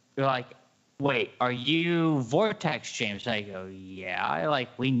were like, wait, are you Vortex James? And I go, yeah,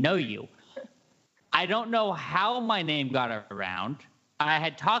 we know you. I don't know how my name got around. I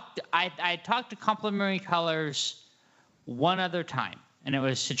had talked to Complementary Colors one other time, and it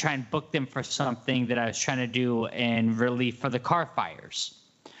was to try and book them for something that I was trying to do in relief for the car fires.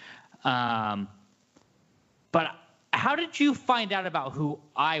 But how did you find out about who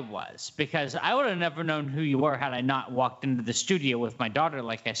I was? Because I would have never known who you were had I not walked into the studio with my daughter,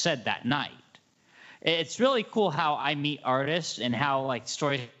 like I said, that night. It's really cool how I meet artists and how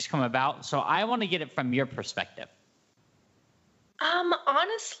stories come about. So I want to get it from your perspective.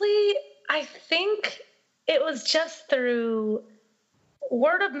 Honestly, I think it was just through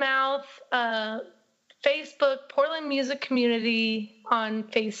word of mouth, Facebook, Portland Music Community on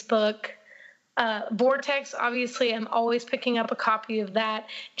Facebook, Vortex. Obviously, I'm always picking up a copy of that.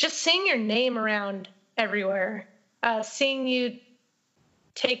 Just seeing your name around everywhere, seeing you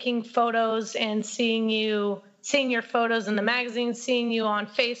taking photos and seeing your photos in the magazine, seeing you on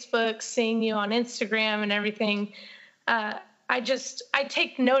Facebook, seeing you on Instagram and everything. I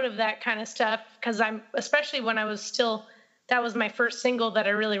take note of that kind of stuff because especially when I was still, that was my first single that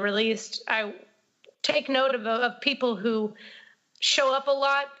I really released. I take note of people who show up a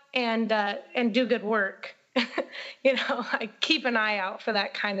lot and do good work. I keep an eye out for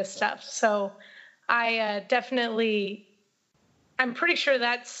that kind of stuff. So I I'm pretty sure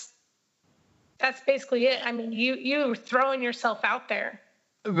that's basically it. I mean, you're throwing yourself out there.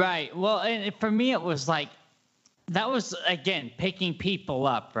 Right. Well, and for me, it was that was, again, picking people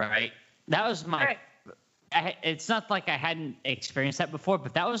up, right? That was my, right. It's not like I hadn't experienced that before,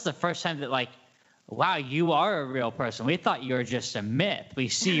 but that was the first time that wow, you are a real person. We thought you were just a myth. We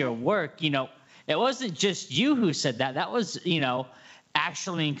see your work, it wasn't just you who said that. That was,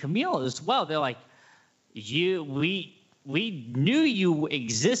 Ashley and Camille as well. They're like, we knew you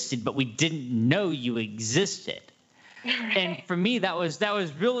existed, but we didn't know you existed. Right. And for me, that was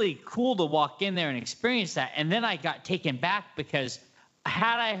really cool to walk in there and experience that. And then I got taken back because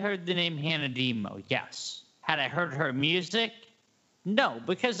had I heard the name Hannah Demo? Yes. Had I heard her music? No,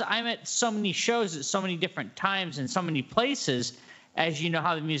 because I'm at so many shows at so many different times in so many places. As you know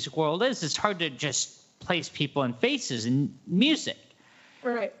how the music world is, it's hard to just place people and faces in music.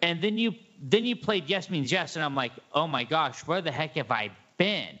 Right. And then you played Yes Means Yes, and I'm like, oh my gosh, where the heck have I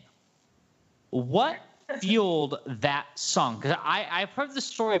been? What fueled that song? Because I've heard the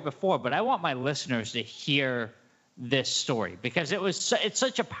story before, but I want my listeners to hear this story because it's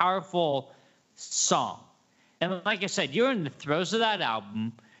such a powerful song. And like I said, you're in the throes of that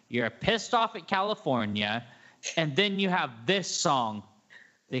album. You're pissed off at California, and then you have this song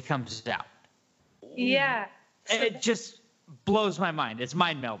that comes out. Yeah. It just blows my mind. It's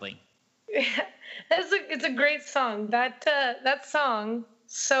mind-melding. Yeah, it's a great song. That song.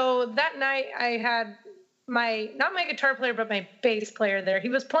 So that night I had not my guitar player, but my bass player there. He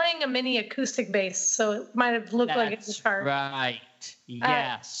was playing a mini acoustic bass, so it might have looked like a guitar. Right.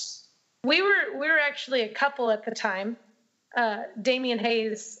 Yes. We were actually a couple at the time. Damian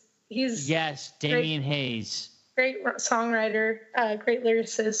Hayes. Yes, Damian Hayes. Great songwriter, great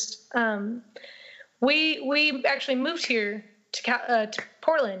lyricist. We actually moved here to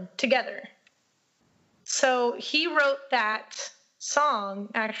Portland together. So he wrote that song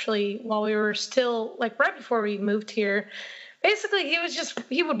actually while we were still right before we moved here. Basically,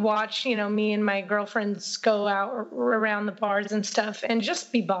 he would watch, me and my girlfriends go out around the bars and stuff and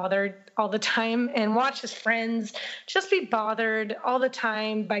just be bothered all the time and watch his friends just be bothered all the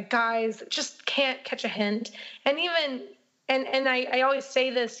time by guys that just can't catch a hint. And even, and I always say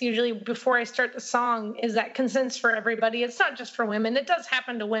this usually before I start the song, is that consent's for everybody. It's not just for women. It does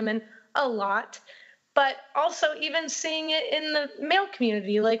happen to women a lot. But also even seeing it in the male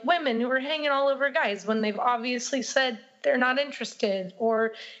community, like women who are hanging all over guys when they've obviously said they're not interested,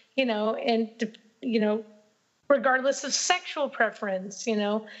 or, regardless of sexual preference,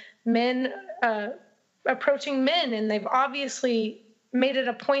 men approaching men and they've obviously made it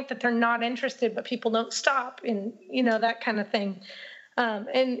a point that they're not interested, but people don't stop, and that kind of thing.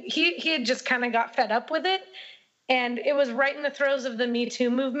 And he had just kind of got fed up with it. And it was right in the throes of the Me Too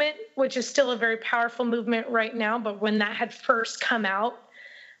movement, which is still a very powerful movement right now. But when that had first come out,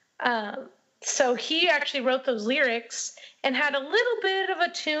 so he actually wrote those lyrics and had a little bit of a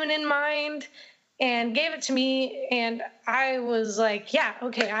tune in mind and gave it to me. And I was like, yeah,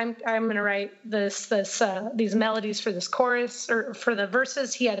 okay, I'm going to write these melodies for this chorus, or for the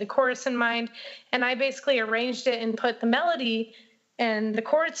verses. He had the chorus in mind. And I basically arranged it and put the melody and the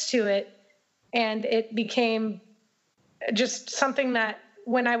chords to it. And it became just something that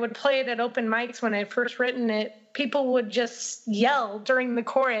when I would play it at open mics, when I had first written it, people would just yell during the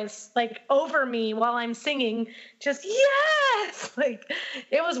chorus, like over me while I'm singing, just yes, like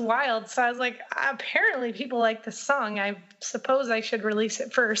it was wild. So I was like, apparently people like this song. I suppose I should release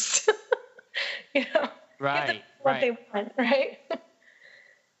it first. Right, what they want, right?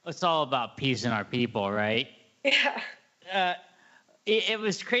 It's all about pleasing our people, right? Yeah. It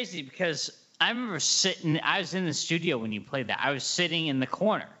was crazy because I remember I was in the studio when you played that. I was sitting in the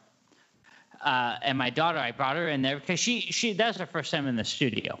corner. And my daughter, I brought her in there because that was her first time in the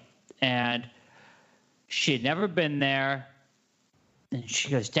studio. And she had never been there. And she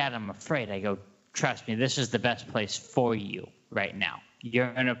goes, Dad, I'm afraid. I go, trust me, this is the best place for you right now. You're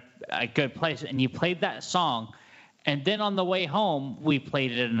in a good place. And you played that song. And then on the way home, we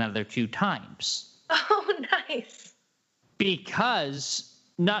played it another 2 times. Oh, nice. Because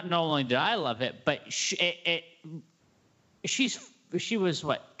not only did I love it, but she was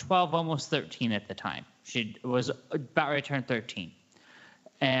what, 12, almost 13 at the time. She was about ready to turn 13,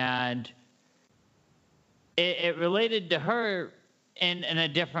 and it related to her in a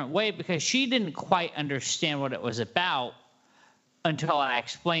different way because she didn't quite understand what it was about until I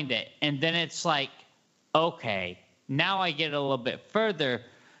explained it, and then it's like, okay, now I get a little bit further.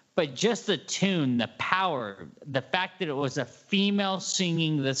 But just the tune, the power, the fact that it was a female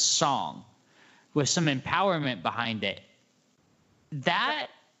singing this song with some empowerment behind it, that's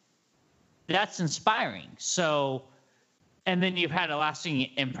inspiring. So, and then you've had a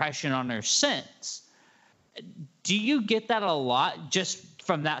lasting impression on her since. Do you get that a lot just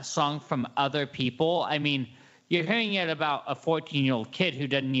from that song from other people? I mean, you're hearing it about a 14-year-old kid who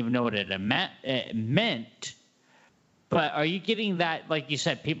doesn't even know what it meant. But are you getting that, like you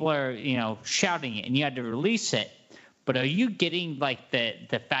said, people are, shouting it and you had to release it. But are you getting like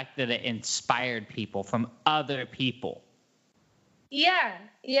the fact that it inspired people from other people? Yeah.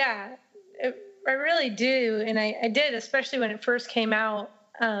 I really do. And I did, especially when it first came out.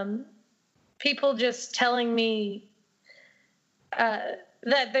 People just telling me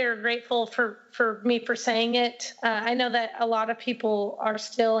that they're grateful for me for saying it. I know that a lot of people are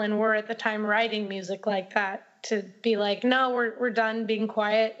still and were at the time writing music like that. To be like, no, we're done being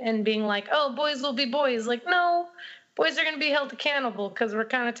quiet and being like, oh, boys will be boys. Like, no, boys are going to be held accountable because we're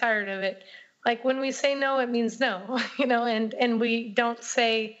kind of tired of it. Like when we say no, it means no, and we don't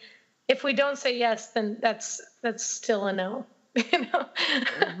say, if we don't say yes, then that's still a no,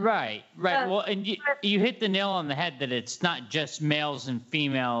 Right. Well, and you hit the nail on the head that it's not just males and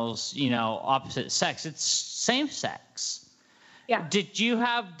females, opposite sex. It's same sex. Yeah. Did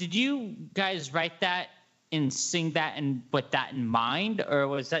you guys write that and sing that and with that in mind, or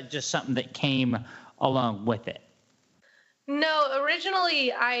was that just something that came along with it? No,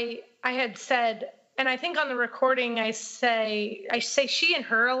 originally I had said, and I think on the recording I say she and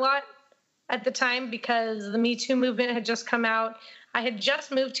her a lot at the time because the Me Too movement had just come out. I had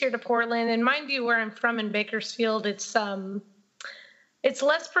just moved here to Portland, and mind you, where I'm from in Bakersfield, it's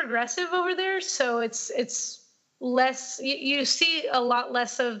less progressive over there, so it's less, you see a lot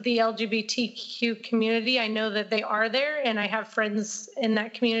less of the LGBTQ community. I know that they are there, and I have friends in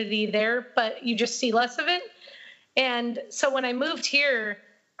that community there, but you just see less of it. And so when I moved here,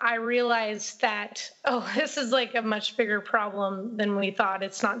 I realized that, this is like a much bigger problem than we thought.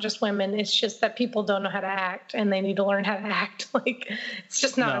 It's not just women. It's just that people don't know how to act, and they need to learn how to act. Like, it's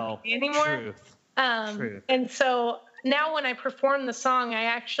just not okay anymore. Truth. And so now when I perform the song, I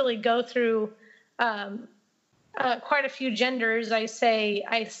actually go through quite a few genders. I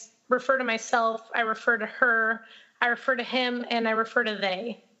refer to myself, I refer to her, I refer to him, and I refer to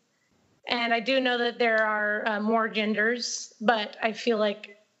they. And I do know that there are more genders, but I feel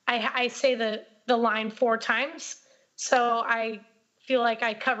like I say the line 4 times. So I feel like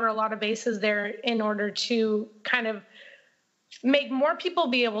I cover a lot of bases there in order to kind of make more people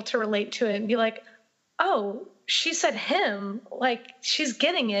be able to relate to it and be like, oh, she said him, like she's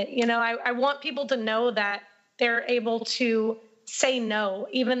getting it. I want people to know that they're able to say no,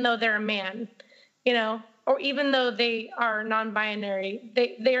 even though they're a man, or even though they are non-binary,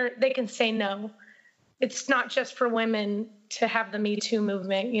 they can say no. It's not just for women to have the Me Too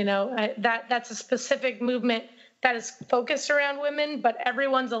movement. That's a specific movement that is focused around women, but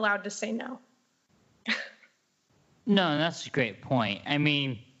everyone's allowed to say no. No, that's a great point. I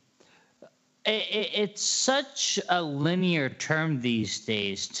mean, it's such a linear term these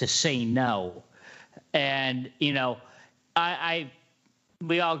days to say no. And, we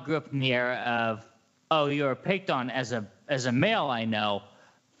all grew up in the era of, oh, you were picked on as a male, I know,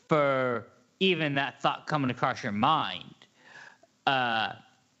 for even that thought coming across your mind. And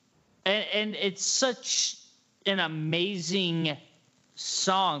it's such an amazing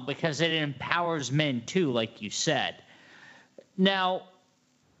song because it empowers men too, like you said. Now,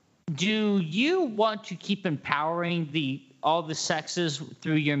 do you want to keep empowering all the sexes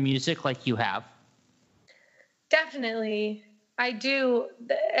through your music like you have? Definitely, I do.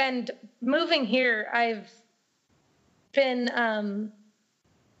 And moving here, I've been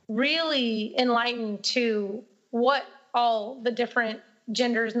really enlightened to what all the different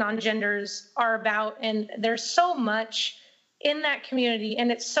genders, non-genders are about. And there's so much in that community,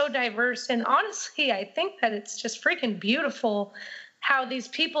 and it's so diverse. And honestly, I think that it's just freaking beautiful how these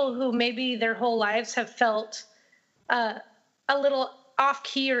people who maybe their whole lives have felt a little off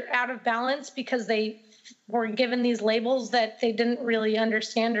key or out of balance because they were given these labels that they didn't really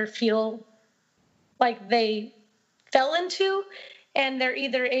understand or feel like they fell into. And they're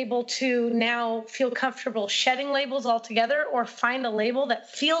either able to now feel comfortable shedding labels altogether or find a label that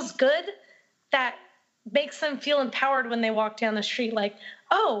feels good, that makes them feel empowered when they walk down the street. Like,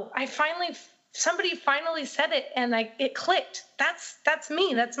 oh, somebody finally said it and it clicked. That's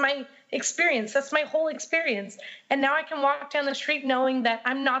me. That's my experience. That's my whole experience. And now I can walk down the street knowing that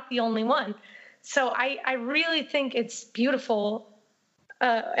I'm not the only one. So I really think it's beautiful.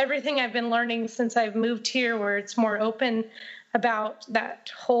 Everything I've been learning since I've moved here, where it's more open about that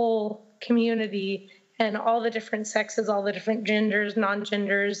whole community and all the different sexes, all the different genders,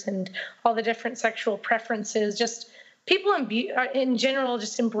 non-genders, and all the different sexual preferences, just people in general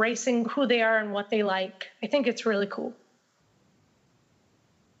just embracing who they are and what they like. I think it's really cool.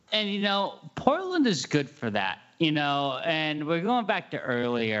 And, Portland is good for that, and we're going back to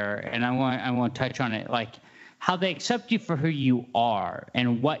earlier, and I want to touch on it, like how they accept you for who you are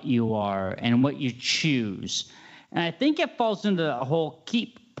and what you choose. And I think it falls into the whole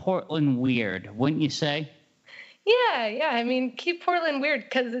keep Portland weird, wouldn't you say? Yeah. I mean, keep Portland weird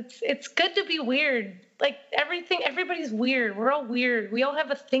because it's good to be weird. Like everybody's weird. We're all weird. We all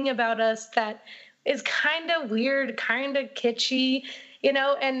have a thing about us that is kind of weird, kind of kitschy,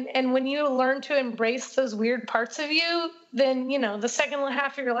 and when you learn to embrace those weird parts of you, then, the second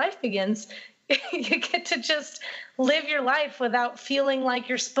half of your life begins. You get to just live your life without feeling like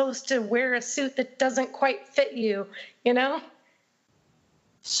you're supposed to wear a suit that doesn't quite fit you,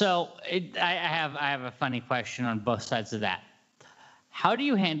 So I have a funny question on both sides of that. How do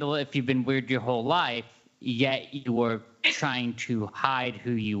you handle it if you've been weird your whole life, yet you were trying to hide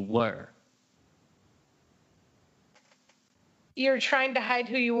who you were? You're trying to hide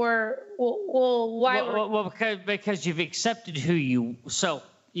who you were. Well, why? Well, because you've accepted who you. So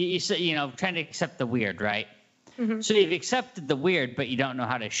you say, trying to accept the weird, right? Mm-hmm. So you've accepted the weird, but you don't know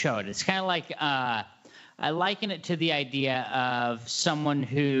how to show it. It's kind of like I liken it to the idea of someone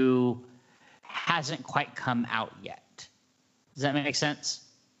who hasn't quite come out yet. Does that make sense?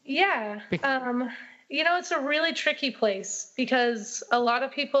 Yeah. It's a really tricky place because a lot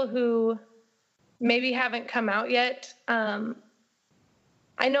of people who maybe haven't come out yet,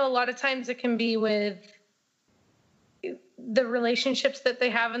 I know a lot of times it can be with the relationships that they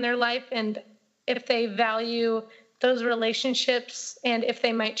have in their life, and if they value those relationships and if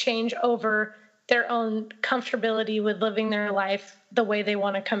they might change over their own comfortability with living their life the way they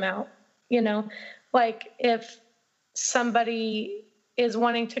want to come out. Like if somebody is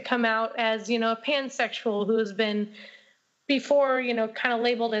wanting to come out as, a pansexual who has been before, kind of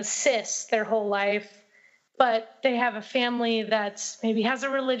labeled as cis their whole life, but they have a family that's maybe has a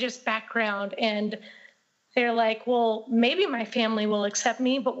religious background, and they're like, well, maybe my family will accept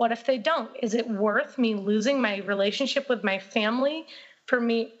me, but what if they don't? Is it worth me losing my relationship with my family for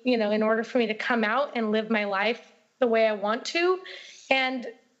me, in order for me to come out and live my life the way I want to? And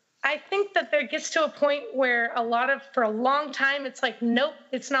I think that there gets to a point where for a long time, it's like, nope,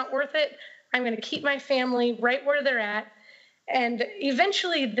 it's not worth it. I'm going to keep my family right where they're at. And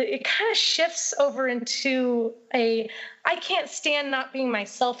eventually it kind of shifts over into I can't stand not being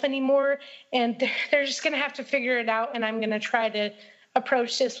myself anymore. And they're just going to have to figure it out. And I'm going to try to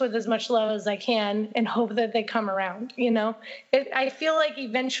approach this with as much love as I can and hope that they come around. I feel like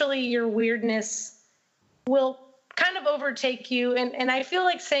eventually your weirdness will kind of overtake you. And I feel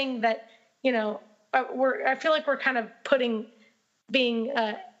like saying that, I feel like we're kind of putting being,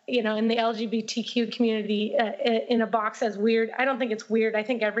 in the LGBTQ community in a box as weird. I don't think it's weird. I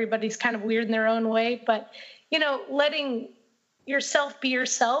think everybody's kind of weird in their own way, but, letting yourself be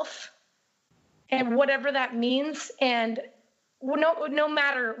yourself and whatever that means. And no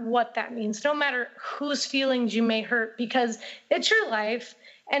matter what that means, no matter whose feelings you may hurt, because it's your life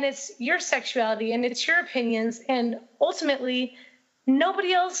and it's your sexuality and it's your opinions. And ultimately,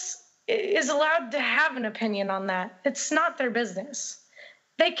 nobody else is allowed to have an opinion on that. It's not their business.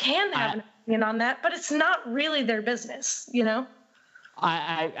 They can have an opinion on that, but it's not really their business,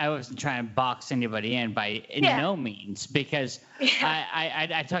 I wasn't trying to box anybody in by no means, because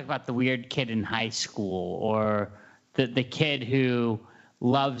I talk about the weird kid in high school, or the kid who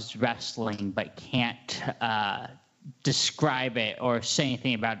loves wrestling but can't describe it or say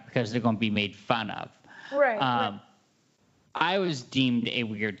anything about it because they're going to be made fun of. Right. I was deemed a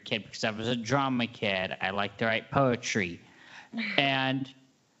weird kid because I was a drama kid. I liked to write poetry. And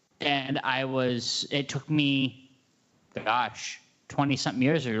it took me, 20-something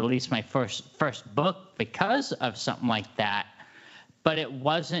years to release my first book because of something like that. But it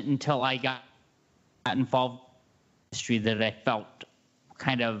wasn't until I got involved in history that I felt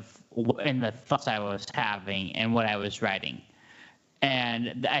kind of in the thoughts I was having and what I was writing.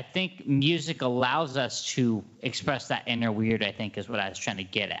 And I think music allows us to express that inner weird, I think, is what I was trying to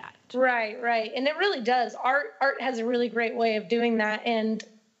get at. Right. And it really does. Art has a really great way of doing that. And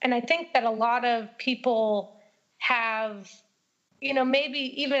I think that a lot of people have,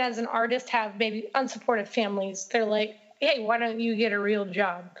 maybe even as an artist, have maybe unsupportive families. They're like, hey, why don't you get a real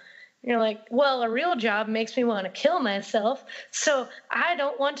job? And you're like, well, a real job makes me want to kill myself, so I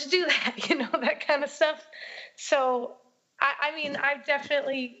don't want to do that, that kind of stuff. So, I mean, I've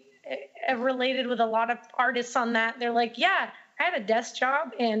definitely related with a lot of artists on that. They're like, yeah, I had a desk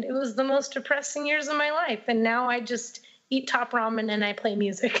job and it was the most depressing years of my life. And now I just eat top ramen and I play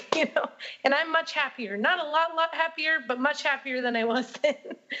music, and I'm much happier. Not a lot happier, but much happier than I was then.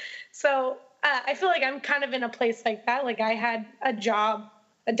 So I feel like I'm kind of in a place like that. Like I had a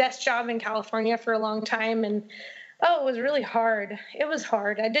desk job in California for a long time, and it was really hard. It was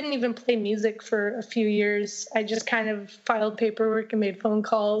hard. I didn't even play music for a few years. I just kind of filed paperwork and made phone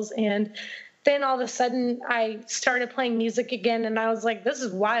calls. And then all of a sudden I started playing music again, and I was like, this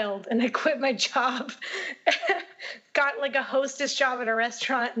is wild. And I quit my job, got like a hostess job at a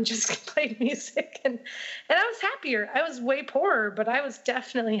restaurant, and just played music. And I was happier. I was way poorer, but I was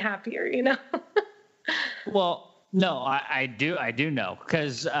definitely happier, Well, no, I do know,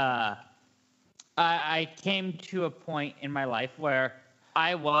 because I came to a point in my life where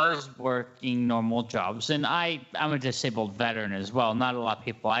I was working normal jobs, and I'm a disabled veteran as well. Not a lot of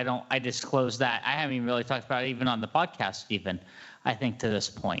people. I disclose that. I haven't even really talked about it even on the podcast, I think, to this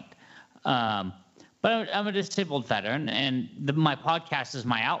point. But I'm a disabled veteran, and my podcast is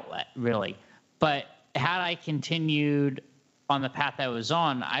my outlet, really. But had I continued on the path I was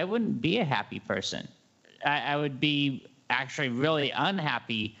on, I wouldn't be a happy person. I would be actually really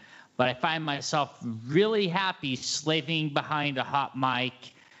unhappy. But I find myself really happy slaving behind a hot mic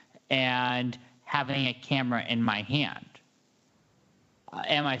and having a camera in my hand.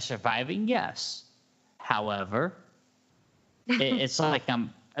 Am I surviving? Yes. However, it's like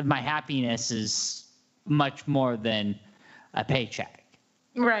my happiness is much more than a paycheck.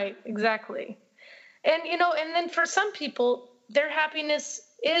 Right, exactly. And, and then for some people, their happiness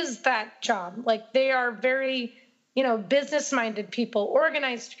is that job. Like they are very business-minded people,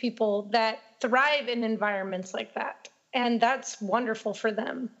 organized people that thrive in environments like that. And that's wonderful for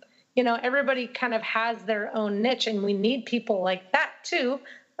them. Everybody kind of has their own niche, and we need people like that too.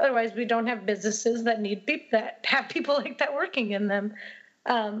 Otherwise, we don't have businesses that have people like that working in them.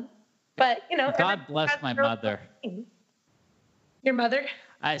 But, God bless my mother. Your mother?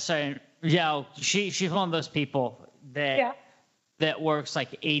 She's one of those people that works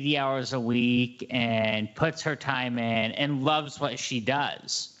like 80 hours a week and puts her time in and loves what she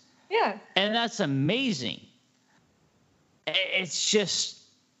does. Yeah. And that's amazing. It's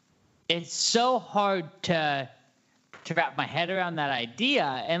so hard to wrap my head around that idea.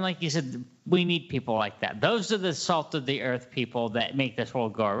 And like you said, we need people like that. Those are the salt of the earth people that make this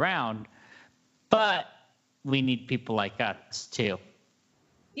world go around. But we need people like us too.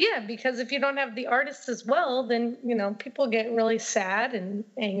 Yeah, because if you don't have the artists as well, then, people get really sad and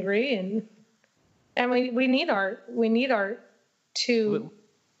angry, and we need art. We need art to...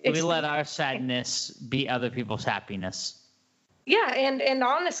 We let our sadness be other people's happiness. Yeah, and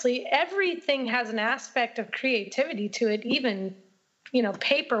honestly, everything has an aspect of creativity to it, even,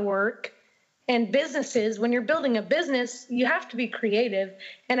 paperwork and businesses, when you're building a business, you have to be creative.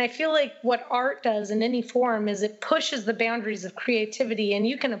 And I feel like what art does in any form is it pushes the boundaries of creativity, and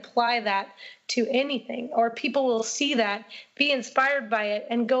you can apply that to anything, or people will see that, be inspired by it,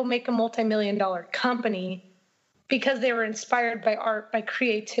 and go make a multi-million-dollar company because they were inspired by art, by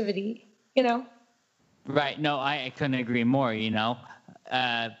creativity, you know? Right. No, I couldn't agree more, you know.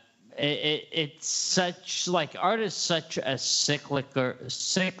 It's such, like, art is such a cyclical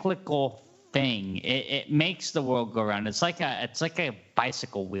thing. It makes the world go around. It's like a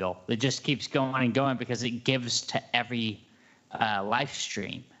bicycle wheel that just keeps going and going because it gives to every live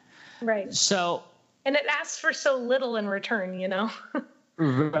stream. Right. So. And it asks for so little in return, you know.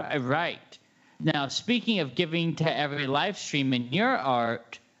 Right. Now, speaking of giving to every live stream in your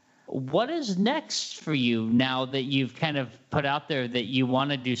art, what is next for you now that you've kind of put out there that you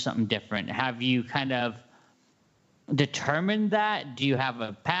want to do something different? Have you kind of determined that? Do you have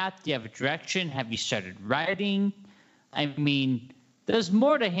a path? Do you have a direction? Have you started writing? I mean, there's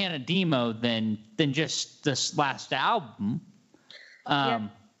more to Hannah Demo than just this last album. Yeah.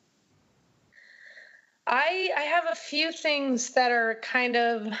 I have a few things that are kind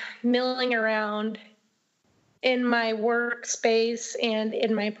of milling around in my workspace and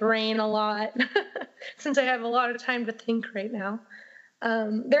in my brain a lot since I have a lot of time to think right now.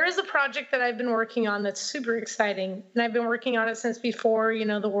 There is a project that I've been working on that's super exciting, and I've been working on it since before, you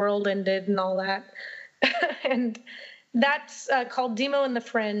know, the world ended and all that. And that's called Demo and the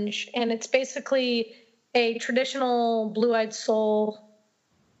Fringe, and it's basically a traditional Blue-Eyed Soul,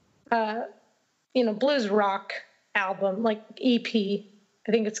 blues rock album, like EP.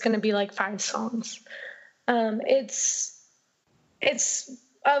 I think it's going to be like 5 songs. It's kind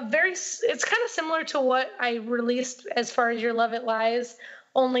of similar to what I released as far as Your Love It Lies,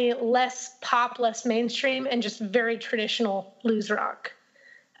 only less pop, less mainstream, and just very traditional blues rock,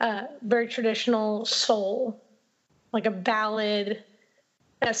 very traditional soul, like a ballad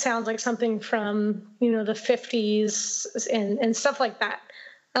that sounds like something from, you know, the 50s and stuff like that.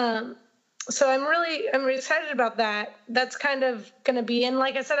 So I'm excited about that. That's kind of going to be, and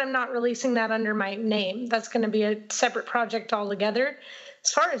like I said, I'm not releasing that under my name. That's going to be a separate project altogether.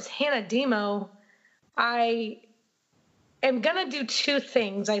 As far as Hannah Demo, I am going to do 2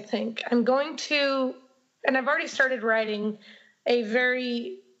 things, I think. I'm going to, and I've already started writing a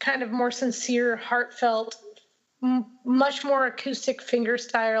very kind of more sincere, heartfelt, much more acoustic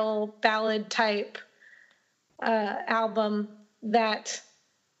fingerstyle ballad type album that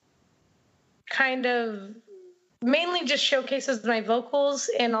kind of mainly just showcases my vocals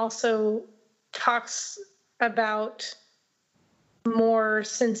and also talks about more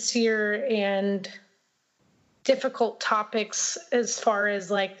sincere and difficult topics as far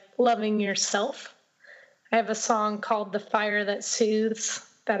as like loving yourself. I have a song called The Fire That Soothes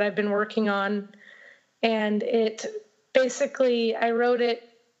that I've been working on, and it basically, I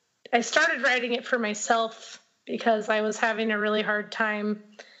started writing it for myself because I was having a really hard time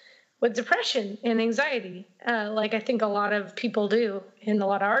with depression and anxiety, like I think a lot of people do and a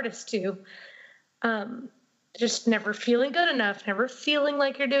lot of artists do. Just never feeling good enough, never feeling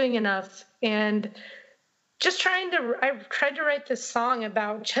like you're doing enough. And just I've tried to write this song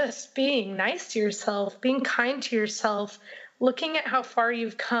about just being nice to yourself, being kind to yourself, looking at how far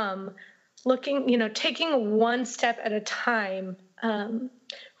you've come, taking one step at a time,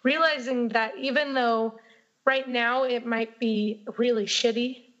 realizing that even though right now it might be really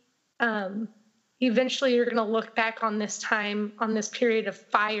shitty, eventually you're going to look back on this time, on this period of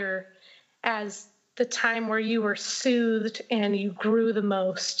fire, as the time where you were soothed and you grew the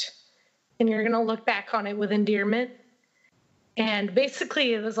most. And you're going to look back on it with endearment. And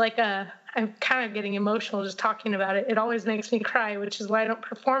basically it was like I'm kind of getting emotional just talking about it. It always makes me cry, which is why I don't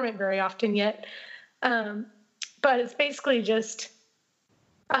perform it very often yet. But it's basically just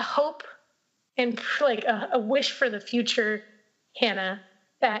a hope and like a wish for the future, Hannah,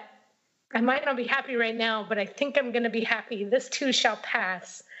 that I might not be happy right now, but I think I'm going to be happy. This too shall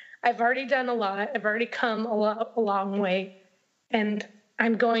pass. I've already done a lot. I've already come a long way, and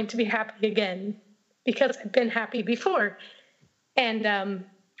I'm going to be happy again because I've been happy before. And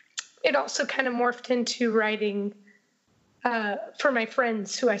it also kind of morphed into writing for my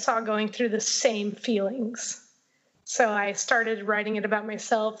friends who I saw going through the same feelings. So I started writing it about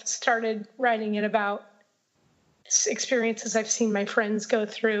myself, started writing it about experiences I've seen my friends go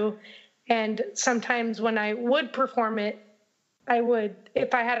through. And sometimes when I would perform it,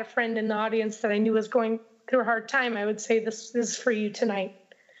 if I had a friend in the audience that I knew was going through a hard time, I would say, this is for you tonight.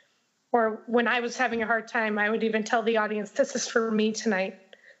 Or when I was having a hard time, I would even tell the audience, this is for me tonight.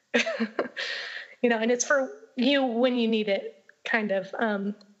 And it's for you when you need it, kind of.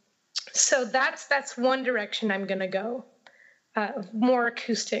 So that's one direction I'm going to go. More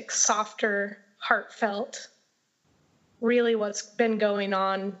acoustic, softer, heartfelt. Really, what's been going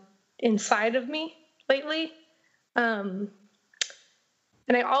on inside of me lately. And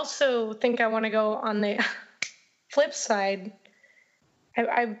I also think I want to go on the flip side.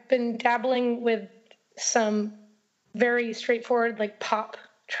 I've been dabbling with some very straightforward, like pop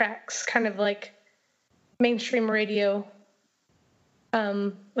tracks, kind of like mainstream radio,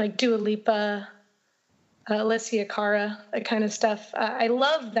 like Dua Lipa, Alessia Cara, that kind of stuff. I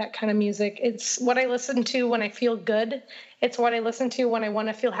love that kind of music. It's what I listen to when I feel good. It's what I listen to when I want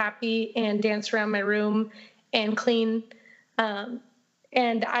to feel happy and dance around my room and clean. And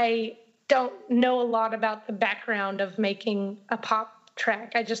I don't know a lot about the background of making a pop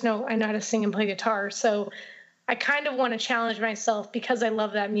track. I know how to sing and play guitar. So I kind of want to challenge myself because I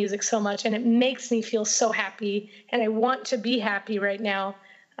love that music so much and it makes me feel so happy. And I want to be happy right now.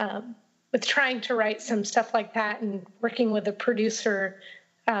 With trying to write some stuff like that and working with a producer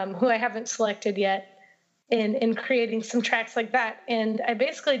who I haven't selected yet in creating some tracks like that. And I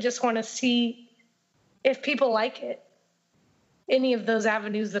basically just want to see if people like it, any of those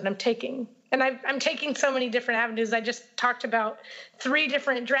avenues that I'm taking. And I'm taking so many different avenues. I just talked about 3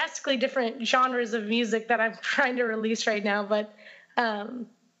 drastically different genres of music that I'm trying to release right now. But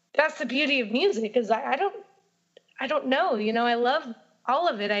that's the beauty of music is I don't know. I love all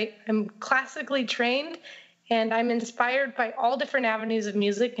of it. I'm classically trained and I'm inspired by all different avenues of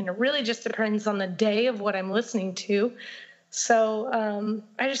music, and it really just depends on the day of what I'm listening to. So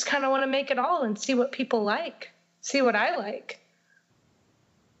I just kind of want to make it all and see what people like, see what I like.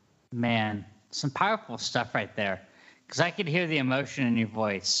 Man, some powerful stuff right there, because I could hear the emotion in your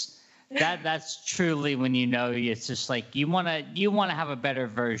voice. That's truly when it's just like you want to have a better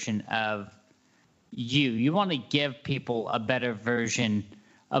version of you want to give people a better version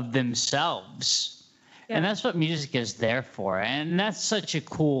of themselves. Yeah. And that's what music is there for. And that's such a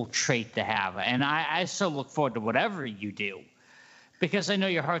cool trait to have. And I so look forward to whatever you do because I know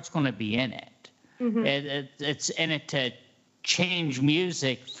your heart's going to be in it. Mm-hmm. It's in it to change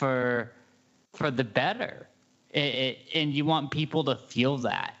music for the better. And you want people to feel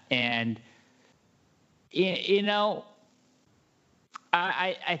that. And,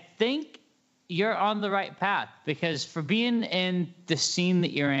 I think you're on the right path because for being in the scene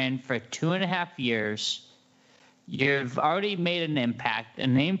that you're in for 2.5 years, you've already made an impact, a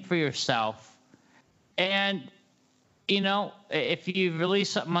name for yourself. And, if you release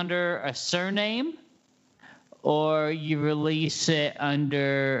something under a surname or you release it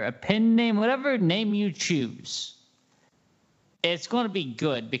under a pen name, whatever name you choose, it's going to be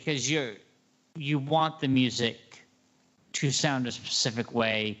good because you want the music to sound a specific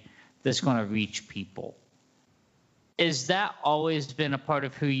way that's going to reach people. Is that always been a part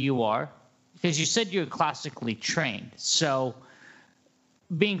of who you are? Because you said you're classically trained. So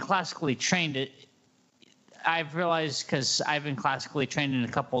being classically trained, I've realized because I've been classically trained in a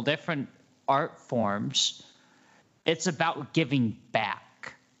couple different art forms, it's about giving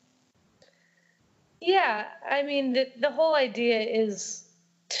back. Yeah, I mean, the whole idea is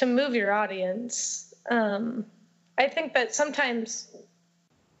to move your audience. I think that sometimes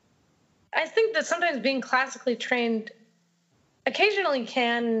being classically trained occasionally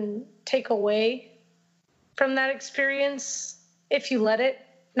can take away from that experience if you let it.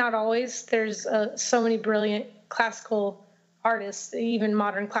 Not always. There's so many brilliant classical artists, even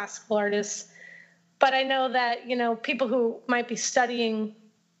modern classical artists. But I know that, people who might be studying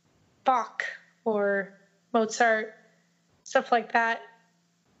Bach or Mozart, stuff like that,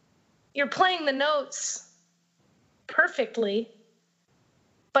 you're playing the notes perfectly.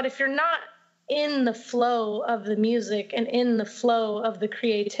 But if you're not in the flow of the music and in the flow of the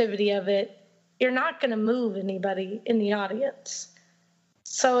creativity of it, you're not going to move anybody in the audience.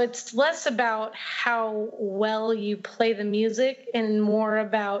 So it's less about how well you play the music and more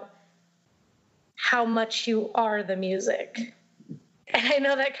about how much you are the music. And I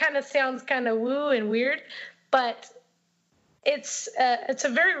know that kind of sounds kind of woo and weird, but it's a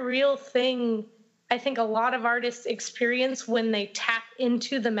very real thing. I think a lot of artists experience when they tap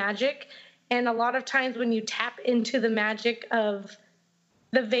into the magic. And a lot of times when you tap into the magic of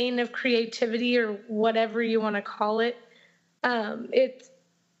the vein of creativity or whatever you want to call it,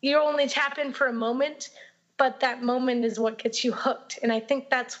 you only tap in for a moment, but that moment is what gets you hooked. And I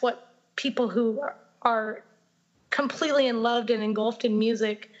think that's what people who are completely in love and engulfed in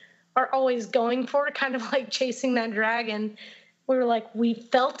music are always going for, kind of like chasing that dragon. we're like, we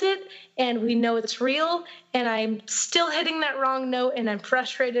felt it and we know it's real, and I'm still hitting that wrong note and I'm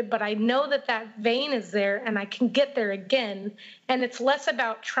frustrated, but I know that that vein is there and I can get there again. And it's less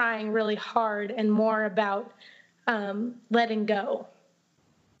about trying really hard and more about letting go.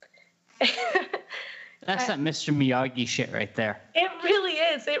 That's that Mr. Miyagi shit right there. It really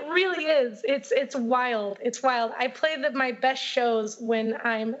is. It really is. It's wild. It's wild. I play my best shows when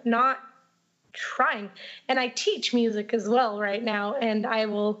I'm not trying. And I teach music as well right now. And I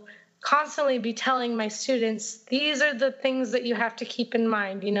will constantly be telling my students, these are the things that you have to keep in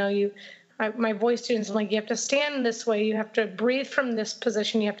mind. You know, my voice students, I'm like, you have to stand this way. You have to breathe from this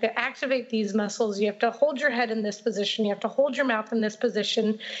position. You have to activate these muscles. You have to hold your head in this position. You have to hold your mouth in this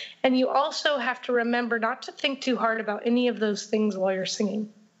position. And you also have to remember not to think too hard about any of those things while you're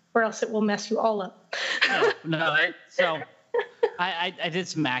singing, or else it will mess you all up. So I did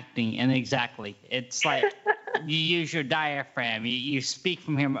some acting, and exactly. It's like you use your diaphragm. You speak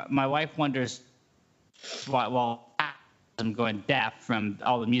from here. My wife wonders why, well, I'm going deaf from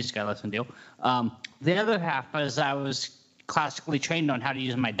all the music I listen to. The other half is I was classically trained on how to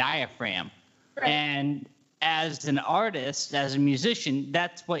use my diaphragm. Right. And as an artist, as a musician,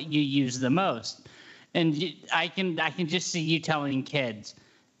 that's what you use the most. And I can just see you telling kids,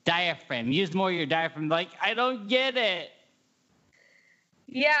 diaphragm, use more of your diaphragm. Like, I don't get it.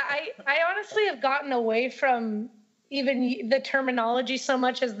 Yeah, I honestly have gotten away from even the terminology so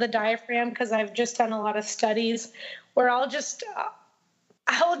much as the diaphragm, because I've just done a lot of studies where I'll just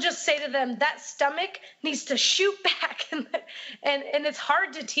say to them, that stomach needs to shoot back. And it's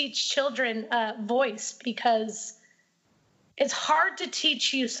hard to teach children voice, because it's hard to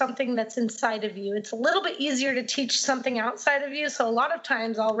teach you something that's inside of you. It's a little bit easier to teach something outside of you. So a lot of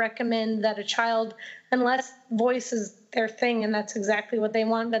times I'll recommend that a child, unless voice is their thing and that's exactly what they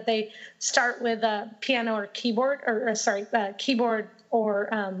want, that they start with a piano or keyboard, keyboard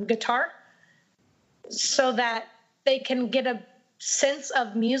or guitar, so that they can get a sense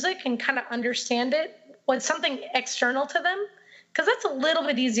of music and kind of understand it with something external to them, because that's a little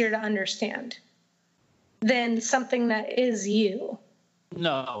bit easier to understand than something that is you.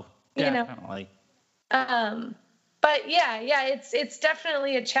 No, definitely. You know? But yeah, it's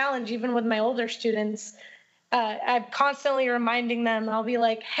definitely a challenge, even with my older students. I'm constantly reminding them. I'll be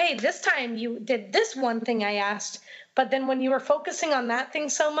like, hey, this time you did this one thing I asked, but then when you were focusing on that thing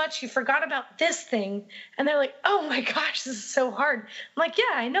so much, you forgot about this thing. And they're like, oh my gosh, this is so hard. I'm like,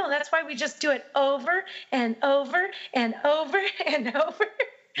 yeah, I know. That's why we just do it over and over and over and over.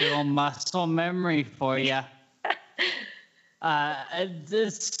 Little muscle memory for you.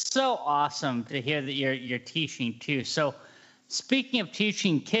 It's so awesome to hear that you're teaching too. So, speaking of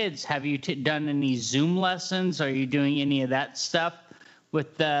teaching kids, have you done any Zoom lessons? Are you doing any of that stuff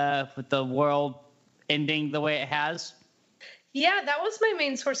with the world ending the way it has? Yeah, that was my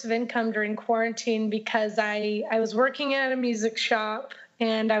main source of income during quarantine, because I was working at a music shop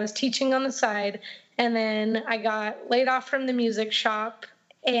and I was teaching on the side, and then I got laid off from the music shop,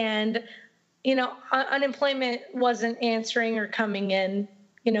 and unemployment wasn't answering or coming in,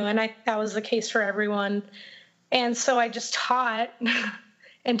 and that was the case for everyone. And so I just taught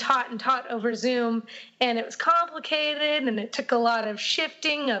and taught over Zoom, and it was complicated, and it took a lot of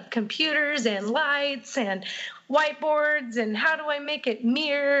shifting of computers and lights and whiteboards, and how do I make it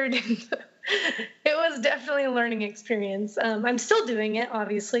mirrored? It was definitely a learning experience. I'm still doing it,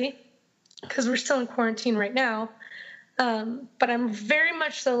 obviously, because we're still in quarantine right now. But I'm very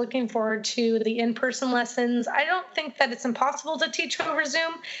much so looking forward to the in-person lessons. I don't think that it's impossible to teach over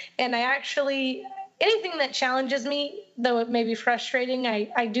Zoom, and anything that challenges me, though it may be frustrating,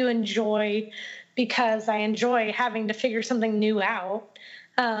 I do enjoy, because I enjoy having to figure something new out.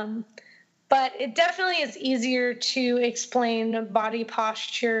 But it definitely is easier to explain body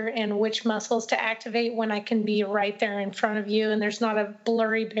posture and which muscles to activate when I can be right there in front of you and there's not a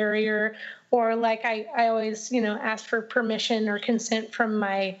blurry barrier, or like I always, ask for permission or consent from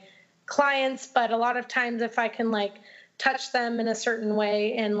my clients. But a lot of times if I can touch them in a certain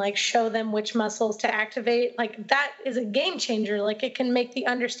way and show them which muscles to activate, that is a game changer. It can make the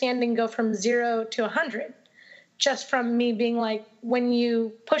understanding go from 0 to 100, just from me being when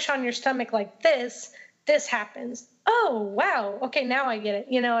you push on your stomach like this happens. Oh, wow. Okay, now I get it.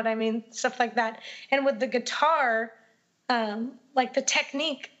 You know what I mean? Stuff like that. And with the guitar, the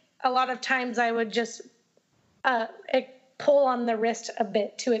technique, a lot of times I would just pull on the wrist a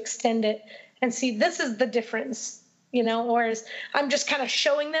bit to extend it and see, this is the difference. Whereas I'm just kind of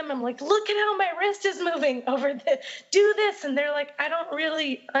showing them, I'm like, look at how my wrist is moving over do this. And they're like, I don't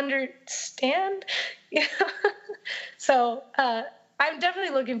really understand. So I'm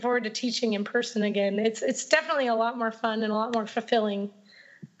definitely looking forward to teaching in person again. It's definitely a lot more fun and a lot more fulfilling.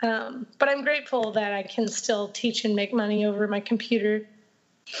 But I'm grateful that I can still teach and make money over my computer.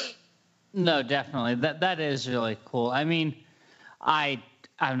 No, definitely. That is really cool. I mean, I'm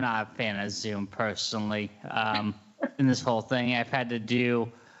not a fan of Zoom personally. In this whole thing, I've had to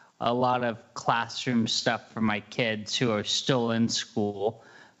do a lot of classroom stuff for my kids who are still in school.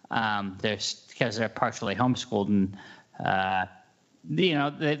 Because they're partially homeschooled, and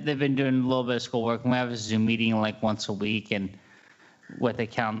they've been doing a little bit of schoolwork. And we have a Zoom meeting like once a week, and with a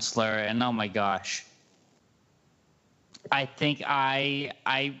counselor. And oh my gosh, I think I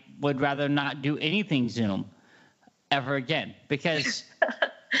would rather not do anything Zoom ever again, because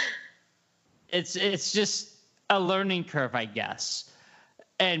it's just a learning curve, I guess.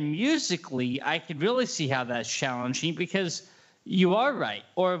 And musically, I could really see how that's challenging, because you are right.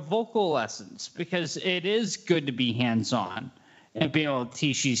 Or vocal lessons, because it is good to be hands-on and be able to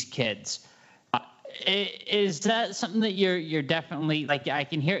teach these kids. Is that something that you're definitely, like, I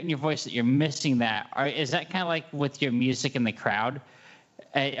can hear it in your voice that you're missing that? Or is that kind of like with your music in the crowd?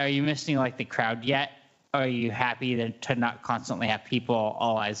 Are you missing like the crowd yet? Or are you happy to not constantly have people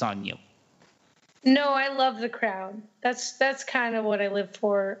all eyes on you? No, I love the crowd. That's kind of what I live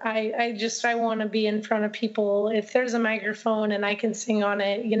for. I want to be in front of people. If there's a microphone and I can sing on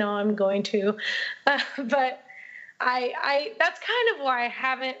it, I'm going to. But I that's kind of why I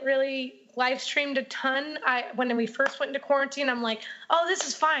haven't really live streamed a ton. When we first went into quarantine, I'm like, oh, this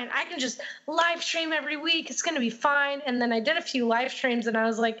is fine. I can just live stream every week. It's going to be fine. And then I did a few live streams and I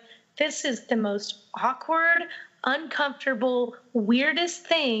was like, this is the most awkward, uncomfortable, weirdest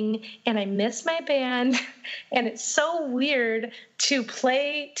thing. And I miss my band. And it's so weird to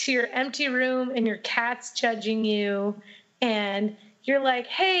play to your empty room and your cat's judging you. And you're like,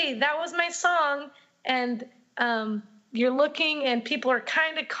 hey, that was my song. And, you're looking and people are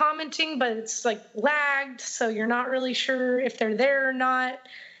kind of commenting, but it's like lagged. So you're not really sure if they're there or not.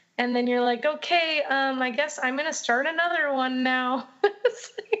 And then you're like, okay, I guess I'm going to start another one now.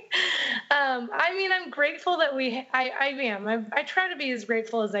 I mean, I'm grateful that I am. I try to be as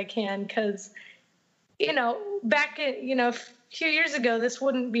grateful as I can because, back in, a few years ago, this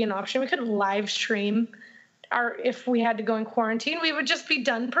wouldn't be an option. We couldn't live stream if we had to go in quarantine, we would just be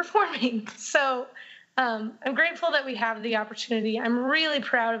done performing. So, I'm grateful that we have the opportunity. I'm really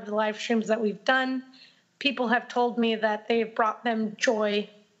proud of the live streams that we've done. People have told me that they've brought them joy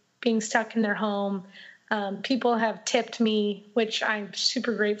being stuck in their home. People have tipped me, which I'm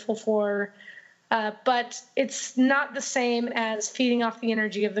super grateful for. But it's not the same as feeding off the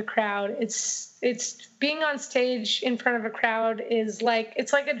energy of the crowd. It's being on stage in front of a crowd it's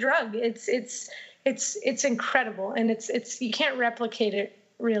like a drug. It's incredible, and it's you can't replicate it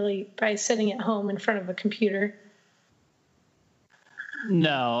really by sitting at home in front of a computer.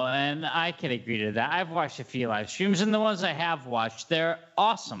 No, and I can agree to that. I've watched a few live streams, and the ones I have watched, they're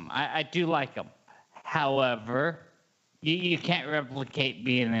awesome. I do like them. However, you can't replicate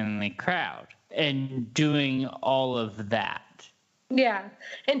being in the crowd and doing all of that. Yeah,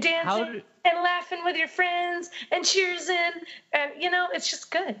 and dancing and laughing with your friends and cheersing, and it's just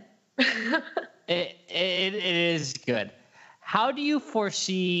good. It is good. How do you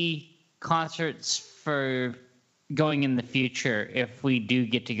foresee concerts for going in the future if we do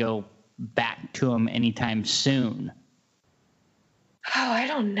get to go back to them anytime soon? Oh, I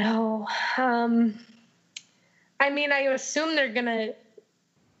don't know. I mean, I assume they're going to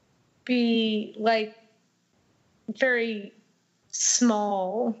be like very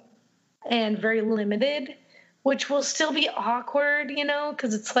small and very limited, which will still be awkward,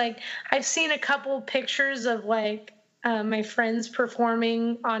 because it's like I've seen a couple pictures of like my friends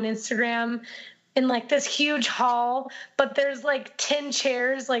performing on Instagram in like this huge hall, but there's like 10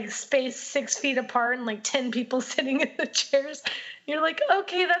 chairs, like spaced 6 feet apart, and like 10 people sitting in the chairs. You're like,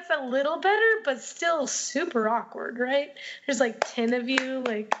 okay, that's a little better, but still super awkward, right? There's like 10 of you,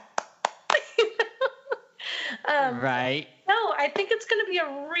 like. Right. No, I think it's going to be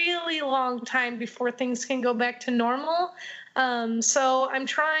a really long time before things can go back to normal. So I'm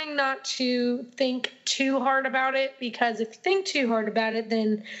trying not to think too hard about it, because if you think too hard about it,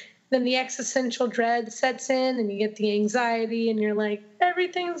 then the existential dread sets in and you get the anxiety and you're like,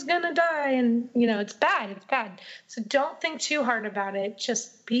 everything's going to die. And, it's bad. It's bad. So don't think too hard about it.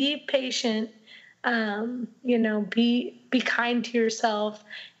 Just be patient. Be kind to yourself,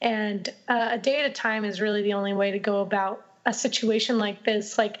 and a day at a time is really the only way to go about a situation like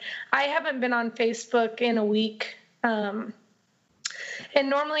this. Like, I haven't been on Facebook in a week. And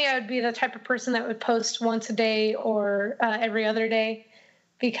normally I would be the type of person that would post once a day or every other day.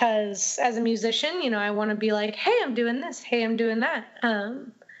 because as a musician, I want to be like, hey, I'm doing this, hey, I'm doing that.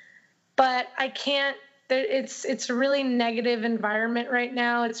 But I can't. It's a really negative environment right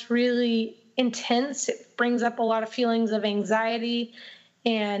now. It's really intense. It brings up a lot of feelings of anxiety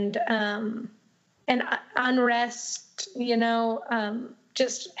and unrest.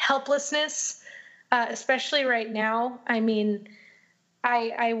 Just helplessness, especially right now. I mean,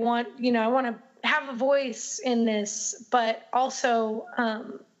 I want to have a voice in this, but also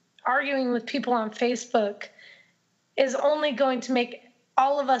arguing with people on Facebook is only going to make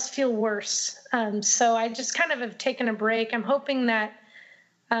all of us feel worse. So I just kind of have taken a break. I'm hoping that,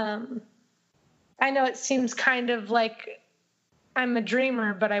 I know it seems kind of like I'm a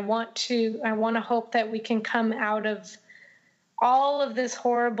dreamer, but I want to hope that we can come out of all of this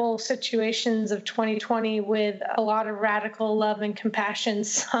horrible situations of 2020 with a lot of radical love and compassion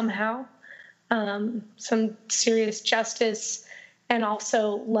somehow, some serious justice, and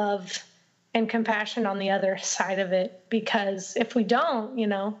also love and compassion on the other side of it. Because if we don't,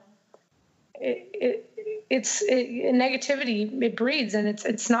 negativity, it breeds, and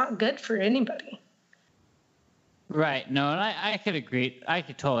it's not good for anybody. Right. No, and I could agree. I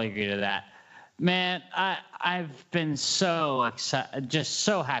could totally agree to that. Man, I've been so excited, just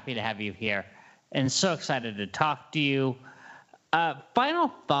so happy to have you here, and so excited to talk to you.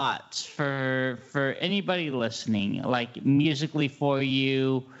 Final thoughts for anybody listening, like musically for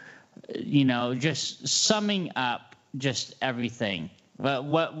you, just summing up just everything.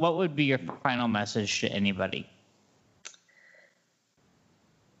 What would be your final message to anybody?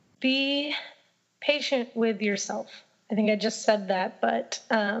 Be patient with yourself. I think I just said that, but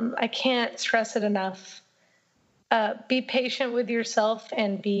I can't stress it enough. Be patient with yourself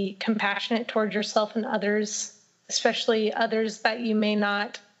and be compassionate towards yourself and others, especially others that you may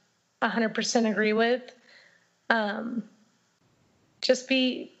not 100% agree with. Just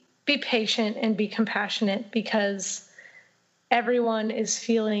be patient and be compassionate, because everyone is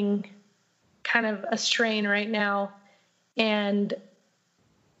feeling kind of a strain right now, and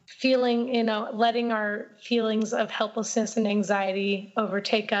feeling, letting our feelings of helplessness and anxiety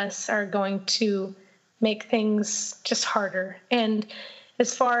overtake us are going to make things just harder. And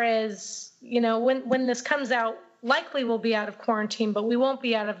as far as, when this comes out, likely we'll be out of quarantine, but we won't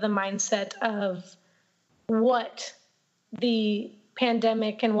be out of the mindset of what the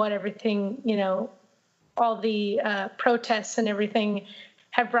pandemic and what everything, all the protests and everything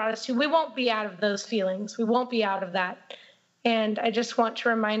have brought us to. We won't be out of those feelings. We won't be out of that. And I just want to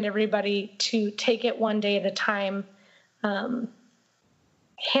remind everybody to take it one day at a time.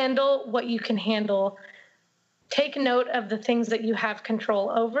 Handle what you can handle. Take note of the things that you have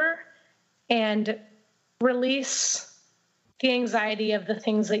control over, and release the anxiety of the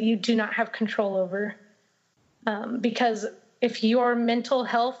things that you do not have control over. Because if your mental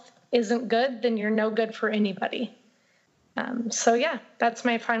health isn't good, then you're no good for anybody. So yeah, that's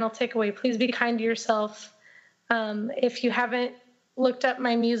my final takeaway. Please be kind to yourself. If you haven't looked up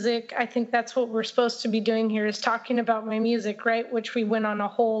my music, I think that's what we're supposed to be doing here, is talking about my music, right? Which we went on a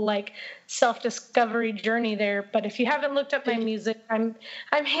whole self-discovery journey there. But if you haven't looked up my music, I'm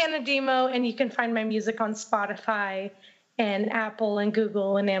Hannah Demo, and you can find my music on Spotify and Apple and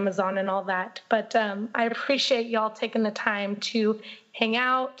Google and Amazon and all that. But I appreciate y'all taking the time to hang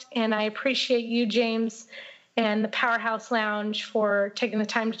out, and I appreciate you, James, and the Powerhouse Lounge for taking the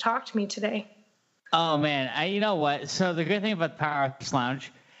time to talk to me today. Oh, man. You know what? So the good thing about the Powerhouse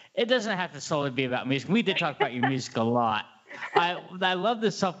Lounge, it doesn't have to solely be about music. We did talk about your music a lot. I love the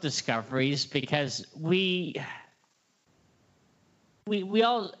self-discoveries, because we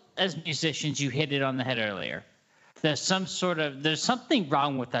all, as musicians, you hit it on the head earlier. There's something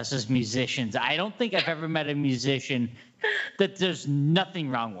wrong with us as musicians. I don't think I've ever met a musician that there's nothing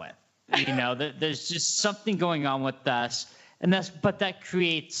wrong with. There's just something going on with us. And that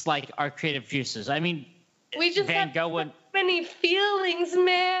creates our creative juices. I mean, we just have so many feelings,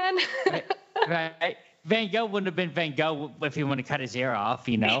 man. right. Van Gogh wouldn't have been Van Gogh if he wanted to cut his ear off,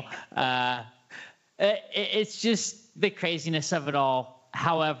 It's just the craziness of it all.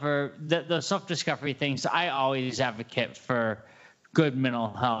 However, the self-discovery things, I always advocate for good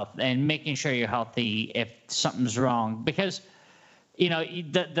mental health and making sure you're healthy if something's wrong. Because,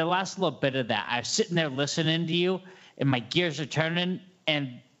 the last little bit of that, I was sitting there listening to you, and my gears are turning,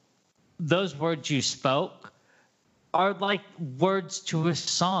 and those words you spoke are like words to a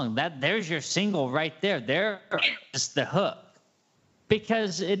song. There's your single right there. There's the hook.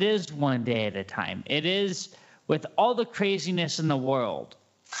 Because it is one day at a time. It is, with all the craziness in the world,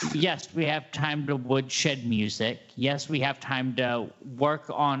 yes, we have time to woodshed music. Yes, we have time to work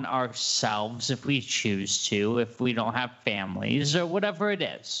on ourselves if we choose to, if we don't have families or whatever it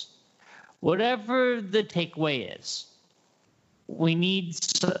is. Whatever the takeaway is, we need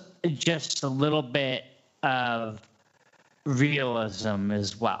just a little bit of realism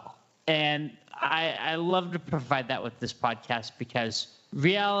as well. And I love to provide that with this podcast, because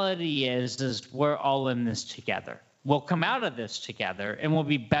reality is we're all in this together. We'll come out of this together, and we'll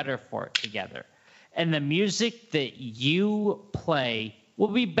be better for it together. And the music that you play will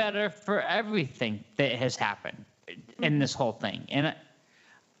be better for everything that has happened in this whole thing.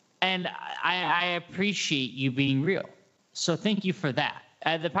 And I appreciate you being real. So thank you for that.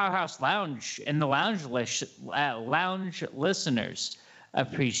 The Powerhouse Lounge and the lounge listeners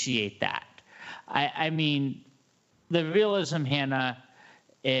appreciate that. I mean, the realism, Hannah,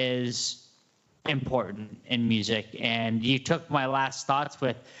 is important in music. And you took my last thoughts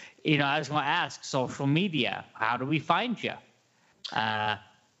with, I was going to ask social media. How do we find you? I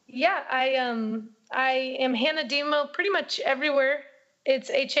am Hannah Demo pretty much everywhere. It's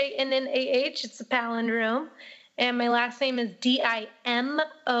Hannah. It's a palindrome. And my last name is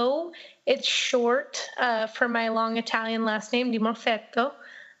Dimo. It's short for my long Italian last name, Di Morfetto.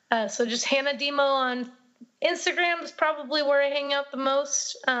 So just Hannah Demo on Instagram is probably where I hang out the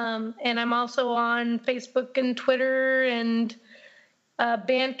most. And I'm also on Facebook and Twitter and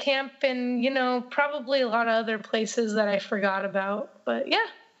Bandcamp and, probably a lot of other places that I forgot about. But yeah,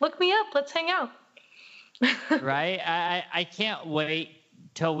 look me up. Let's hang out. Right? I can't wait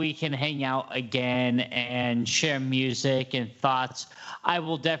till we can hang out again and share music and thoughts. I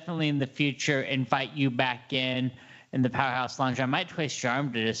will definitely in the future invite you back in the Powerhouse Lounge. I might twist your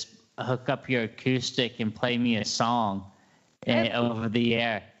arm to just hook up your acoustic and play me a song over the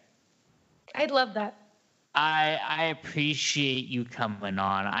air. I'd love that. I appreciate you coming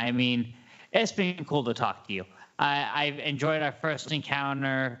on. I mean, it's been cool to talk to you. I've enjoyed our first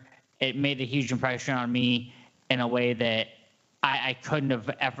encounter. It made a huge impression on me in a way that I couldn't have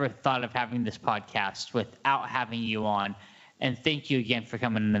ever thought of having this podcast without having you on. And thank you again for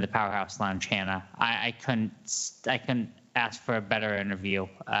coming into the Powerhouse Lounge, Hannah. I couldn't ask for a better interview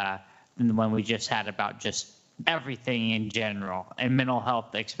than the one we just had about just everything in general and mental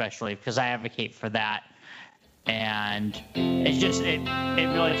health especially, because I advocate for that. And it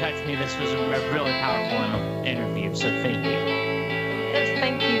really touched me. This was a really powerful interview. So thank you. Yes,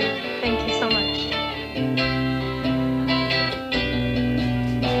 thank you. Thank you so much.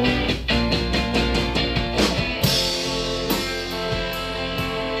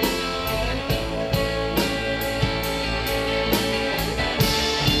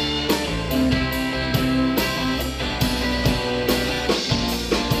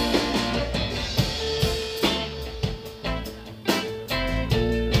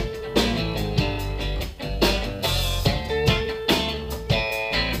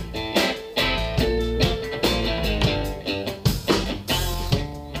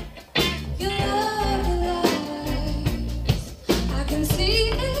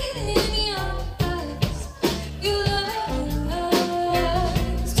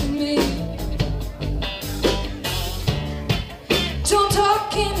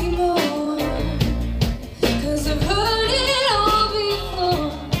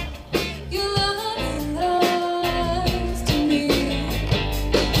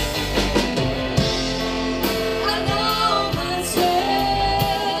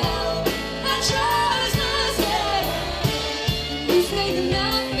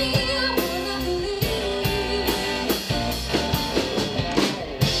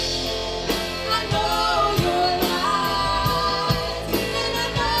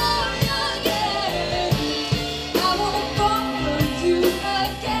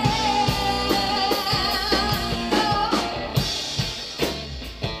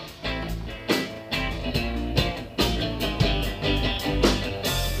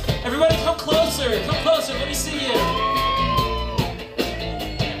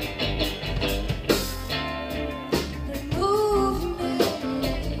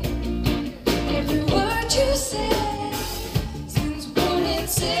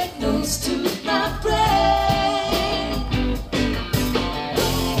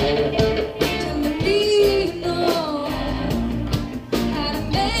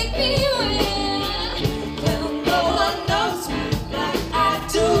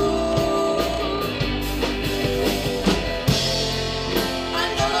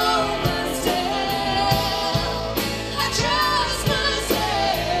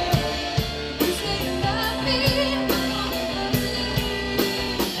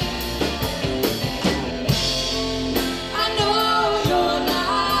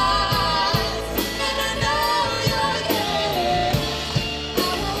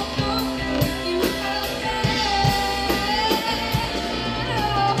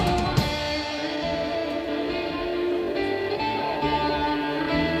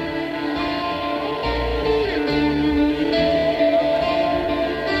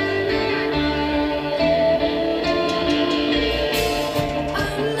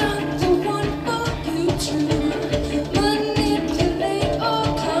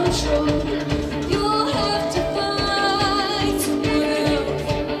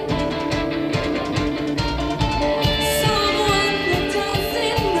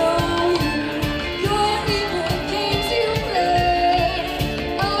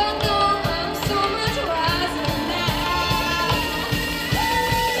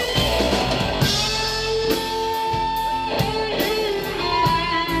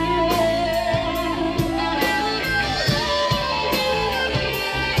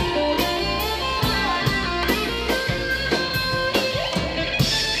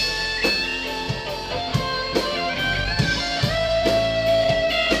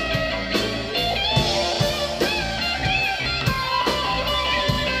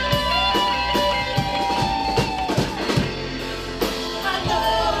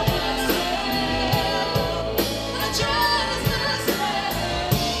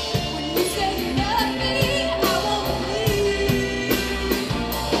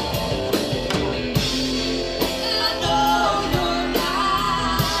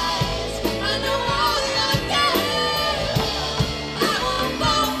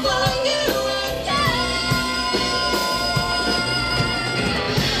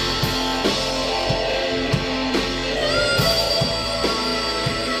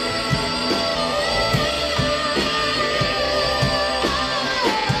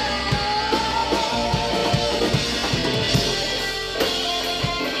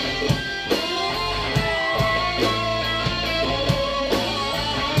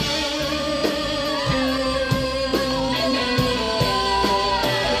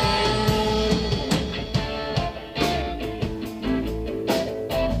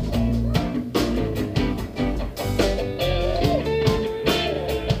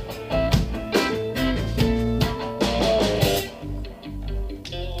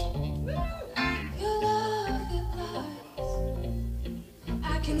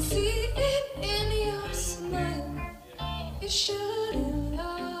 see it in your smile. You shouldn't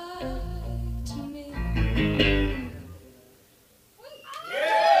lie to me.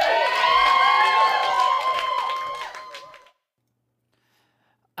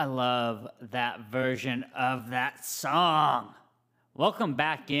 I love that version of that song. Welcome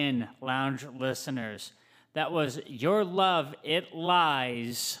back in, lounge listeners. That was Your Love, It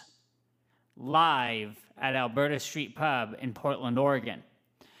Lies, live at Alberta Street Pub in Portland, Oregon.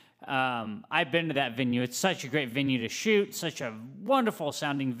 I've been to that venue. It's such a great venue to shoot, such a wonderful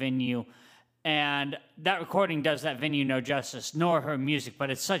sounding venue. And that recording does that venue no justice, nor her music,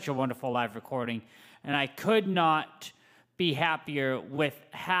 but it's such a wonderful live recording. And I could not be happier with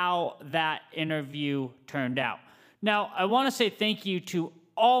how that interview turned out. Now, I want to say thank you to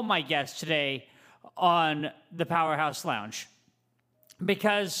all my guests today on the Powerhouse Lounge,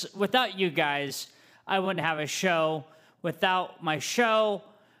 because without you guys, I wouldn't have a show. Without my show,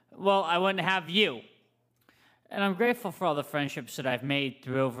 well, I wouldn't have you. And I'm grateful for all the friendships that I've made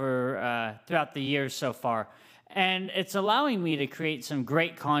throughout the years so far. And it's allowing me to create some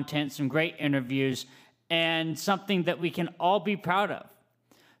great content, some great interviews, and something that we can all be proud of.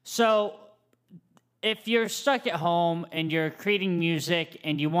 So if you're stuck at home and you're creating music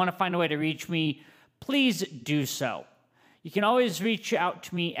and you want to find a way to reach me, please do so. You can always reach out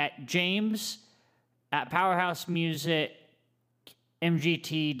to me at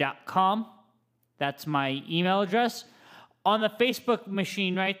james@powerhousemusicmgt.com. That's my email address. On the Facebook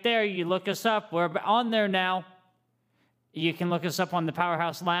machine right there, you look us up. We're on there now. You can look us up on the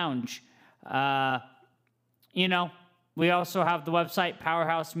Powerhouse Lounge. We also have the website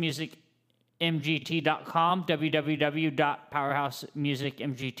powerhousemusicmgt.com,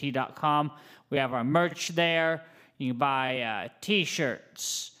 www.powerhousemusicmgt.com. We have our merch there. You can buy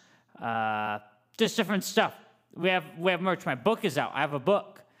T-shirts, just different stuff. We have merch. My book is out. I have a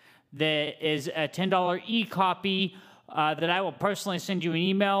book that is a $10 e-copy that I will personally send you an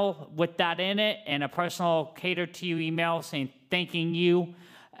email with that in it, and a personal catered to you email saying thanking you.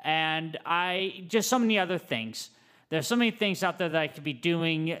 And just so many other things. There's so many things out there that I could be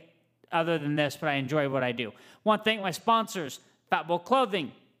doing other than this, but I enjoy what I do. Want to thank my sponsors, Fat Bull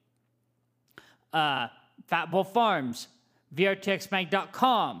Clothing, Fat Bull Farms,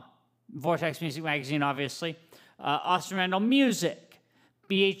 VRTXMag.com, Vortex Music Magazine, obviously, Austin Randall Music,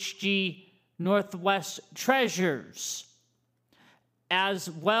 BHG Northwest Treasures, as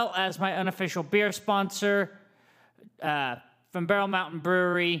well as my unofficial beer sponsor, from Barrel Mountain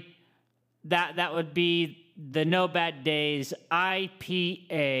Brewery, that would be the No Bad Days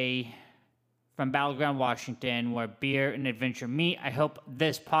IPA from Battleground, Washington, where beer and adventure meet. I hope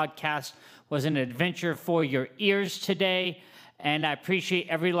this podcast was an adventure for your ears today, and I appreciate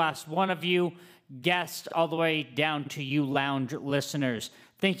every last one of you, guests all the way down to you lounge listeners.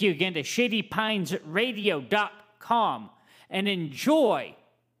 Thank you again to ShadyPinesRadio.com, and enjoy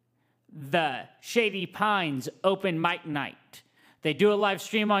the Shady Pines Open Mic Night. They do a live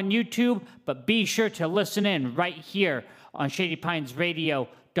stream on YouTube, but be sure to listen in right here on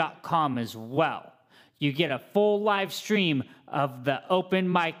ShadyPinesRadio.com as well. You get a full live stream of the Open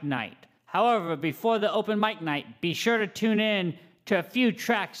Mic Night. However, before the Open Mic Night, be sure to tune in to a few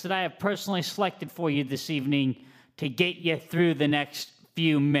tracks that I have personally selected for you this evening to get you through the next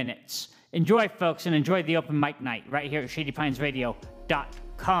few minutes. Enjoy, folks, and enjoy the Open Mic Night right here at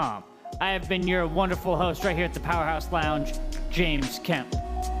ShadyPinesRadio.com. I have been your wonderful host right here at the Powerhouse Lounge, James Kemp.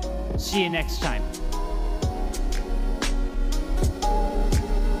 See you next time.